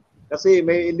Kasi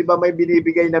may, di ba may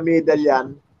binibigay na medal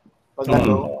yan? Pag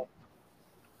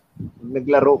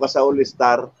naglaro ka sa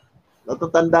All-Star,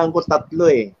 natatandaan ko 3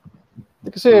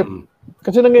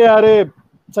 Kasi nangyayari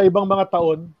sa ibang mga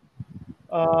taon,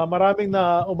 maraming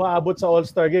na umaabot sa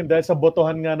All-Star game dahil sa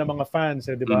botohan nga ng mga fans,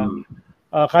 di ba?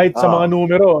 Kahit sa mga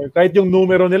numero, kahit yung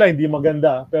numero nila hindi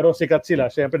maganda, pero sikat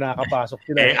sila, syempre nakakapasok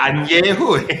sila.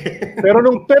 Anyeho Pero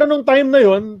nung time na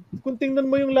yon, kung tingnan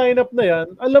mo yung lineup na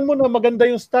yan, alam mo na maganda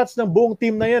yung stats ng buong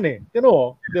team na yan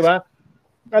di ba?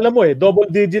 Alam mo double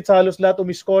digits halos lahat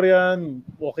umiscore yan,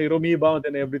 okay rebound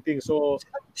and everything. So,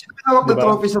 sino tinawag na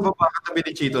trophy sa baba katabi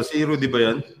ni Chito? Si Rudy ba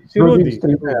yan? Si Rudy.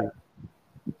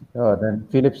 Then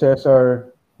Philip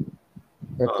Cesar,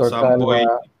 Hector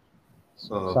Calva,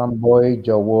 Samboy,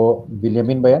 Jowo,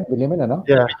 Villamin ba yan? Villamin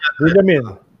Yeah,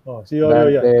 Villamin. Si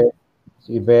Yoyo yan.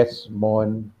 Si Ves,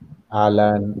 Mon,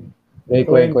 Alan, Ray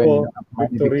Cuenco,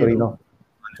 Victorino.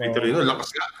 Victorino, lakas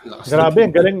ka.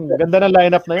 Grabe, ganda ng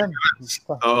lineup na yan.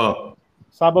 Oo.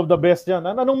 Some of the best yan.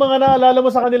 Anong mga naalala mo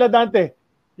sa kanila, Dante?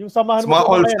 Yung samahan mo sa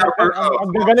mga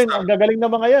yan. Ang gagaling na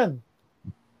mga yan.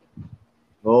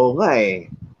 Oo nga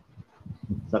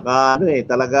Saka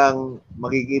talagang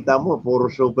makikita mo, puro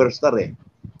superstar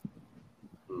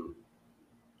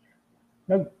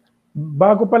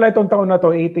Bago pala itong taon na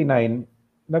to, 89,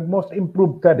 nag-most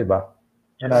improved ka, di ba?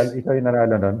 Ikaw yung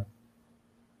nanalo nun.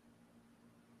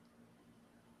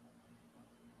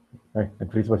 Ay,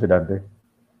 nag-freeze ba si Dante?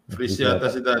 Freeze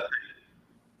yata si Dante.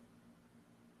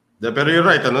 Pero you're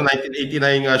right,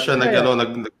 1989 nga siya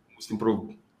nag-most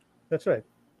improved. That's right.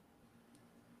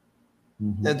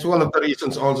 That's one of the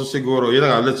reasons also siguro. Yun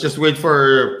nga, let's just wait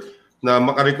for na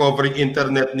maka-recovering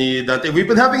internet ni Dante. We've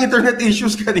been having internet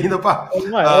issues kanina pa.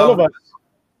 All of us.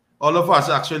 All of us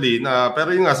actually.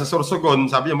 Pero yun nga, sa Sorsogon,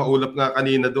 sabi niya maulap nga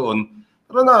kanina doon.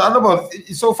 Pero alam mo,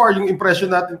 so far yung impression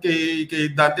natin kay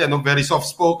Dante, very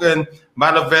soft-spoken,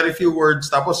 man of very few words.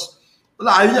 Tapos,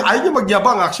 ayaw niya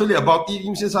magyabang actually about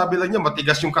yung sinasabi lang niya,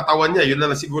 matigas yung katawan niya. Yun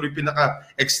lang siguro yung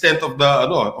pinaka-extent of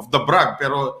the brag.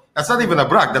 Pero that's not even a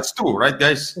brag, that's true, right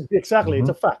guys? Exactly, it's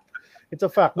a fact. It's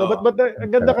a fact. No, but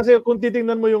ang ganda kasi kung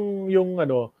titingnan mo yung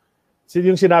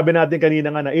sinabi natin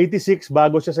kanina nga na 86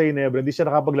 bago siya sa Ginebra, hindi siya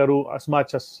nakapaglaro as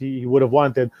much as he would have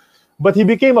wanted. But he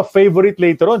became a favorite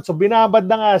later on. So binabad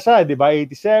na nga siya, di ba?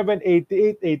 87,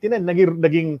 88,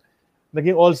 89.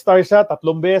 Naging all-star siya 3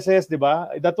 beses, di ba?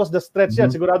 That was the stretch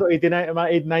yan. Sigurado 89,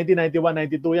 90, 91,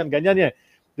 92 yan. Ganyan yan.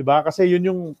 Di ba? Kasi yun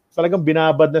yung talagang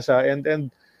binabad na siya. And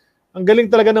ang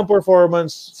galing talaga ng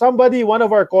performance. One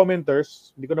of our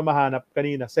commenters, hindi ko na mahanap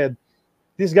kanina, said,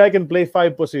 this guy can play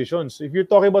 5 positions. If you're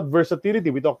talking about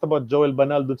versatility, we talked about Joel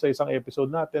Banal dun sa isang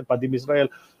episode natin, Padim Israel.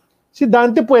 Si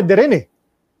Dante pwede rin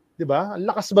Diba? Ang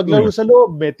lakas maglaro sa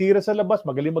loob, may tira sa labas,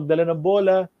 magaling magdala ng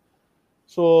bola.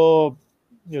 So,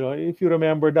 if you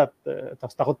remember that,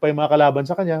 tapos takot pa yung mga kalaban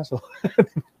sa kanya. So,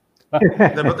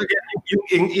 but again,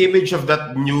 yung image of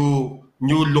that new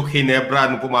look Ginebra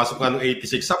nung pumasok nga noong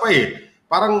 86,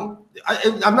 parang,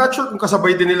 I'm not sure kung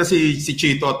kasabay din nila si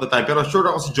Chito at the time, pero sure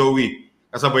ako si Joey.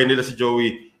 Kasabay nila si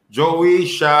Joey.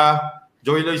 Joey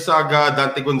Loizaga,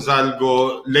 Dante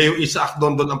Gonzalgo, Leo Isaac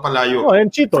doon ang palayo. And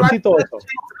Chito also.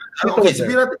 Okay,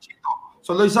 sabihin natin Chito.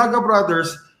 So Loizaga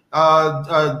brothers,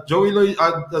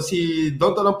 si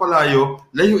Don ang palayo,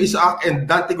 Leo Isaac and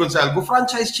Dante Gonzalgo,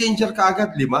 franchise changer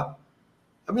kaagad, 5.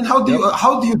 I mean, how do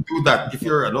you do that if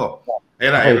you're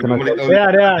Yan. Okay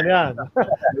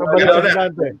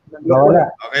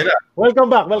na. Welcome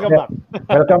back.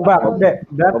 Okay.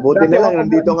 Mabuti na lang,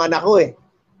 nandito nga anak ko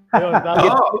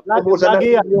Lagi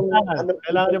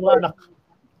kailangan yung mga anak.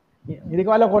 Hindi ko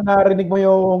alam kung narinig mo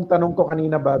yung tanong ko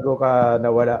kanina bago ka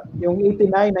nawala. Yung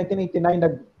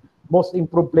 1989, most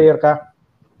improved player ka.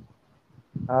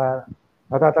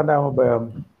 Natatanda mo ba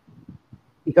yun?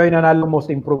 Ikaw yung nanalo most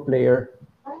improved player.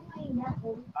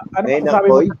 Ano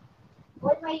sabi mo?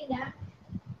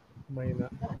 Mahina.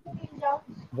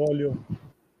 Volume.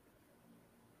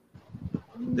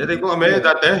 Dinig ko kami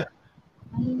dati.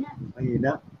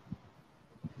 Mahina.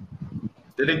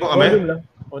 Dinig mo kami? Volume lang.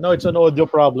 Oh, now it's an audio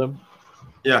problem.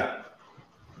 Yeah.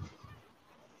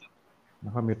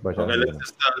 Nakamute ba siya? Okay,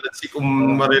 let's see kung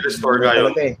ma-restore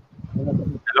ngayon.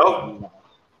 Hello?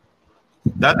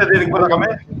 Dati dinig mo na kami?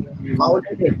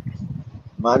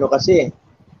 Maano kasi.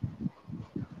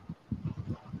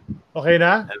 Okay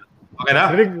na? Okay na?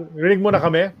 Rinig mo na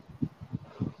kami?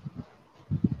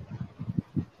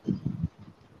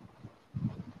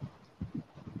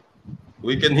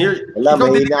 We can hear. Wala, Ikaw,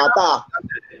 dinig mahina ata.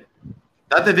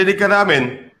 Dati, dinig ka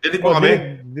namin. Dinig mo kami.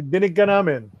 Dinig ka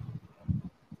namin.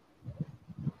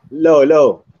 Hello.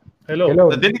 Hello.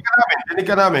 Dinig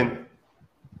ka namin.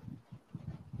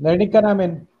 Narinig ka namin.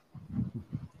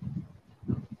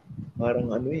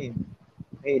 Parang ano eh.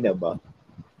 Mahina ba?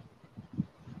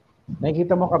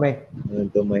 Nakikita mo kami. Ano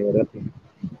ito, mahirap eh.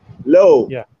 Hello.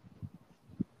 Yeah.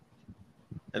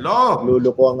 Hello.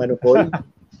 Lulo ko ang ano call.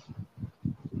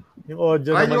 Yung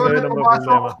audio Try naman nyo ngayon ulit ang pumasok.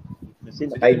 problema. Kasi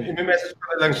nakay... I-message ko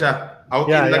na lang siya. Out-in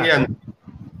Yeah, lang yeah. yan.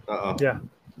 Oo. Yeah.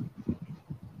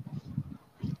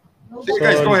 Sige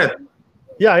guys, go ahead.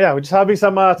 Yeah. We're just having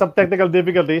some technical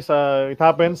difficulties. It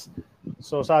happens.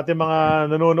 So sa ating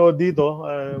mga nanonood dito,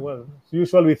 well, as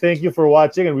usual, we thank you for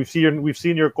watching and we've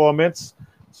seen your comments.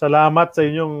 Salamat sa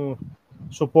inyong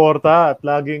suporta at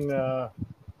laging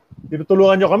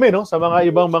tinutulungan nyo kami no sa mga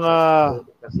ibang mga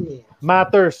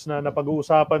matters na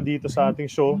napag-uusapan dito sa ating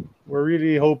show. We're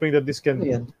really hoping that we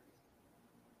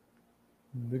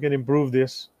can improve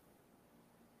this.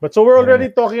 But so we're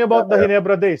already talking about the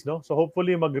Ginebra days, no? So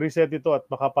hopefully mag-reset ito at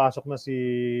makapasok na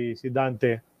si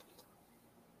Dante.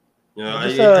 Yeah,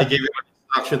 I gave him an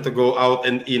instruction to go out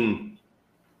and in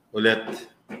ulit.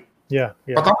 Yeah.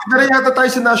 Patapos na rin yata tayo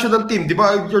sa national team. Di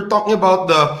ba you're talking about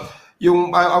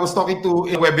I was talking to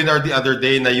in a webinar the other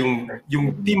day na yung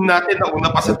team natin na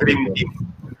una pa sa dream team.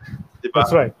 Di ba?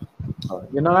 That's right.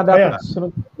 Yun na nga dapat.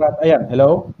 Sunod. Ayan,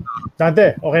 hello?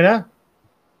 Dante, okay na?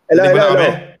 Hello.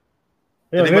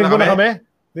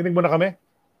 Dinig mo na kami?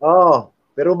 Oo.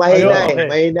 Pero mahina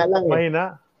okay. Mahina lang eh.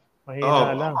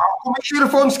 Mahina lang. Kung may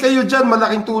earphones kayo dyan,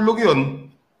 malaking tulong yun.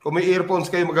 Kung may earphones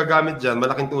kayo magagamit dyan,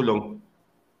 malaking tulong.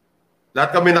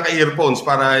 Lahat kami naka-earphones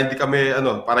para hindi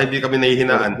kami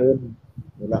nahihinaan.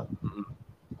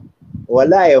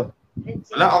 Wala eh.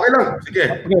 Wala, okay lang.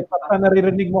 Sige. Okay, basta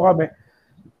naririnig mo kami.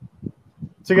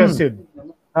 Sige, Sid.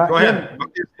 Go ahead.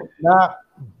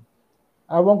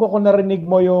 Awan ko kung narinig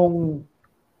mo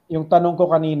yung tanong ko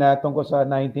kanina tungkol sa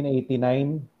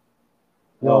 1989.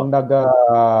 Yung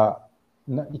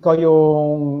ikaw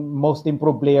yung most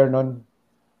improved player nung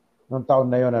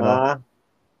taon na yun,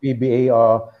 PBA.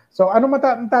 So ano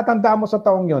matatandaan mo sa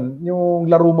taong yun? Yung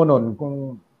laro mo nun?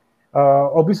 Kung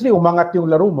obviously umangat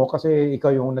yung laro mo kasi ikaw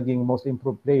yung naging most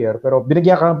improved player. Pero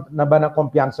binigyan ka na ba ng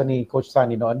kumpiyansa ni Coach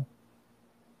Sunny noon?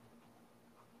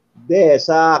 Hindi,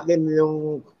 sa akin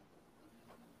yung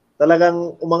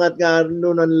talagang umangat nga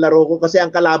noon ang laro ko kasi ang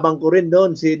kalabang ko rin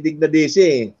doon si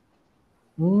Dignadisi.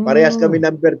 Parehas kami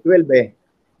number 12 eh.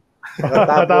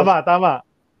 Tapos, tama.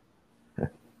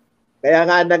 Kaya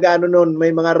nga nag-ano noon, may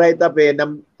mga write-up eh,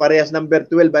 parehas number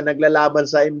 12 naglalaban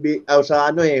sa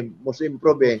most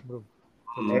improve eh.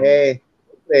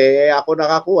 Ako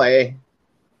nakakuha eh.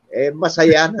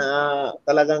 Masaya na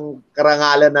talagang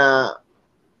karangalan na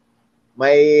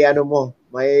may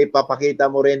may papakita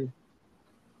mo rin.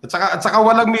 At saka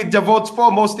walang media votes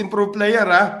po, most improved player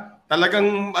ha.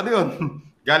 Talagang yun,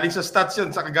 galing sa stats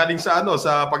yun, saka galing sa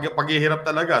sa paghihirap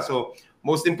talaga. So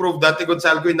most improved Dante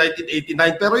Gonzalgo in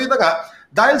 1989. Pero yun na nga,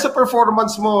 dahil sa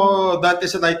performance mo Dante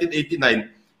sa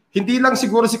 1989, hindi lang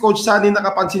siguro si Coach Sunny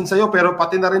nakapansin sa'yo, pero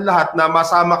pati na rin lahat na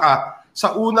masama ka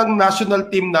sa unang national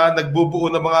team na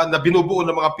binubuo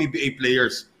ng mga PBA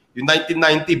players. Yung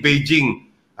 1990 Beijing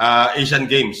Asian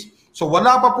Games. So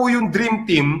wala pa po yung dream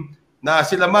team na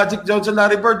sila Magic Johnson,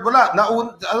 Larry Bird, wala.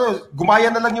 Gumaya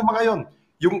na lang yung mga yon.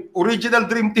 Yung original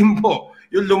dream team po,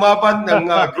 yung lumaban ng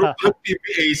group ng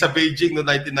PBA sa Beijing no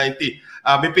 1990.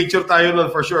 May picture tayo nun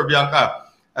for sure, Bianca,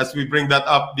 as we bring that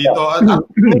up dito.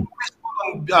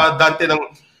 Dante,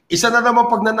 isa na naman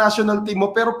pag na national team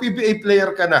mo, pero PBA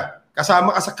player ka na.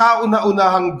 Kasama ka sa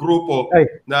kauna-unahang grupo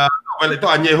na, ito,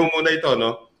 anyeho muna ito,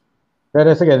 no?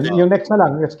 Pero sige, yung next na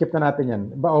lang, skip na natin yan.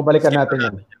 Balikan natin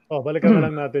yan. Balikan na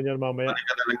lang natin yan mamaya.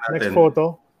 Natin. Next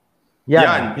photo.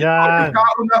 Yan. Yung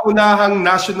kauna-unahang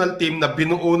national team na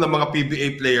binuo ng mga PBA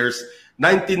players,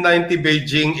 1990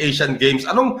 Beijing Asian Games.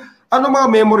 Ano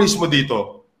mga memories mo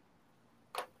dito?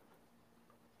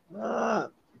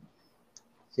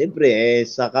 Siyempre,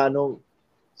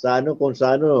 kung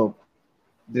sa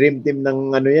dream team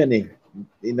ng yan eh.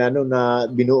 Na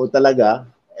binuo talaga.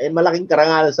 Malaking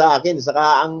karangal sa akin.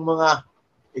 Saka ang mga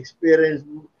experience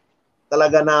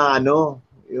talaga na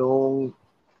yung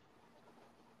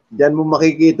diyan mo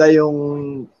makikita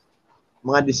yung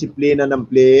mga disiplina ng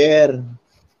player.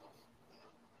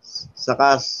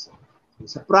 Saka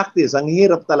sa practice, ang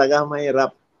hirap talaga,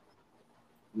 mahirap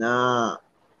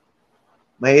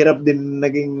din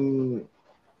naging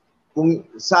kung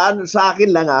sa akin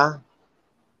lang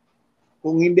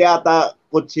kung hindi ata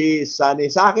Coach Sunny,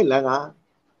 sa akin lang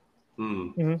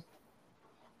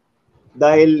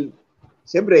dahil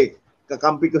siyempre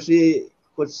kakampi ko si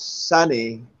Coach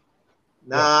Sunny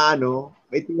na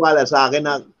may tiwala sa akin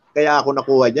na kaya ako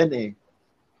nakuha dyan eh.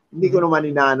 Hindi ko naman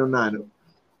inaano.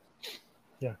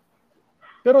 Yeah.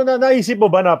 Pero naisip mo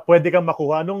ba na pwede kang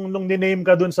makuha nung niname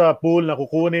ka dun sa pool na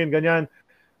kukunin, ganyan?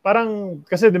 Parang,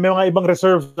 kasi may mga ibang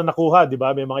reserves na nakuha, di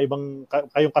ba? May mga ibang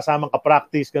kayong kasamang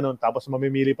ka-practice, ganun, tapos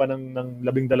mamimili pa ng 12.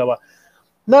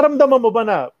 Naramdaman mo ba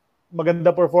na maganda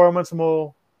performance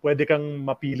mo, pwede kang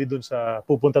mapili dun sa,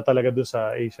 pupunta talaga dun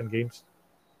sa Asian Games?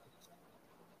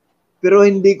 Pero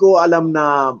hindi ko alam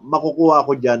na makukuha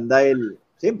ko dyan dahil,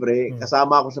 siyempre,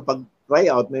 kasama ako sa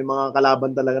pag-tryout, may mga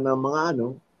kalaban talaga ng mga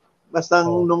basta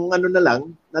nung na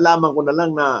lang, nalaman ko na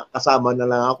lang na kasama na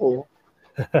lang ako.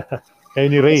 Kaya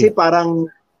ni Ray. Kasi parang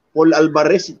Paul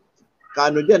Alvarez,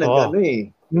 dyan,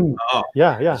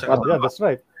 Yeah, that's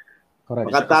right.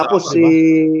 Correct. Pagkatapos si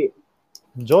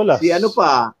Jolas. Si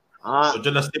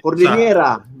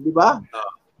Cordillera, di ba?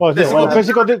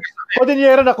 Kasi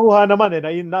Cordillera nakuha naman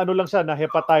na lang siya, na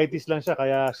hepatitis lang siya,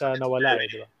 kaya siya nawala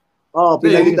di ba?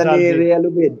 Pinalitan ni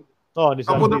Realubid. Ni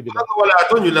Sandy, di ba? Wala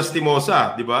doon yung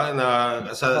Lastimosa, di ba? Na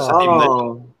sa team na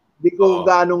yun. Di ko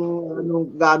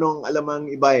ganong alam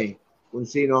ang iba kung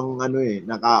sino ang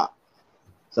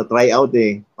sa tryout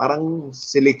Parang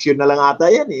selection na lang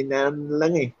ata yan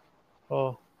lang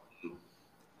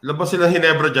Labas sila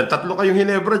Hinebra dyan. 3 kayong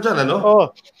Hinebra dyan,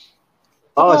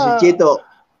 si Chito.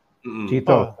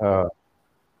 Chito.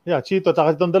 Chito.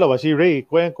 Taka itong dalawa, si Ray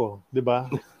Cuenco, di ba?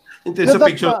 Hindi, sa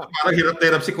picture, parang hirap na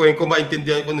hirap si Cuenco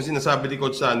maintindihan kung ano sinasabi ni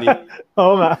Coach Sunny.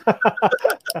 Oo nga.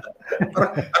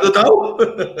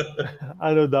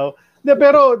 Ano daw?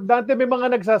 Pero dati may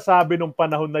mga nagsasabi nung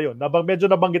panahon na yun. Medyo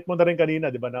nabanggit mo na rin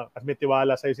kanina, di ba? Na may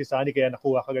tiwala sa'yo si Sunny kaya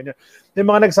nakuha ka ganyan. May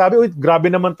mga nagsabi,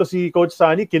 grabe naman to si Coach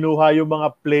Sunny, kinuha yung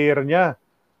mga player niya.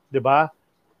 Di ba?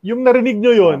 Yung narinig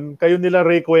nyo yun, kayo nila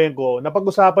Ray Cuenco,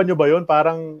 napag-usapan nyo ba yun?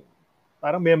 Parang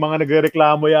may mga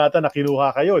nagrereklamo yata na kinuha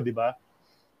kayo, di ba?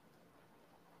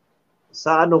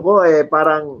 Sa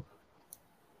parang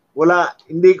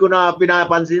hindi ko na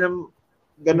pinapansin ng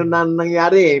ganun na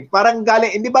nangyari. Parang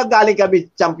hindi ba galing kami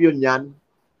champion yan?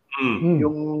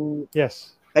 Yung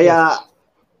yes. Kaya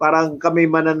parang kami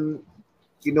manan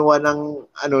kinuha ng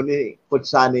ni Coach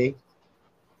Sunny.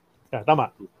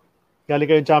 Tama.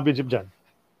 Galing kayong championship dyan.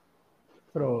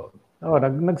 Pero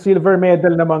nag-silver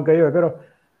medal naman kayo. Pero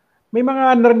may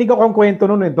mga narinig akong kwento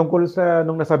noon tungkol sa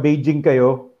nung nasa Beijing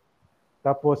kayo.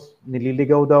 Tapos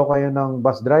nililigaw daw kayo ng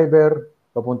bus driver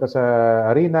papunta sa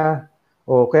arena.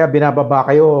 O kaya binababa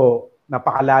kayo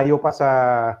napakalayo pa sa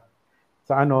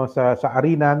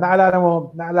arena.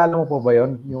 Naalala mo po ba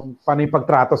 'yon? Yung paano yung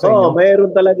pagtrato sa inyo? Mayroon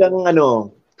talagang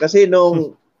kasi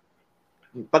nung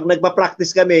pag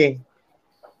nagpa-practice kami,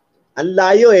 ang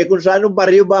layo kung saan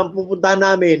baryo ba ang pupuntahan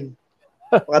namin.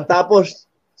 Pagkatapos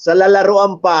sa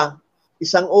lalaruan pa,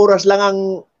 1 oras lang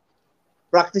ang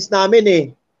practice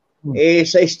namin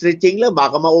sa stretching lang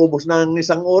baka maubos na ng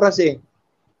 1 oras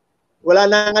Wala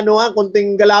nang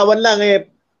kunting galawan lang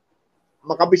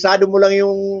makabisado mo lang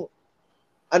yung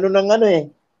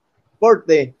court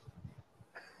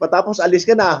Patapos alis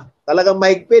ka na. Talagang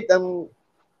mahigpit ang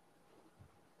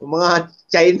mga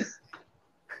China.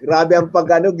 Grabe ang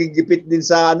gigipit din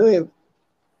sa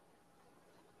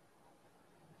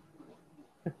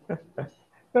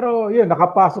Pero yun,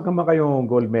 nakapasok naman kayong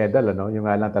gold medal Yung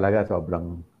nga lang talaga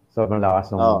sobrang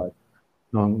lakas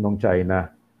nung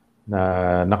China na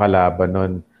nakalaban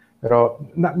nun. Pero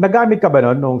nagamit ka ba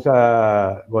nun nung sa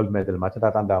gold medal match?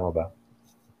 Natatanda mo ba?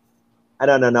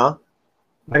 Ano?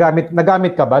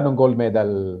 Nagamit ka ba nung gold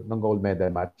medal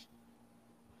match?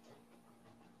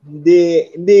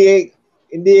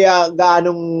 Hindi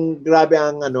gaanong grabe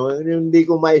ang hindi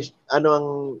ko ang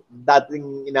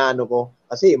dating inaano ko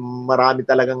kasi marami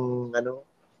talagang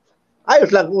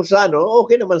ayos lang kung sa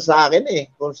okay naman sa akin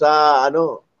kung sa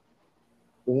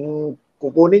kung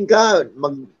kukunin ka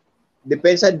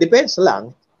defense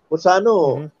lang kung sa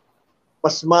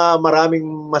mas maraming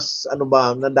mas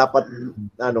na dapat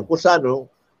kung sa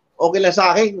okay lang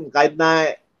sa akin kahit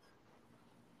na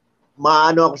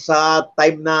ako sa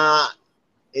time na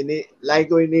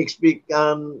like ko ini-expect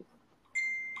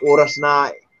oras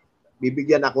na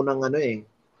bibigyan ako ng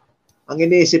ang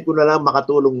iniisip ko na lang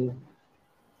makatulong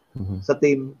sa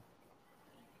team.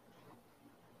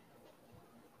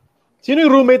 Sino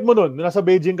yung roommate mo nun? Nasa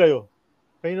Beijing kayo?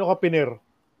 Kanino ka piner?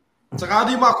 Saka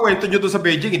yung mga kwento nyo doon sa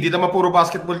Beijing, hindi naman puro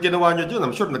basketball ginawa nyo dyan.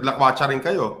 I'm sure naglakwatsa rin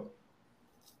kayo.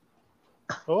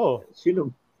 Oo.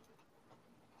 Sino?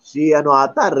 Si ano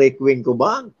ata, Requiem ko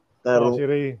ba? Si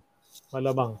Ray.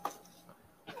 Malamang.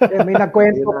 May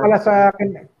nagkwento pala sa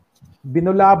akin,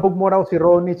 binulabog mo raw si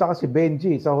Ronnie saka si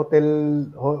Benji sa hotel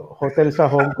sa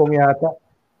Hong Kong yata.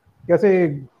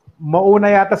 Kasi mauna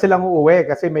yata silang uuwi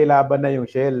kasi may laban na yung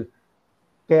Shell.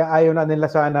 Kaya ayaw na nila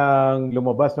sanang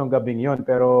lumabas nung gabing yon.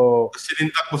 Pero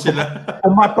sinintak mo sila.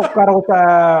 Umatok ka raw sa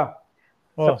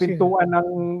pintuan ng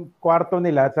kwarto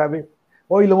nila. Sabi,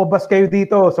 oy, lumabas kayo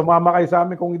dito. Sumama kayo sa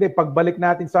amin. Kung hindi, pagbalik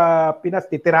natin sa Pinas,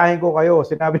 titirahin ko kayo.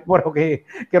 Sinabi mo raw kay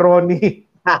Ronnie.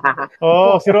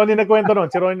 Si Ronnie nagkwento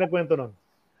nun.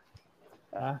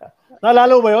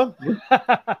 Naalala mo ba yun?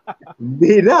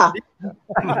 Hindi na.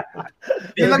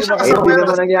 Hindi lang siya Hindi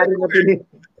naman nangyari na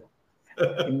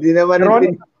Hindi naman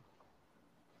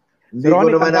Hindi ko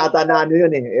naman nata na ano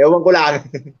yun eh. Ewan ko lang.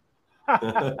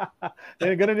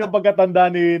 Ganun yung pagkatanda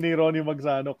ni Ronnie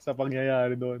Magsanok sa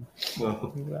pangyayari doon.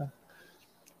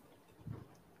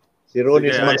 Si Ronnie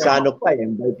Magsanok pa eh.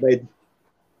 Bait-bait.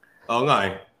 Oo nga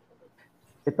eh.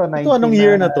 Ito anong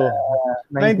year na to?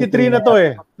 93 na to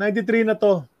eh. 93 na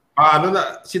to.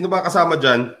 Sino ba kasama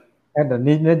dyan?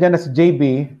 Nandiyan na si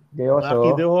JB,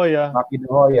 Gayoso, Maki De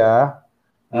Hoya,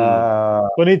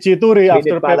 Konichi Turi,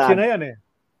 after Pepsi na yan eh.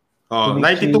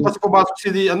 92 kasi pumasok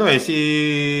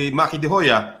si Maki De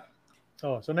Hoya.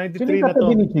 So 93 na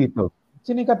to.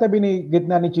 Sino yung katabi ni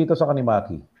gitna ni Chito sa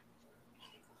kanimaki?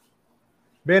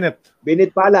 Bennett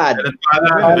Palad.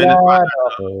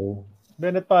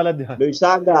 Bennett Palad yan.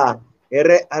 Luisaga,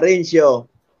 Arencio.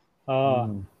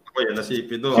 Yan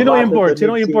nasipid doon.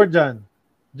 Sino import dyan?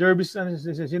 Jervis,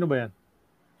 sino ba yan?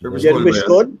 Jervis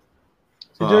Cole?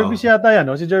 Si Jervis yata yan,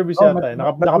 no? Si Jervis yata.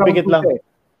 Nakapikit lang.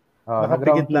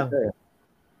 Nakapikit lang.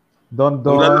 Don.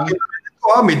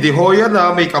 May De Hoya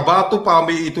na, may Kabato pa,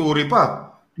 may Ituri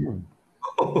pa.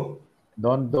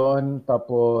 Don,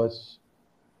 tapos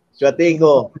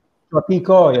Suatico,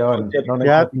 yun.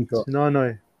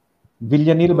 Nonoy.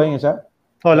 Villanil ba yung isa?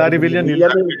 Larry Villanil.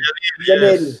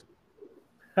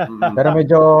 Pero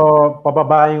medyo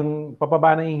pababa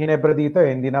na yung Ginebra dito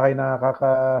eh. Hindi na kayo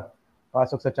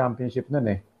nakakapasok sa championship nun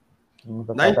eh.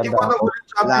 91 ang ulit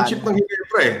championship ng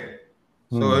Ginebra eh.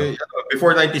 So,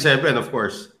 before 97, of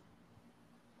course.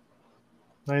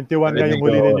 91 nga yung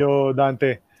huli ninyo,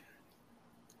 Dante.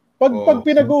 Pag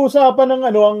pinag-uusapan ng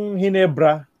ang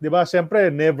Ginebra, 'di ba?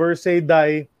 Siyempre, never say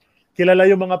die. Kilala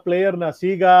yung mga player na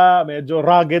siga, medyo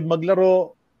rugged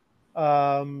maglaro.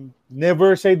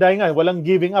 Never say die nga, walang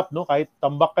giving up, no? Kahit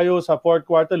tambak kayo sa fourth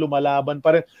quarter, lumalaban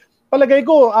pa rin. Palagay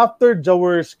ko after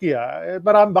Jaworski,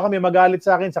 baka may magalit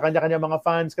sa akin sa kanya-kanya mga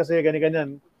fans kasi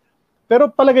ganyan.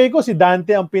 Pero palagay ko si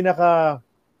Dante ang pinaka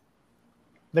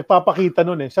nagpapakita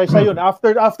noon eh. Sa yun,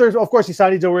 after of course si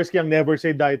Sonny Jaworski ang never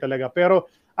say die talaga.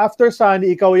 Pero after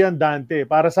Sonny, ikaw yan, Dante.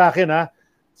 Para sa akin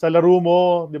sa laro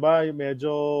mo, 'di ba?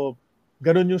 Medyo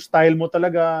ganun yung style mo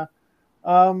talaga.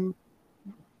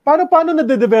 Paano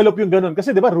nade-develop yung ganun?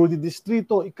 Kasi 'di ba, Rudy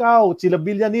Distrito, ikaw, sila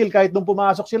Villanil, kahit nung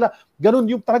pumasok sila, ganun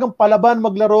yung talagang palaban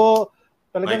maglaro,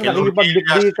 talagang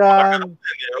nakikipagdikdikan.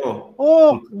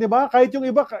 'Di ba? Kahit yung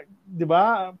iba, 'di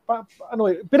ba?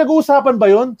 Pinag-uusapan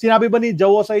ba 'yon? Sinabi ba ni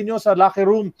Jawo sa inyo sa locker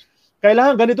room,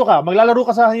 kailangan ganito ka, maglalaro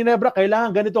ka sa Ginebra,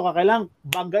 kailangan ganito ka, kailangan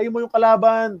banggain mo yung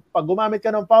kalaban, pag gumamit ka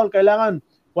ng foul, kailangan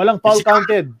walang foul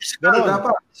counted. Ganun.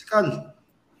 Physical.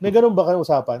 May ganun ba kayo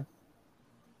usapan?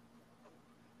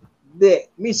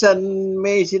 Hindi. Minsan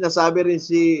may sinasabi rin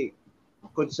si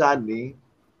Coach Sandy,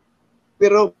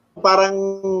 pero parang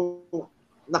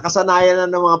nakasanayan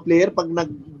na ng mga player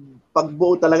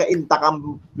pagbuo talaga intact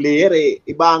ang player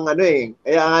iba ang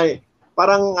Kaya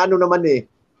parang naman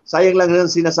sayang lang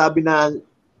ang sinasabi na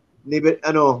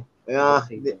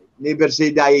never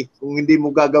say die kung hindi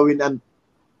mo gagawin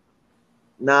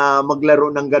na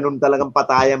maglaro ng ganun talagang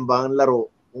patayan ba ang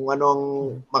laro. Kung anong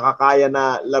makakaya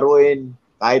na laruin,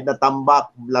 kahit na tambak,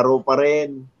 laro pa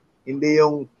rin. Hindi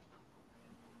yung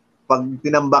pag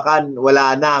tinambakan,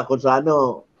 wala na. Kung sa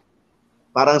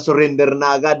parang surrender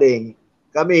na agad eh.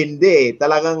 Kami hindi.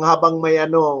 Talagang habang may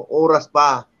oras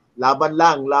pa, laban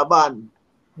lang, laban.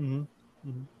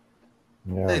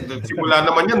 Simula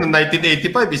naman yan, noong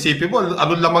 1985, isipin mo,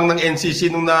 ano lamang ng NCC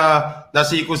nung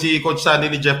nasiko si Coach Sandy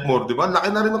ni Jeff Moore, di ba?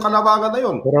 Laki na rin ng kalabangan na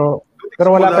yun.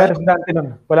 Pero wala pa si Dante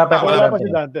nun. Wala pa si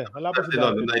Dante.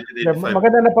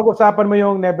 Maganda na pag-usapan mo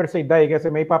yung Never Say Die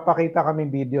kasi may papakita kaming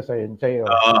video sa yun.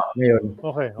 Ngayon.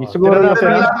 Okay. Siguro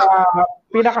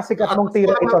pinakasikat mong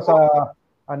tira ito sa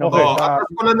At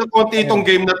ko lang ng konti itong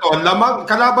game na to.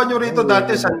 Kalaban nyo rito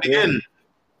dati San Miguel.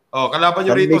 Kalaban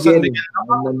nyo rito San Miguel.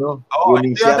 Ito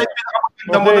yata yung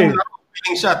pinakamaganda mo ng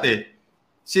winning shot eh.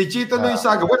 Si Chito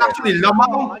Luisaga. Well, actually,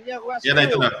 lamang. Yan na,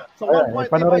 ito na. So 1 point lead by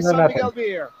panorin na San natin. Miguel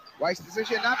Beer. Wise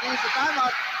decision not to use the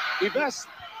timeout. Ibes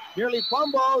nearly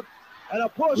fumbled and a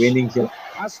push Winning siya.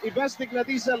 as Ibes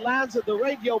Tigladisa lands at the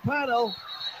radio panel.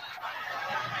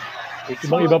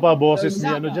 Ibang-iba pa boses ni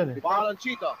ano dyan eh. Ball on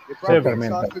Chito. They Seven. probably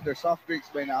exhausted their soft drinks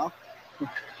by now.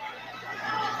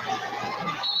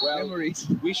 Well, Memories.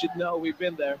 we should know. We've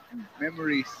been there.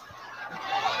 Memories.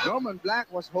 Norman Black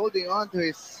was holding on to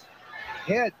his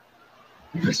head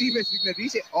because even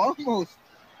Signadice almost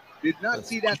did not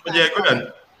see that. Diego yan.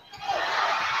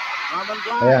 Norman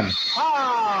Ayan. Black.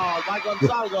 Foul by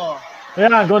Gonzalo.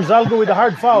 Ayan, Gonzalo with a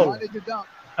hard He foul. wanted to dunk.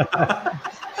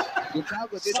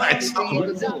 Gonzago did not Side think he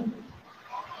could dunk.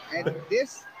 And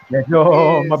this Medyo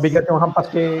Yes. mabigat yung hampas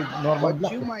kay Norman what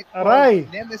Black. you might call Aray.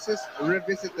 Nemesis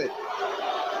revisited.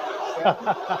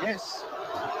 Yes.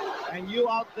 And you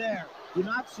out there, do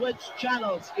not switch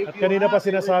channels. If At you kanina pa have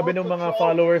the sinasabi ng remote mga control,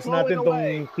 followers throw natin it tong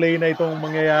away. play na itong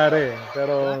mangyayari.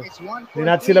 Pero Black is 1 hindi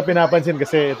natin sila pinapansin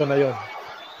kasi ito na yon.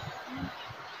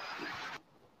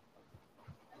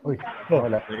 Uy, Oh.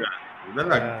 wala. Yun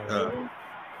lang.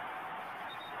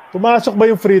 Pumasok ba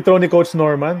yung free throw ni Coach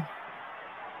Norman?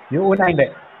 Yung una hindi.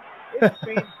 It's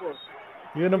painful.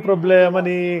 Yun ang problema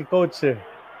ni Coach eh.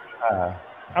 Ah,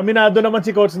 Aminado naman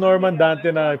si Coach Norman Dante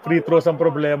na free throws ang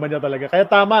problema niya talaga. Kaya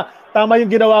tama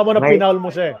yung ginawa mo na May- pinaul mo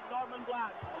siya eh. Norman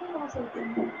Black.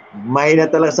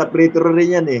 Mahina talaga sa free throw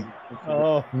rin yan eh.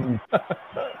 Oo.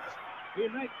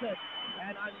 He makes it.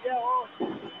 And Angelo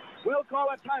will call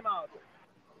a timeout.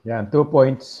 yan, 2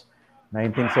 points,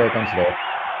 19 seconds left.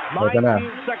 Ito na.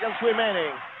 19 seconds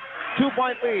remaining.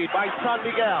 2-point lead by San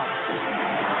Miguel.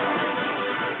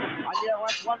 Angelo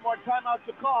has one more timeout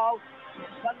to call.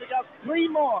 San Miguel 3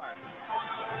 more.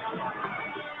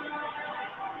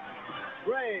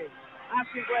 Gray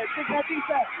asking Gray.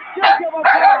 Tigladisa. Just give a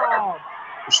foul.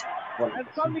 And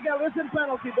San Miguel is in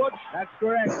penalty, Butch. That's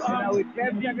correct. Now with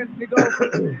 10 seconds to go,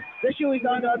 the shoe is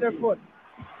on the other foot.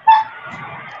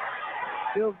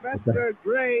 Sylvester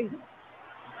Gray.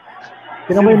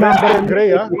 Tingnan mo yung number Sylvester Gray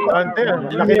ha. Dante,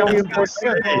 laki ng import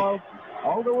niya.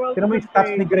 All the world Tingnan mo yung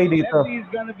stats ni Gray dito. He's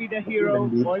gonna be the hero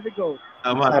for the GOAT.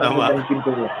 Tama, tama.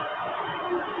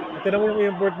 Tingnan mo yung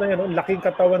import na yan. Oh. Laking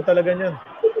katawan talaga niyan.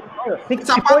 60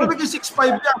 Sa paano points. naging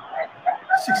 6'5 niya?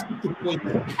 62 points.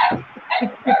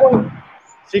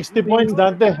 60 points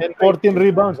Dante and 14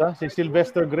 rebounds ha. Si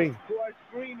Sylvester Gray. Who are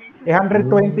screaming.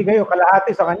 120 kayo,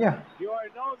 kalahati sa kanya. You are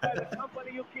known by the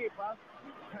company you keep, huh?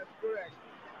 That's correct.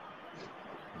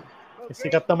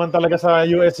 Sikat naman talaga sa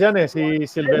US yan eh. Si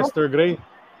Sylvester Gray.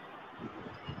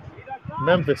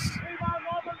 Memphis. Rebound,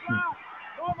 Norman Black.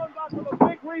 Norman Black with a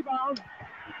big rebound.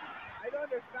 I don't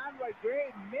understand why Gray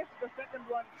missed the second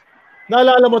one.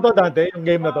 Naalala mo to Dante, yung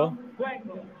game na to?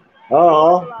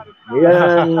 Oo.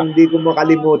 Yan ang hindi ko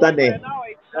makalimutan eh.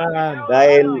 Yan.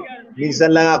 Dahil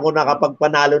minsan lang ako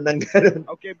nakapagpanalo ng gano'n.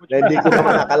 Okay, but Na hindi ko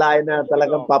naman nakalain na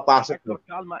talagang papasok. No?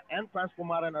 Calma and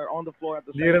Transformaran are on the floor at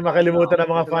the Hindi rin makalimutan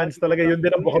ng mga fans talaga. Yun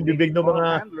din ang bukang bibig ng mga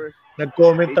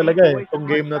nag-comment talaga eh. Itong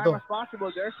game na to.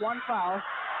 There's one foul.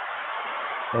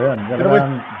 Ayan, Pero may,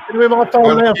 pero may mga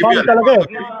foul na yan. Foul talaga eh.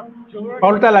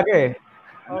 Foul talaga eh.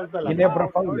 Foul talaga. Ginebra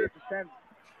foul eh.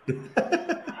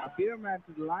 Peterman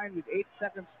to the line with 8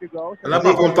 seconds to go. Alam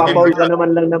Kasi kung pa-foul ka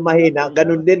naman lang na mahina,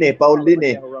 ganun din eh. Foul din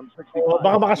eh. O,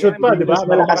 baka makashoot pa, di ba? Mas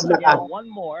malakas na ka. One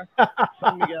more.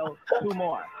 San Miguel, 2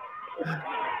 more.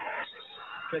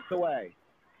 Picked away.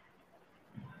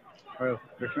 Well,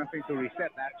 there's nothing to reset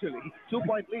actually.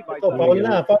 2-point lead by Ito, San foul Miguel.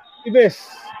 na. Foul Ibes.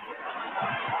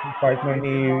 Partner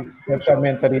ni Jeff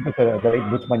Sarmenta rito sa David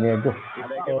Butch Maniego.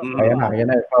 Ayan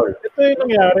na, foul. Ito yung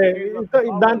nangyari. Ito,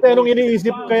 Dante, anong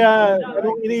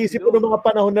iniisip ko noong mga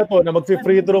panahon na to na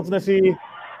mag-free throw na si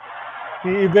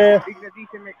Ibe.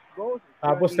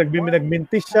 Tapos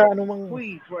nagmintis siya. Anong mga...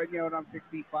 Squeeze for around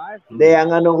 65. Hindi,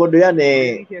 ang ano ko doon yan eh.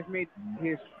 He has made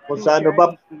his Kung sa ano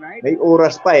ba, tonight. may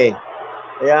oras pa eh.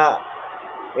 Kaya,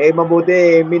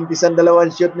 mabuti, mintis ang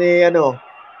dalawang shoot ni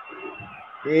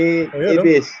ni Ayun,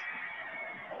 Ibis.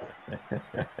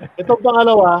 Itong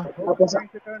pangalawa, Tapos,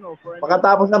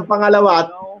 pagkatapos ng pangalawa,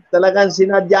 talagang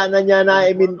sinadya na niya na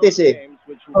imintis eh.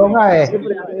 Oo nga eh.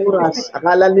 Siyempre, ang oras,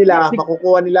 akala nila,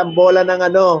 makukuha nila ang bola ng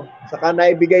saka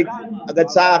naibigay agad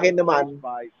sa akin naman.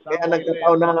 Kaya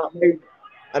nagkataon na may,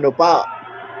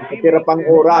 natira pang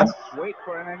oras.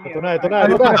 ito na.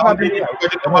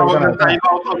 Pwede tumawag ng time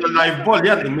out on the live ball.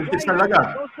 Yan, imintis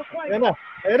talaga. Ayan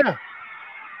na.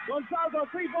 Gonzalo,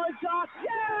 3-point shot.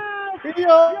 Yes!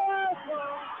 Video! Yes!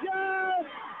 Yes!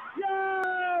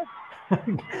 Yes!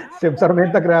 Jeff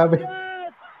Sarmenta, grabe.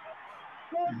 Yes!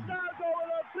 Gonzalo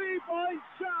with a 3-point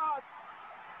shot.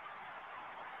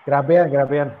 Grabe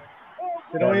yan.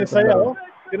 Sino mo yung saya, oh?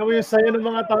 Sino mo yung saya ng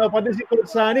mga tao? Pati si Coach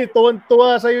Sunny,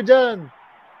 tuwan-tuwa sa'yo dyan.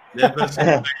 Never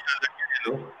seen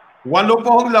no? 8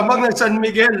 po ang lamang ng San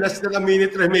Miguel. Less than a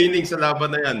minute remaining sa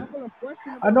laban na yan.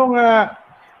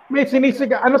 May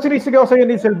sinisigaw sa'yo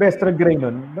ni Silvestre Gray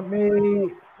nun? May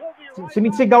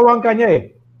sinisigawan ka niya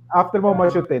eh. After mo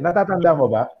ma-shoot eh. Natatanda mo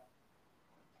ba?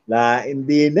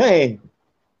 Hindi na eh.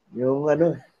 Yung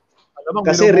ano. Alamang,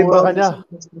 kasi rebound ka niya.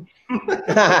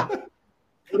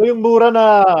 Pero yung mura na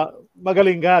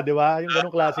magaling ka, di ba? Yung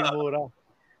ganong klaseng mura.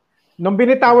 Nung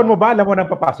binitawan mo ba, alam mo nang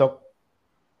papasok?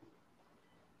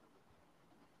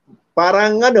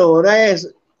 Parang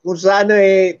kung sa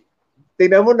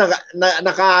tingnan mo,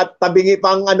 nakatabingi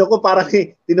pang ko, parang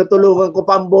tinutulungan ko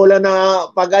pang bola na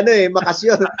pag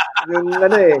makasyon. Yung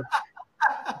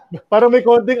Parang may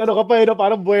konting ka pa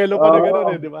parang buwelo pa na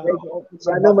gano'n di ba?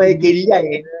 May kilya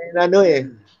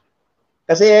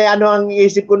Kasi ang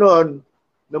isip ko noon,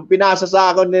 nung pinasa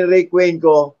sa akin ni Ray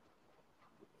Cuenco,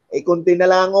 kunti na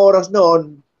lang ang oras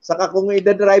noon, saka kung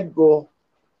i-drive ko,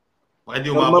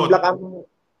 pwede umabot.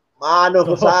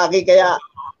 Ko sa akin, kaya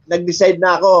nag-decide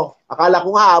na ako. Akala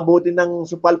ko nga, abutin ng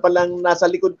supalpal lang nasa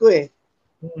likod ko eh.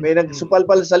 May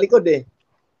nagsupalpal sa likod eh.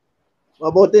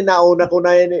 Mabuti na una ko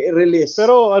na i-release.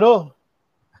 Pero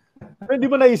hindi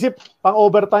mo naisip, pang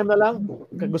overtime na lang,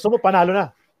 gusto mo panalo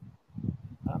na.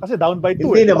 Kasi down by 2.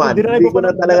 Hindi naman. Hindi ko na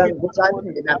talagang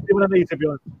hindi mo na naisip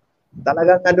yun.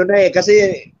 Talagang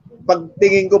kasi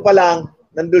pagtingin ko pa lang,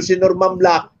 nandun si Norman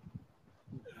Black,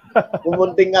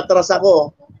 pumunting atras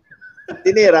ako,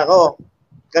 tinira ko.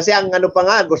 Kasi ang pa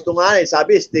nga, gusto nga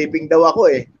sabi, stepping daw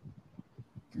ako eh.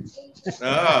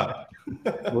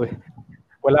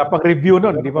 Wala pang review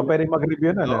nun. Hindi pa pwedeng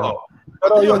mag-review nun.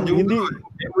 Pero yung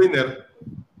winner.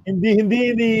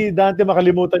 Hindi Dante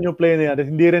makalimutan yung play na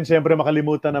yan. Hindi rin siyempre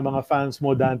makalimutan ng mga fans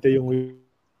mo, Dante,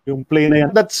 yung play na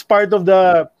yan. That's part of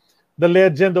the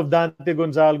legend of Dante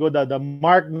Gonzalgo, the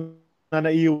mark na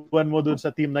naiwan mo dun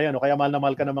sa team na yan. Kaya mahal na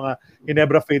mahal ka ng mga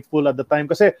Ginebra faithful at the time.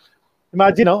 Kasi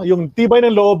imagine, yung tibay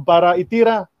ng loob para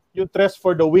itira yung tres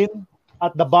for the win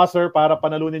at the buzzer para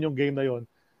panalunin yung game na yun.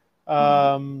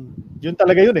 Yun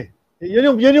talaga yun eh.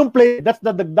 Yun yung play. That's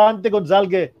the Dante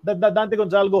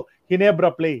Gonzalgo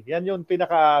Ginebra play. Yan yung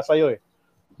pinaka sayo eh.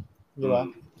 Di ba?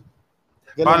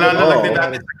 Paalala lang din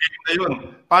natin sa game na yun.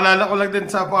 Paalala ko lang din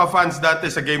sa mga fans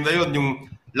dati sa game na yun, yung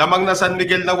lamang na San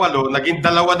Miguel na 8, naging 2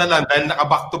 na lang dahil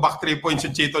naka-back-to-back 3 points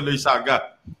yung Chito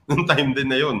Loizaga. Noong time din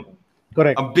na yun.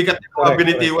 Correct. Ang bigat yung mga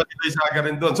binitiwan ni Loizaga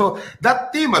rin doon. So,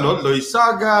 that team,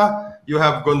 Loizaga, you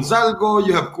have Gonzalgo,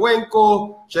 you have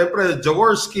Cuenco, syempre,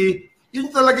 Jaworski, yun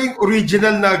talaga yung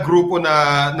original na grupo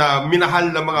na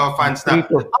minahal ng mga fans na up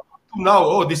to now,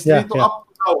 Distrito up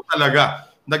to now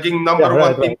talaga. Naging number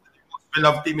 1 team, most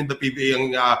beloved team in the PBA, ang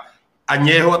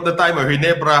Añejo at the time,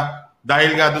 Ginebra,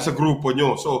 dahil nga doon sa grupo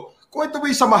nyo. So, kung ito ba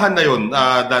yung samahan na yun,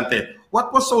 Dante,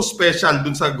 what was so special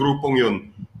doon sa grupong yun?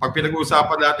 Pag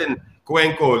pinag-uusapan natin,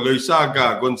 Cuenco,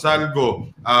 Loizaga,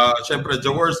 Gonzalgo, syempre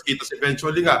Jaworski, tapos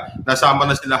eventually nga, nasama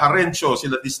na sila Harencio,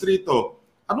 sila Distrito.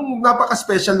 Anong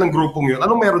napaka-special ng grupong yun?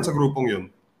 Anong meron sa grupong yun?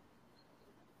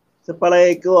 Sa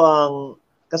palagay ko,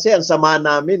 kasi ang sama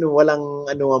namin, walang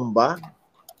anuan ba?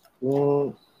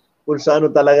 Kung sa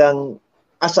talagang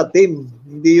as a team,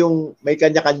 hindi yung may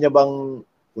kanya-kanya bang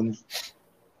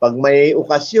pag may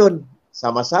okasyon,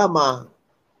 sama-sama,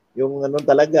 yung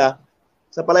talaga.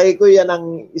 Sa palagay ko, yan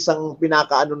ang isang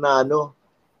pinaka-ano na.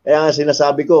 Kaya nga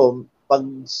sinasabi ko, pag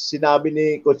sinabi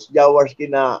ni Coach Jaworski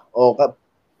na,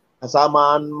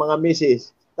 kasama ang mga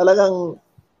misis, talagang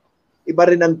iba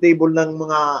rin ang table ng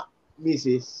mga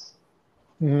misis.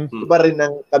 Mm-hmm. Iba rin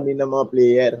ang kami ng mga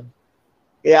player.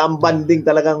 Kaya ang banding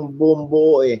talagang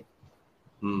buo eh.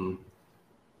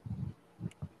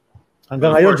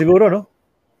 Hanggang ngayon siguro, no?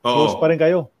 Oo. Close pa rin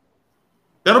kayo.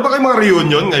 Pero ba kayo mga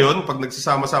reunion ngayon pag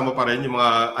nagsasama-sama pa rin yung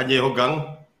mga Añejo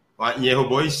gang, mga Añejo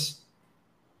boys?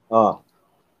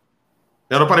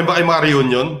 Pero pa rin ba kayo mga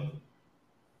reunion?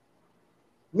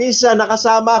 Minsan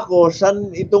nakasama ko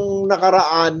itong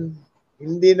nakaraan,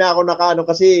 hindi na ako nakaano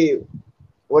kasi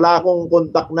wala akong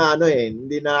kontak na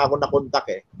hindi na ako nakontak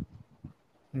eh.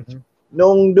 Mm-hmm.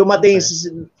 Nung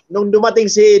dumating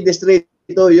si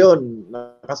Distrito yun,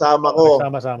 nakasama ko.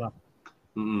 Sama-sama.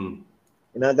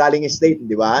 Galing state,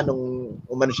 di ba? Nung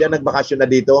umano siya, nagbakasyon na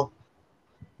dito.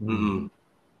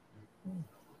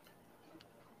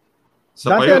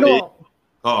 Dati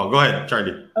go ahead,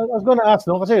 Charlie. I was gonna ask,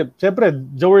 kasi siyempre,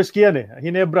 Jaworski yan eh,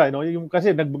 Ginebra, yung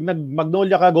kasi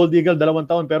nag-Magnolia ka, Gold Eagle, 2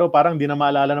 taon, pero parang di na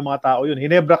maalala ng mga tao yun.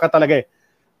 Ginebra ka talaga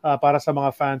para sa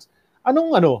mga fans.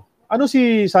 Ano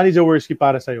si Sunny Jaworski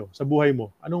para sa'yo, sa buhay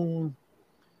mo?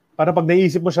 Para pag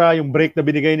naisip mo siya, yung break na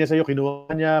binigay niya sa'yo, kinuha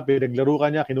niya, pinaglaro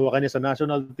ka niya, kinuha ka niya sa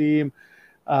national team.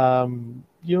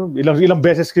 Yung ilang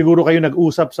beses siguro kayo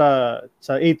nag-usap sa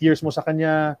 8 years mo sa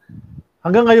kanya.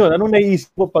 Hanggang ngayon, anong naiisip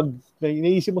mo pag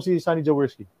naiisip mo si Sonny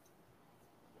Jaworski?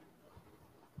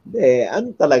 Hindi,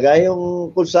 ano talaga, yung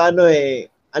kung sa ano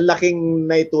ang laking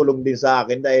naitulong din sa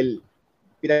akin dahil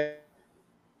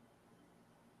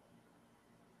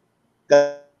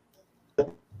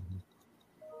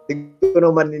tingko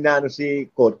naman ninano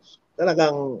si coach,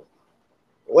 talagang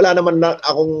wala naman na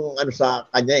akong ano sa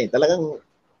kanya Talagang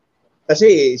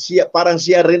kasi parang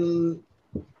siya rin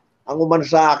ang umano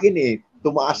sa akin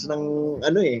tumaas ng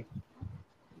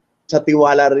sa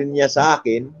tiwala rin niya sa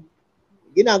akin.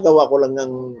 Ginagawa ko lang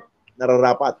ng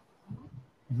nararapat.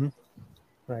 Mm-hmm.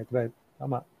 Right.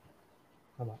 Tama.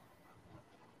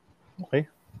 Okay.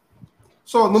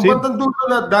 So, nung bandang dulo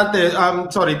na, Dante,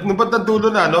 nung bandang dulo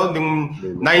na, no, yung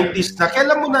 90s na,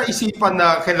 kailan mo na isipan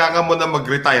na kailangan mo na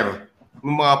mag-retire?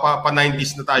 Nung mga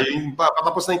pa-90s na tayo, yung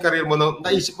patapos na yung career mo,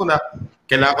 naisip mo na,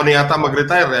 kailangan ko na yata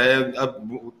mag-retire,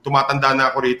 tumatanda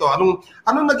na ako rito.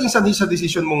 Anong naging sanhi sa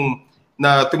decision mong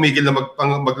na tumigil na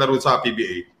maglaro sa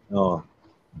PBA? Oo.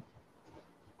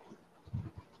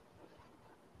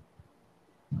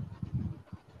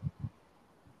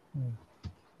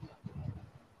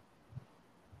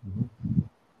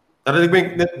 Narinig mo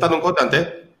yung tanong ko, Dante?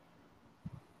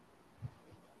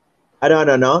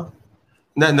 Ano?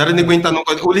 Narinig mo yung tanong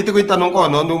ko. Ulitin ko yung tanong ko.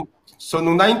 No? Nung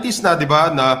 90s na, di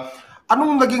ba, na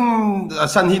anong naging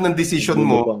sanhi ng decision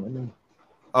mo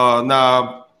na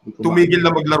tumigil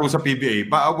na maglaro sa PBA?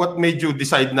 What made you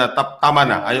decide na tama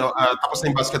na? Tapos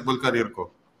na yung basketball career ko?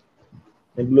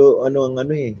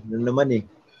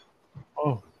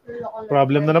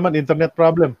 Problem na naman. Internet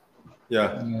problem.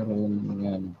 Yeah.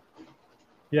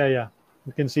 Yeah.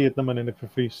 You can see it naman in the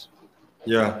freeze.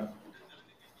 Yeah.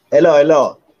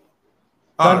 Hello.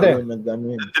 Dante.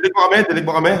 Dinig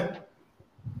mo kami?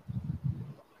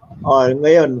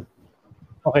 Ngayon.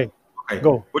 Okay.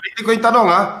 Go. Ulitin ko yung tanong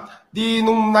Di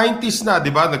nung 90s na,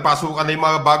 di ba? Nagpasukan na yung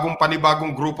mga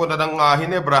panibagong grupo na ng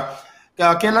Ginebra.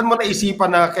 Kailan mo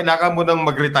naisipan na kailangan mo nang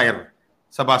mag-retire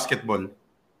sa basketball?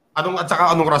 At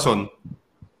saka anong rason?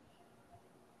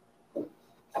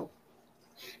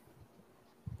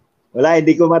 Wala,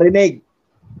 hindi ko marinig.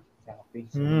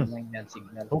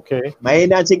 Okay.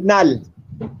 Mahina ang signal.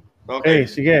 Okay,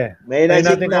 sige. Mahina ang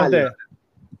signal.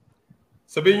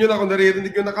 Sabihin nyo na kung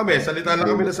naririnig nyo na kami. Salita lang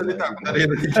kami na salita kung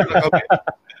naririnig nyo na kami.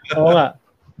 Oo nga.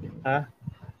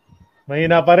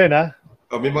 Mahina pa rin,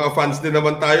 May mga fans din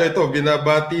naman tayo. Ito,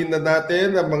 binabati na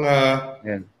natin ang mga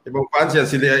ibang fans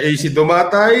yan. Sila AC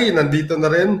Dumatay, nandito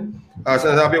na rin.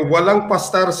 Sinasabi, walang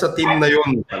pastar sa team na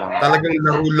yun. Talagang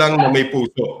laro lang na may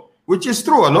puso. Which is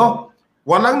true,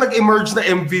 Walang nag-emerge na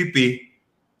MVP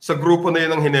sa grupo na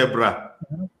yun ng Ginebra.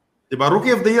 Diba?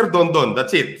 Rookie of the Year, Dondon.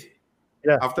 That's it.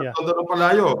 Yeah, After Dondon ng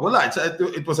Palayo, wala.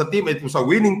 It was a team. It was a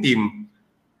winning team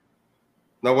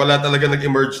na wala talaga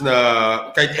nag-emerge na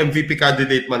kahit MVP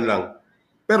candidate man lang.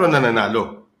 Pero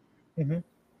nananalo.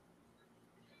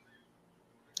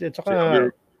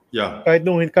 Tsaka,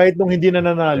 kahit nung hindi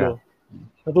nananalo,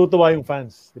 natutuwa yung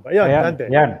fans. Diba? Dante.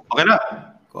 Okay na.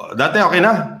 Dante, okay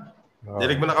na?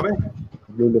 Dinig mo na kami?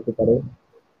 Luluto pa rin.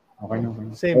 Okay na.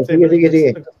 Same.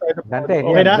 Sige. Dante,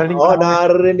 okay na?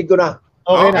 Narinig ko na.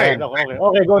 Okay,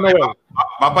 go na well.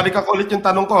 Babalik ako ulit yung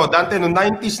tanong ko. Dante,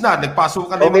 noong 90s na,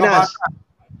 nagpasukan na yung mga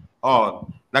bata.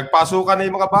 Nagpasukan na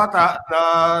yung mga bata na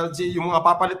yung mga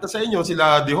papalit na sa inyo,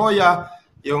 sila De Hoya,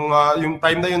 yung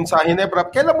time na yun sa Ginebra.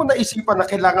 Kailan mo naisipan na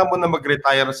kailangan mo na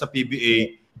mag-retire sa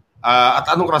PBA at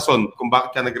anong rason kung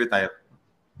bakit ka nag-retire?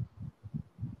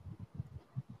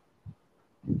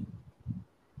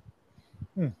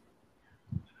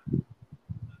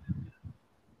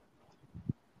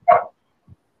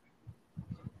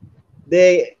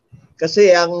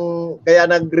 Kasi kaya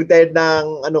nag-retire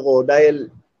ng dahil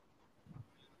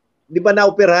di ba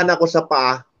naoperahan ako sa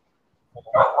paa?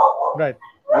 Right.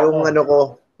 Yung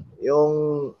yung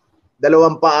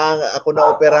dalawang paa ako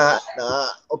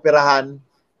operahan.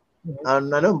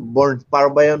 Bone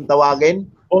spur ba yung tawagin?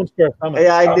 Bone spur, tama.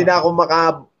 Kaya hindi na ako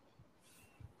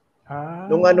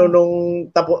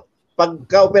nung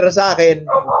pagka-opera sa akin,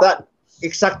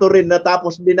 eksakto rin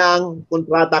natapos din ang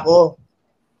kontrata ko.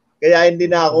 Kaya hindi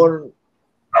na ako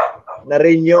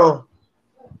na-renew.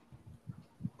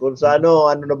 Kung sa ano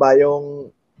na ba yung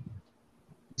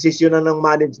desisyon ng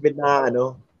management na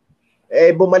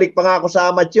bumalik pa nga ako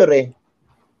sa amateur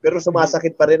Pero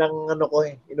sumasakit pa rin ang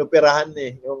inoperahan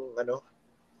yung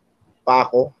pa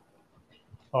ako.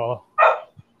 Oo.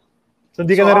 So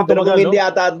hindi ka na rin tumagal, Kung hindi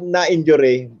ata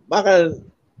na-injury, baka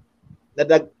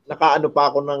nakaano pa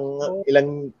ako ng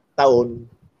ilang taon.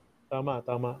 Tama.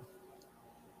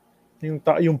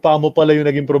 Yung paa mo pala yung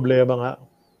naging problema nga.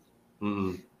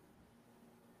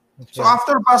 So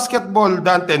after basketball,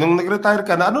 Dante, nung nag-retire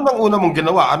ka na, ano nang una mong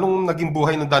ginawa? Anong naging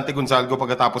buhay ng Dante Gonzalgo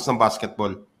pagkatapos ng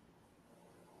basketball?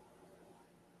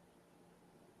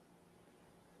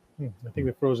 I think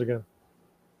we froze again.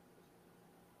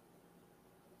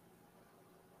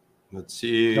 Let's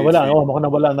see. Mukhang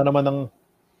nawala na naman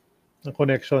ng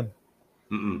connection.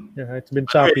 Yeah, it's been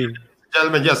choppy.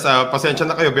 Gentlemen, yes, pasensya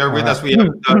na kayo. Bear with us. We have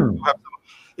some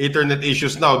internet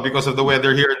issues now because of the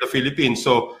weather here in the Philippines.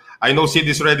 So, I know Sid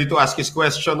is ready to ask his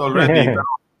question already. Pero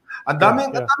ang dami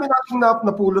natin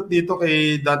napulot dito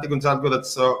kay Dante Gonzalgo.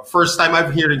 That's first time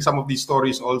I'm hearing some of these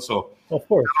stories also. Of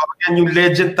course. Yan yung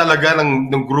legend talaga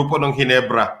ng grupo ng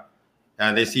Ginebra.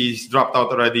 And I see he's dropped out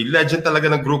already. Legend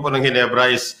talaga ng grupo ng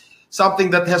Ginebra is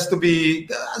something that has to be,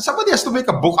 somebody has to make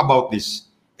a book about this.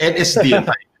 NSD.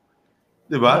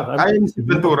 Diba?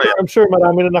 I'm sure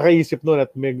marami na nakaisip noon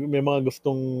at may mga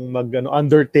gustong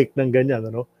undertake ng ganyan.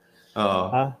 Ano?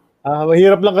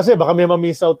 Mahirap lang kasi baka may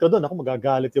ma-miss out ka doon. Ako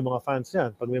magagalit yung mga fans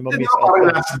niyan pag may ma-miss out. Parang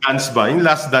last dance ba? Yung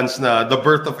last dance na the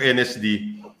birth of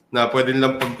NSD na pwede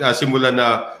nilang simulan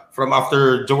na from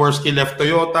after Jaworski left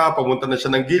Toyota, pamunta na siya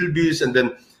ng Gilbis and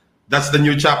then that's the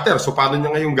new chapter. So paano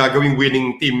niya ngayong gagawing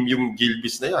winning team yung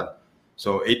Gilbis na yan?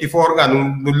 So 84 nga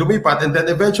nung lumipat and then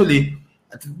eventually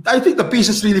I think the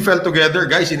pieces really fell together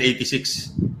guys in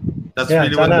 86. That's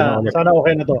really sana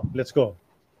okay na to. Let's go.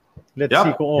 Let's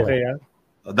see kung okay yan.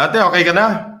 Dante, okay ka na?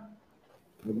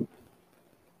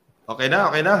 Okay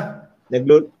na?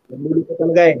 Nagluto ka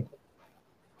talaga eh.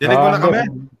 Dinig mo na kami?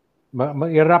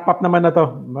 I-wrap up naman na to.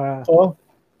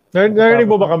 Narinig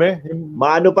mo ba kami?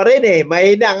 Maano pa rin eh.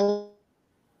 Mahina ang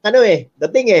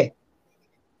dating eh.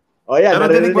 O yan,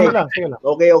 narinig mo na lang.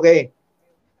 Okay.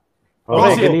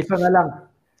 Okay, bilisan na lang.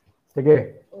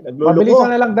 Sige.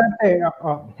 Mabilisan na lang, Dante.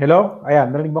 Hello?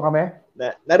 Ayan, narinig mo kami?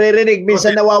 Naririnig,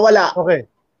 minsan nawawala. Okay.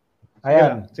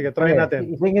 Ayan. Sige, try natin.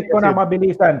 Isingit ko na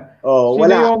mabilisan. Sino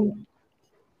wala. Yung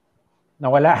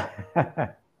nawala?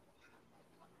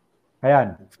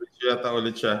 Ayan. Yata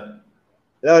ulit siya.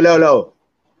 Low.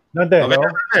 Dante,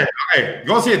 okay.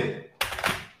 Go, Sid.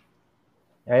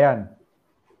 Ayan.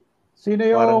 Sino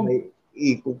yung... Parang may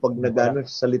echo pag nag-ano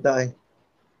sa salita eh.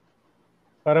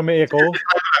 Parang may echo?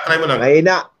 Try mo lang.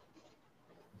 Mahina.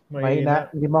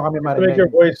 Hindi mo kami marinig. Make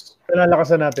your voice.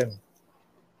 Pinalakasan natin.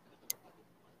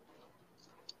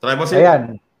 Try mo, Sid.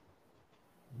 Ayan.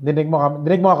 Dinig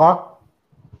mo ako?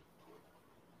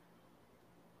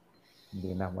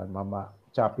 Hindi naman, mama.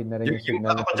 Choppy na rin yung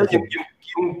signal.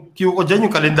 Yung cue ko dyan,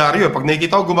 yung kalendaryo. Pag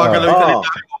nakikita ko, gumagalaw yung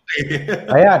kalendaryo. Okay.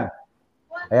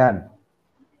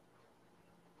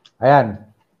 Ayan.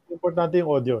 Importante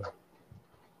yung audio.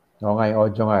 Oo nga, yung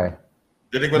audio nga eh.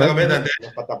 Dinig mo na kami, Dante.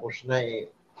 Patapos na eh.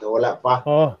 Wala pa.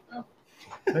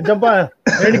 Nandiyan pa.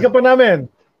 Narinig ka pa namin.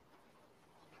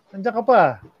 Nandiyan ka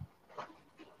pa.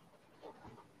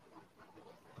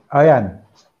 Ayan.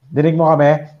 Dinig mo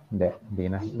kami? Hindi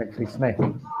na. Nag-freeze na eh.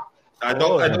 I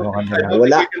don't think we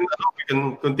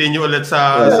can continue ulit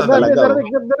sa...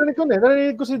 Narinig ko na.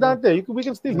 Narinig ko si Dante. We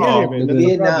can still hear him.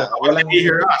 Hindi na. Walang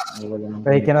hear us.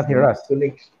 He cannot hear us.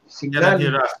 Cannot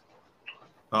hear us.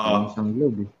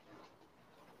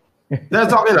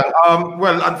 That's okay lang.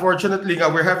 Well, unfortunately,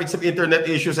 we're having some internet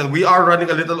issues and we are running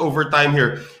a little over time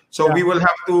here. So we will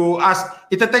have to ask.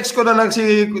 Ita-text ko na lang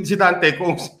si Dante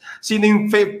kung sino yung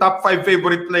top 5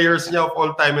 favorite players niya of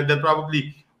all time and then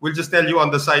probably we'll just tell you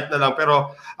on the site na lang.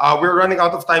 Pero we're running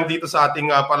out of time dito sa ating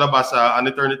palabas,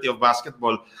 An Eternity of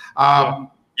Basketball.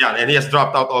 And he has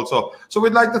dropped out also. So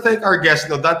we'd like to thank our guest,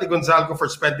 Dante Gonzalgo,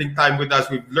 for spending time with us.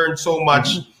 We've learned so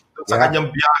much sa kanyang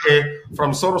biyahe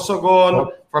from Sorsogon,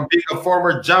 from being a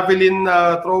former javelin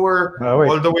thrower,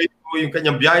 all the way to yung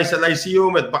kanyang biyahe sa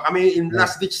Lyceum. At baka may in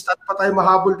last-ditch stat pa tayo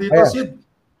mahabol dito, Sid.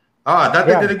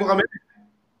 Dante, dinig mo kami.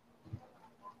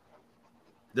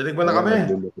 Dinig mo na kami.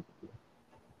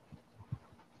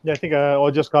 Yeah, I think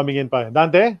audio's coming in pa.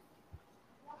 Dante?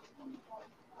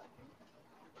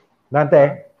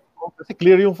 Kasi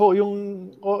clear yung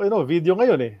video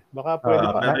ngayon eh. Baka pwede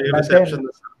pa. Reception.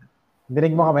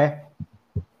 Dinig mo kami?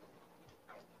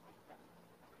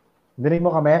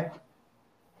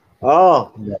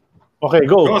 Okay,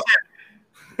 go.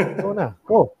 Go na.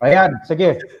 Go. Ayan,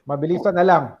 sige. Mabilisan na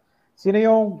lang. Sino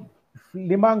yung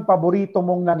 5 paborito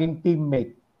mong naging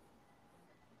teammate?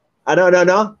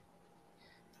 Ano?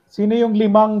 Sino yung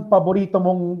 5 paborito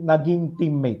mong naging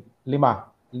teammate?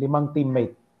 5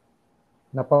 teammate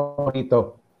na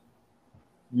paborito.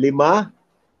 5?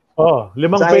 5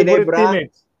 favorite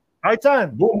teammates. Kahit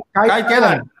saan. Kahit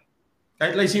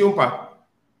Kahit Lyceum pa.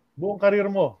 Buong career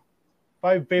mo,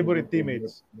 5 favorite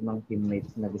teammates. Mga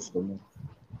teammates na gusto mo.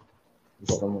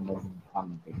 Gusto mo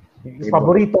mag-kampi.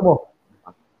 Paborito mo.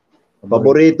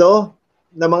 Paborito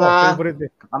na mga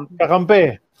Favorite.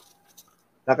 Kakampi.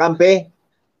 kakampi?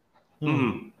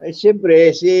 Ay, siyempre,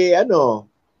 si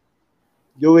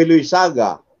Joey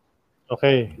Luisaga.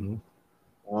 Okay.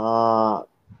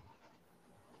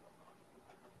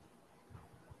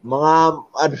 Mga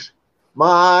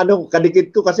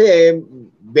kadikit ko kasi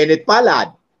Bennett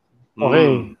Palad,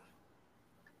 Okay.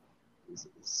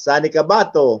 Sani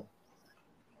Cabato,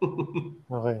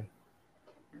 Okay.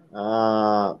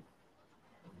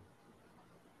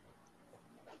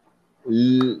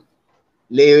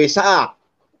 Leo Isaac,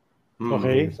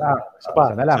 Okay. Isa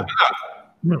na lang.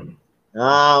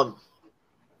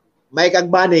 Mike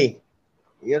Agbani.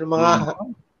 Yun mga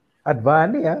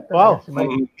Advani, ha? Wow.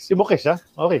 Si Mukesh, ha?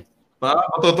 Okay.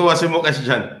 Matutuwa si Mukesh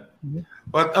dyan.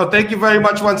 But, thank you very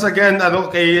much once again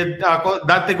kay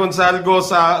Dante Gonzalgo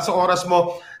sa oras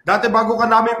mo. Dati bago ka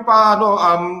namin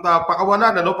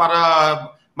pakawalan para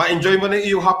ma-enjoy mo na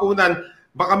iyong hapunan,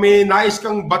 baka may nais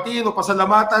kang batiin o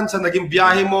pasalamatan sa naging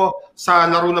biyahe mo sa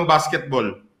laro ng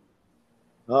basketball.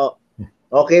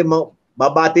 Okay,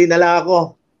 babati na lang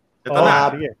ako. Ito na.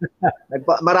 Sige.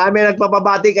 Marami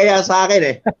nagpapabati kaya sa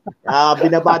akin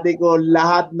binabati ko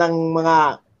lahat ng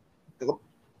mga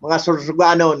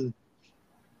Sursuganon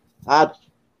at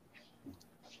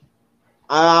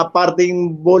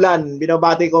parting bulan,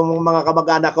 binabati ko mga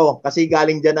kamag-anak ko kasi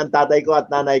galing dyan ang tatay ko at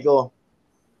nanay ko.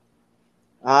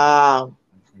 At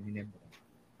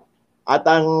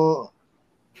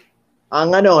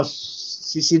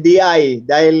si CDI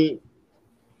dahil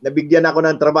nabigyan ako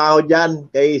ng trabaho dyan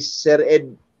kay Sir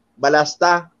Ed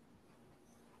Balasta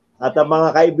at ang mga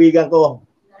kaibigan ko,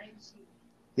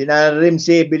 sina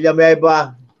Rimsi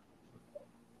Villanueva,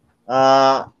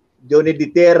 Johnny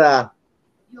Ditera,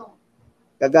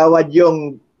 Kagawad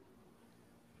yung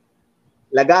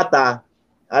Lagata,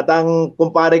 at ang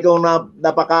kumpare kong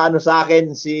napakaano sa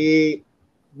akin, si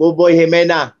Buboy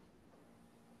Jimena.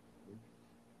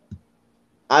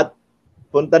 At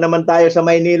punta naman tayo sa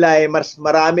Maynila, mas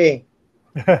marami.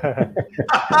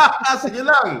 Sige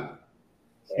lang.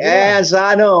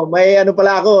 May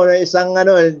pala ako, isang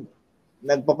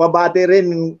nagpapabati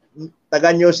rin,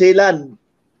 taga New Zealand.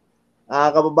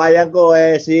 Kababayan ko,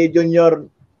 si Junior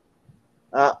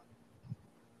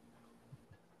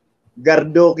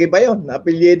Gardoki ba yun,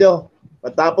 apelyido.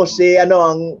 Tapos si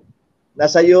ang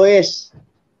nasa US,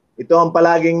 ito ang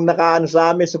palaging nakaano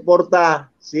sa amin, suporta,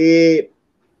 si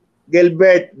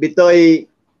Gilbert Bitoy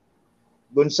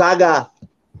Gonzaga.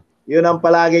 Yun ang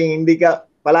palaging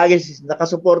palagi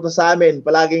nakasuporta sa amin.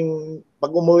 Palaging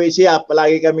pag umuwi siya,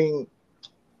 palagi kaming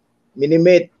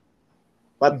minimit.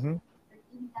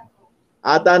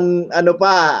 At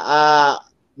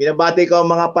binabati ko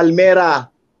ang mga Palmera,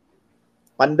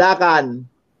 Pandakan,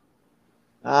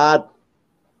 at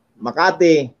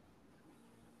Makati.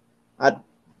 At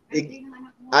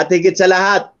higit sa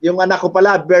lahat, yung anak ko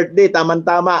pala, birthday,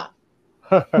 tama-tama.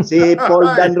 Si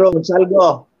Paul Danro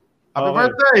Gonzalgo. Happy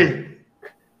birthday!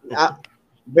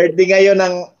 Birthday ngayon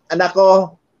ng anak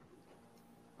ko.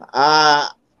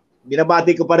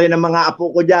 Binabati ko pa rin ang mga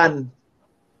apo ko dyan.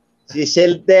 Si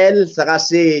Sheltel, saka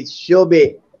si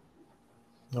Shobi.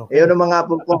 Okay. Ayun ang mga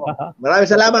apo ko. Maraming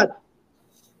salamat.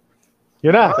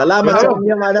 Yun na. Salamat sa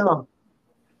inyo,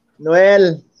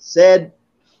 Noel, Sed,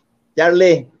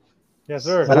 Charlie. Yes,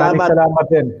 sir. Salamat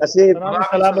din. Kasi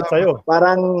salamat sa iyo.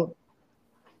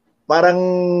 Parang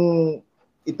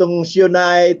itong show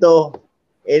na ito,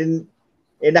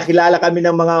 nakilala kami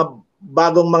ng mga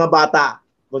bagong mga bata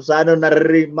kung saan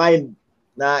na-remind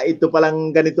na ito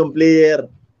palang ganitong player.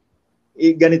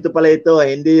 Ganito pala ito.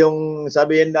 Hindi yung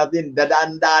sabihin natin,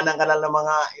 dadaan-daanan ka na ng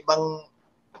mga ibang,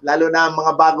 lalo na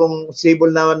mga bagong sibol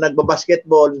na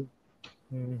nagbabasketball.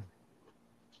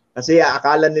 Kasi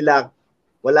akala nila,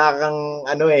 wala kang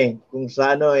kung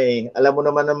sa alam mo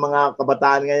naman ng mga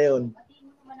kabataan ngayon.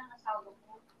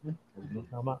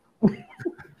 Tama.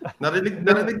 Narinig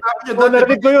namin yun.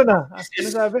 Narinig ko yun Ano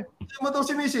sabi? Hindi mo daw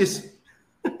si Mrs.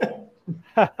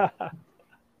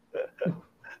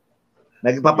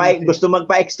 Gusto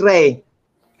magpa-extra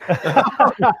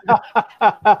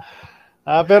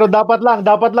pero dapat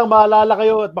lang maalala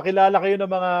kayo at makilala kayo ng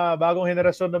mga bagong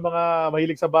henerasyon ng mga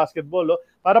mahilig sa basketball.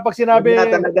 Para pag sinabi,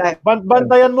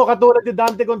 bantayan mo katulad ni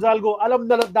Dante Gonzalgo, alam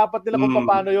na dapat nila kung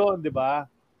paano yun, di ba?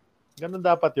 Ganun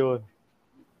dapat yun.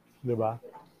 Di ba?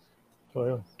 So,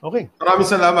 yun. Okay. Maraming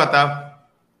salamat,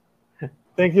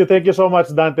 Thank you so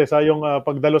much, Dante, sa iyong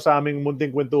pagdalo sa aming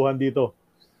munting kwentuhan dito,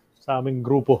 sa aming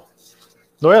grupo.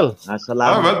 Noel.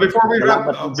 Salamat. Well, before we wrap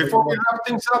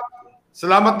things up,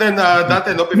 salamat din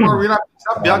dati. No? Before we wrap things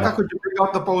up, Bianca, could you bring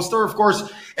out the poster? Of course,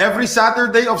 every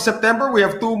Saturday of September, we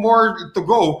have 2 more to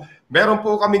go. Meron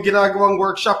po kaming ginagawang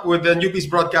workshop with the Newbies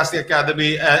Broadcasting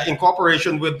Academy in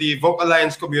cooperation with the Voc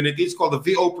Alliance community. It's called the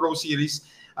VO Pro Series.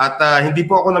 At hindi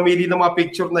po ako namili ng mga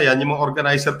picture na yan. Yung mga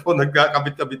organizer po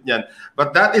nagkakabit-kabit niyan.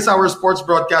 But that is our sports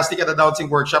broadcasting and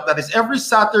announcing workshop. That is every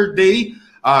Saturday,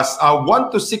 1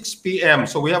 to 6 p.m.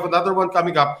 So we have another one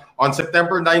coming up on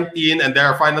September 19 and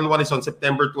our final one is on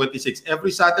September 26. Every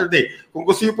Saturday. Kung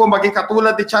gusto niyo po maging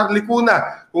katulad ni Charlie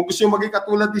Cuna, kung gusto niyo maging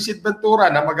katulad ni Sid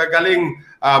Ventura na magagaling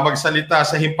magsalita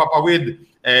sa himpapawid,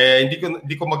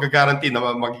 hindi ko magagaranti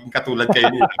na maging katulad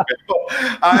kayo nila. Pero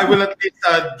I will at least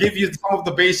give you some of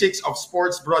the basics of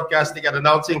sports broadcasting and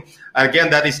announcing. Again,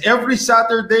 that is every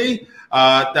Saturday.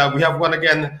 We have one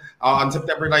again on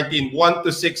September 19, 1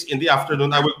 to 6 in the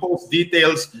afternoon. I will post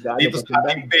details dito sa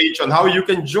ating page on how you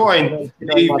can join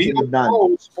the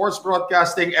VO Sports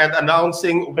Broadcasting and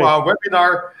Announcing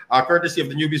webinar courtesy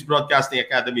of the Newbies Broadcasting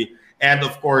Academy and,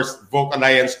 of course, Voc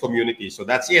Alliance community. So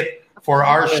that's it for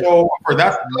our show, for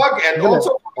that plug, and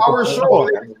also for our show.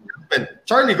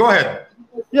 Charlie, go ahead.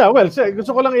 Yeah, well,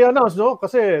 gusto ko lang i-announce, no?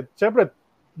 Kasi, syempre,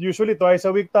 usually twice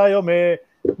a week tayo, may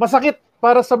masakit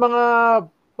para sa mga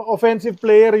offensive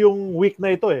player yung week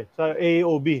na ito sa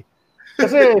AAOB.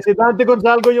 Kasi si Dante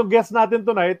Gonzalgo yung guest natin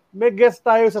tonight, may guest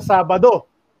tayo sa Sabado.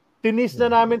 Tinis na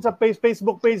namin sa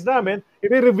Facebook page namin,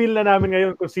 i-reveal na namin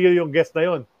ngayon kung sino yung guest na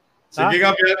yon. Sige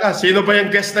nga, Bianca, sino ba yung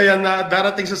guest na yan na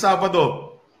darating sa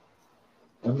Sabado?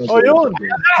 Yun!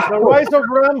 The Rise of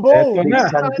Rambo!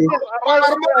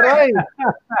 Aray!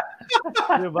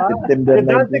 Diba?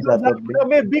 Dante Gonzalgo,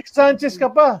 may Vic Sanchez ka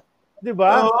pa.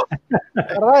 Diba?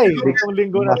 Aray, itong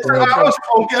linggo na. Sa araw, si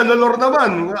Ponky Alalor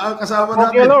naman. Kasama natin.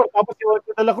 Ponky Alalor, tapos si Juan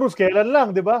de la Cruz, kailan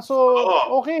lang, diba? So,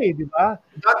 okay, diba?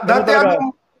 Dante,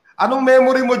 anong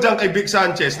memory mo dyan kay Vic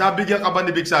Sanchez? Nabigyan ka ba ni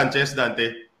Vic Sanchez,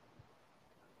 Dante?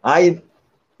 Ay,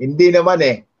 hindi naman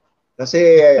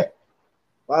Kasi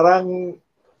parang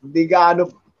hindi gaano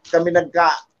kami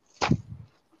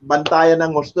bantayan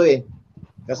ng gusto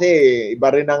Kasi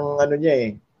iba rin ang ano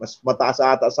niya Mas mataas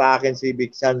ata sa akin si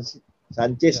Vic Sanchez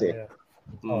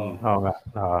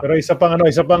Pero isa pang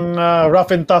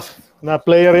rough and tough na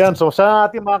player yan. So sa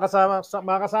ating mga kasama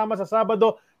sa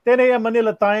Sabado, 10 a.m.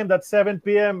 Manila time, that's 7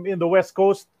 p.m. in the West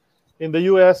Coast in the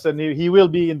US, and he will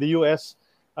be in the US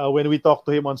when we talk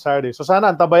to him on Saturday. So sana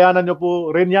antabayanan nyo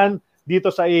po rin yan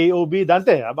dito sa AAOB.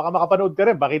 Dante, baka makapanood ka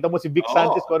rin. Pakita mo si Vic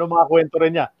Sanchez kung ano mga kwento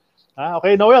rin niya.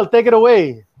 Okay, Noel, take it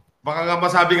away. Baka nga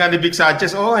masabi nga ni Vic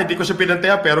Sanchez, hindi ko siya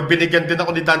pinantaya, pero binigyan din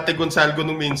ako ni Dante Gonzalgo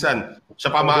nung minsan.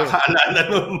 Siya pa makakaalala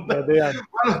nun.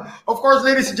 Well, of course,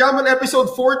 ladies and gentlemen,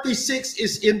 episode 46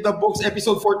 is in the books.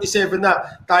 Episode 47 na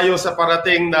tayo sa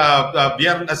parating na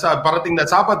parating na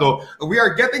Sabado. We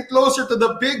are getting closer to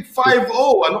the big 5-0.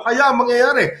 Ano kaya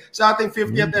mangyayari sa ating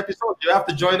 50th episode? You have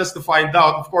to join us to find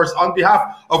out. Of course, on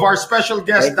behalf of our special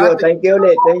guest, Thank you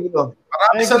ulit. Thank you.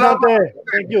 Maraming salamat.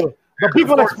 Thank you. The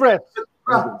People Express.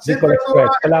 Bicol Express.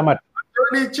 Salamat.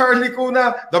 Attorney Charlie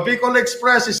Cuna, the Bicol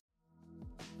Express is...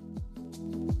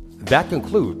 That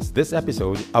concludes this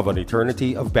episode of An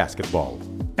Eternity of Basketball.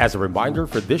 As a reminder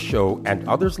for this show and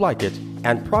others like it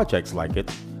and projects like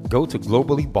it, go to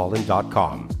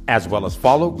globallyballin.com, as well as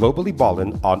follow Globally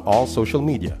Ballin on all social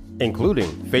media,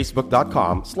 including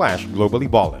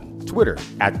facebook.com/globallyballin, Twitter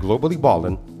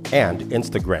 @globallyballin, and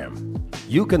Instagram.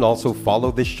 You can also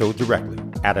follow this show directly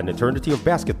at An Eternity of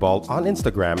Basketball on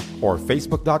Instagram or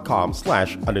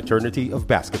facebook.com/An Eternity of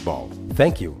Basketball.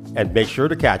 Thank you, and make sure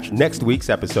to catch next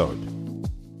week's episode.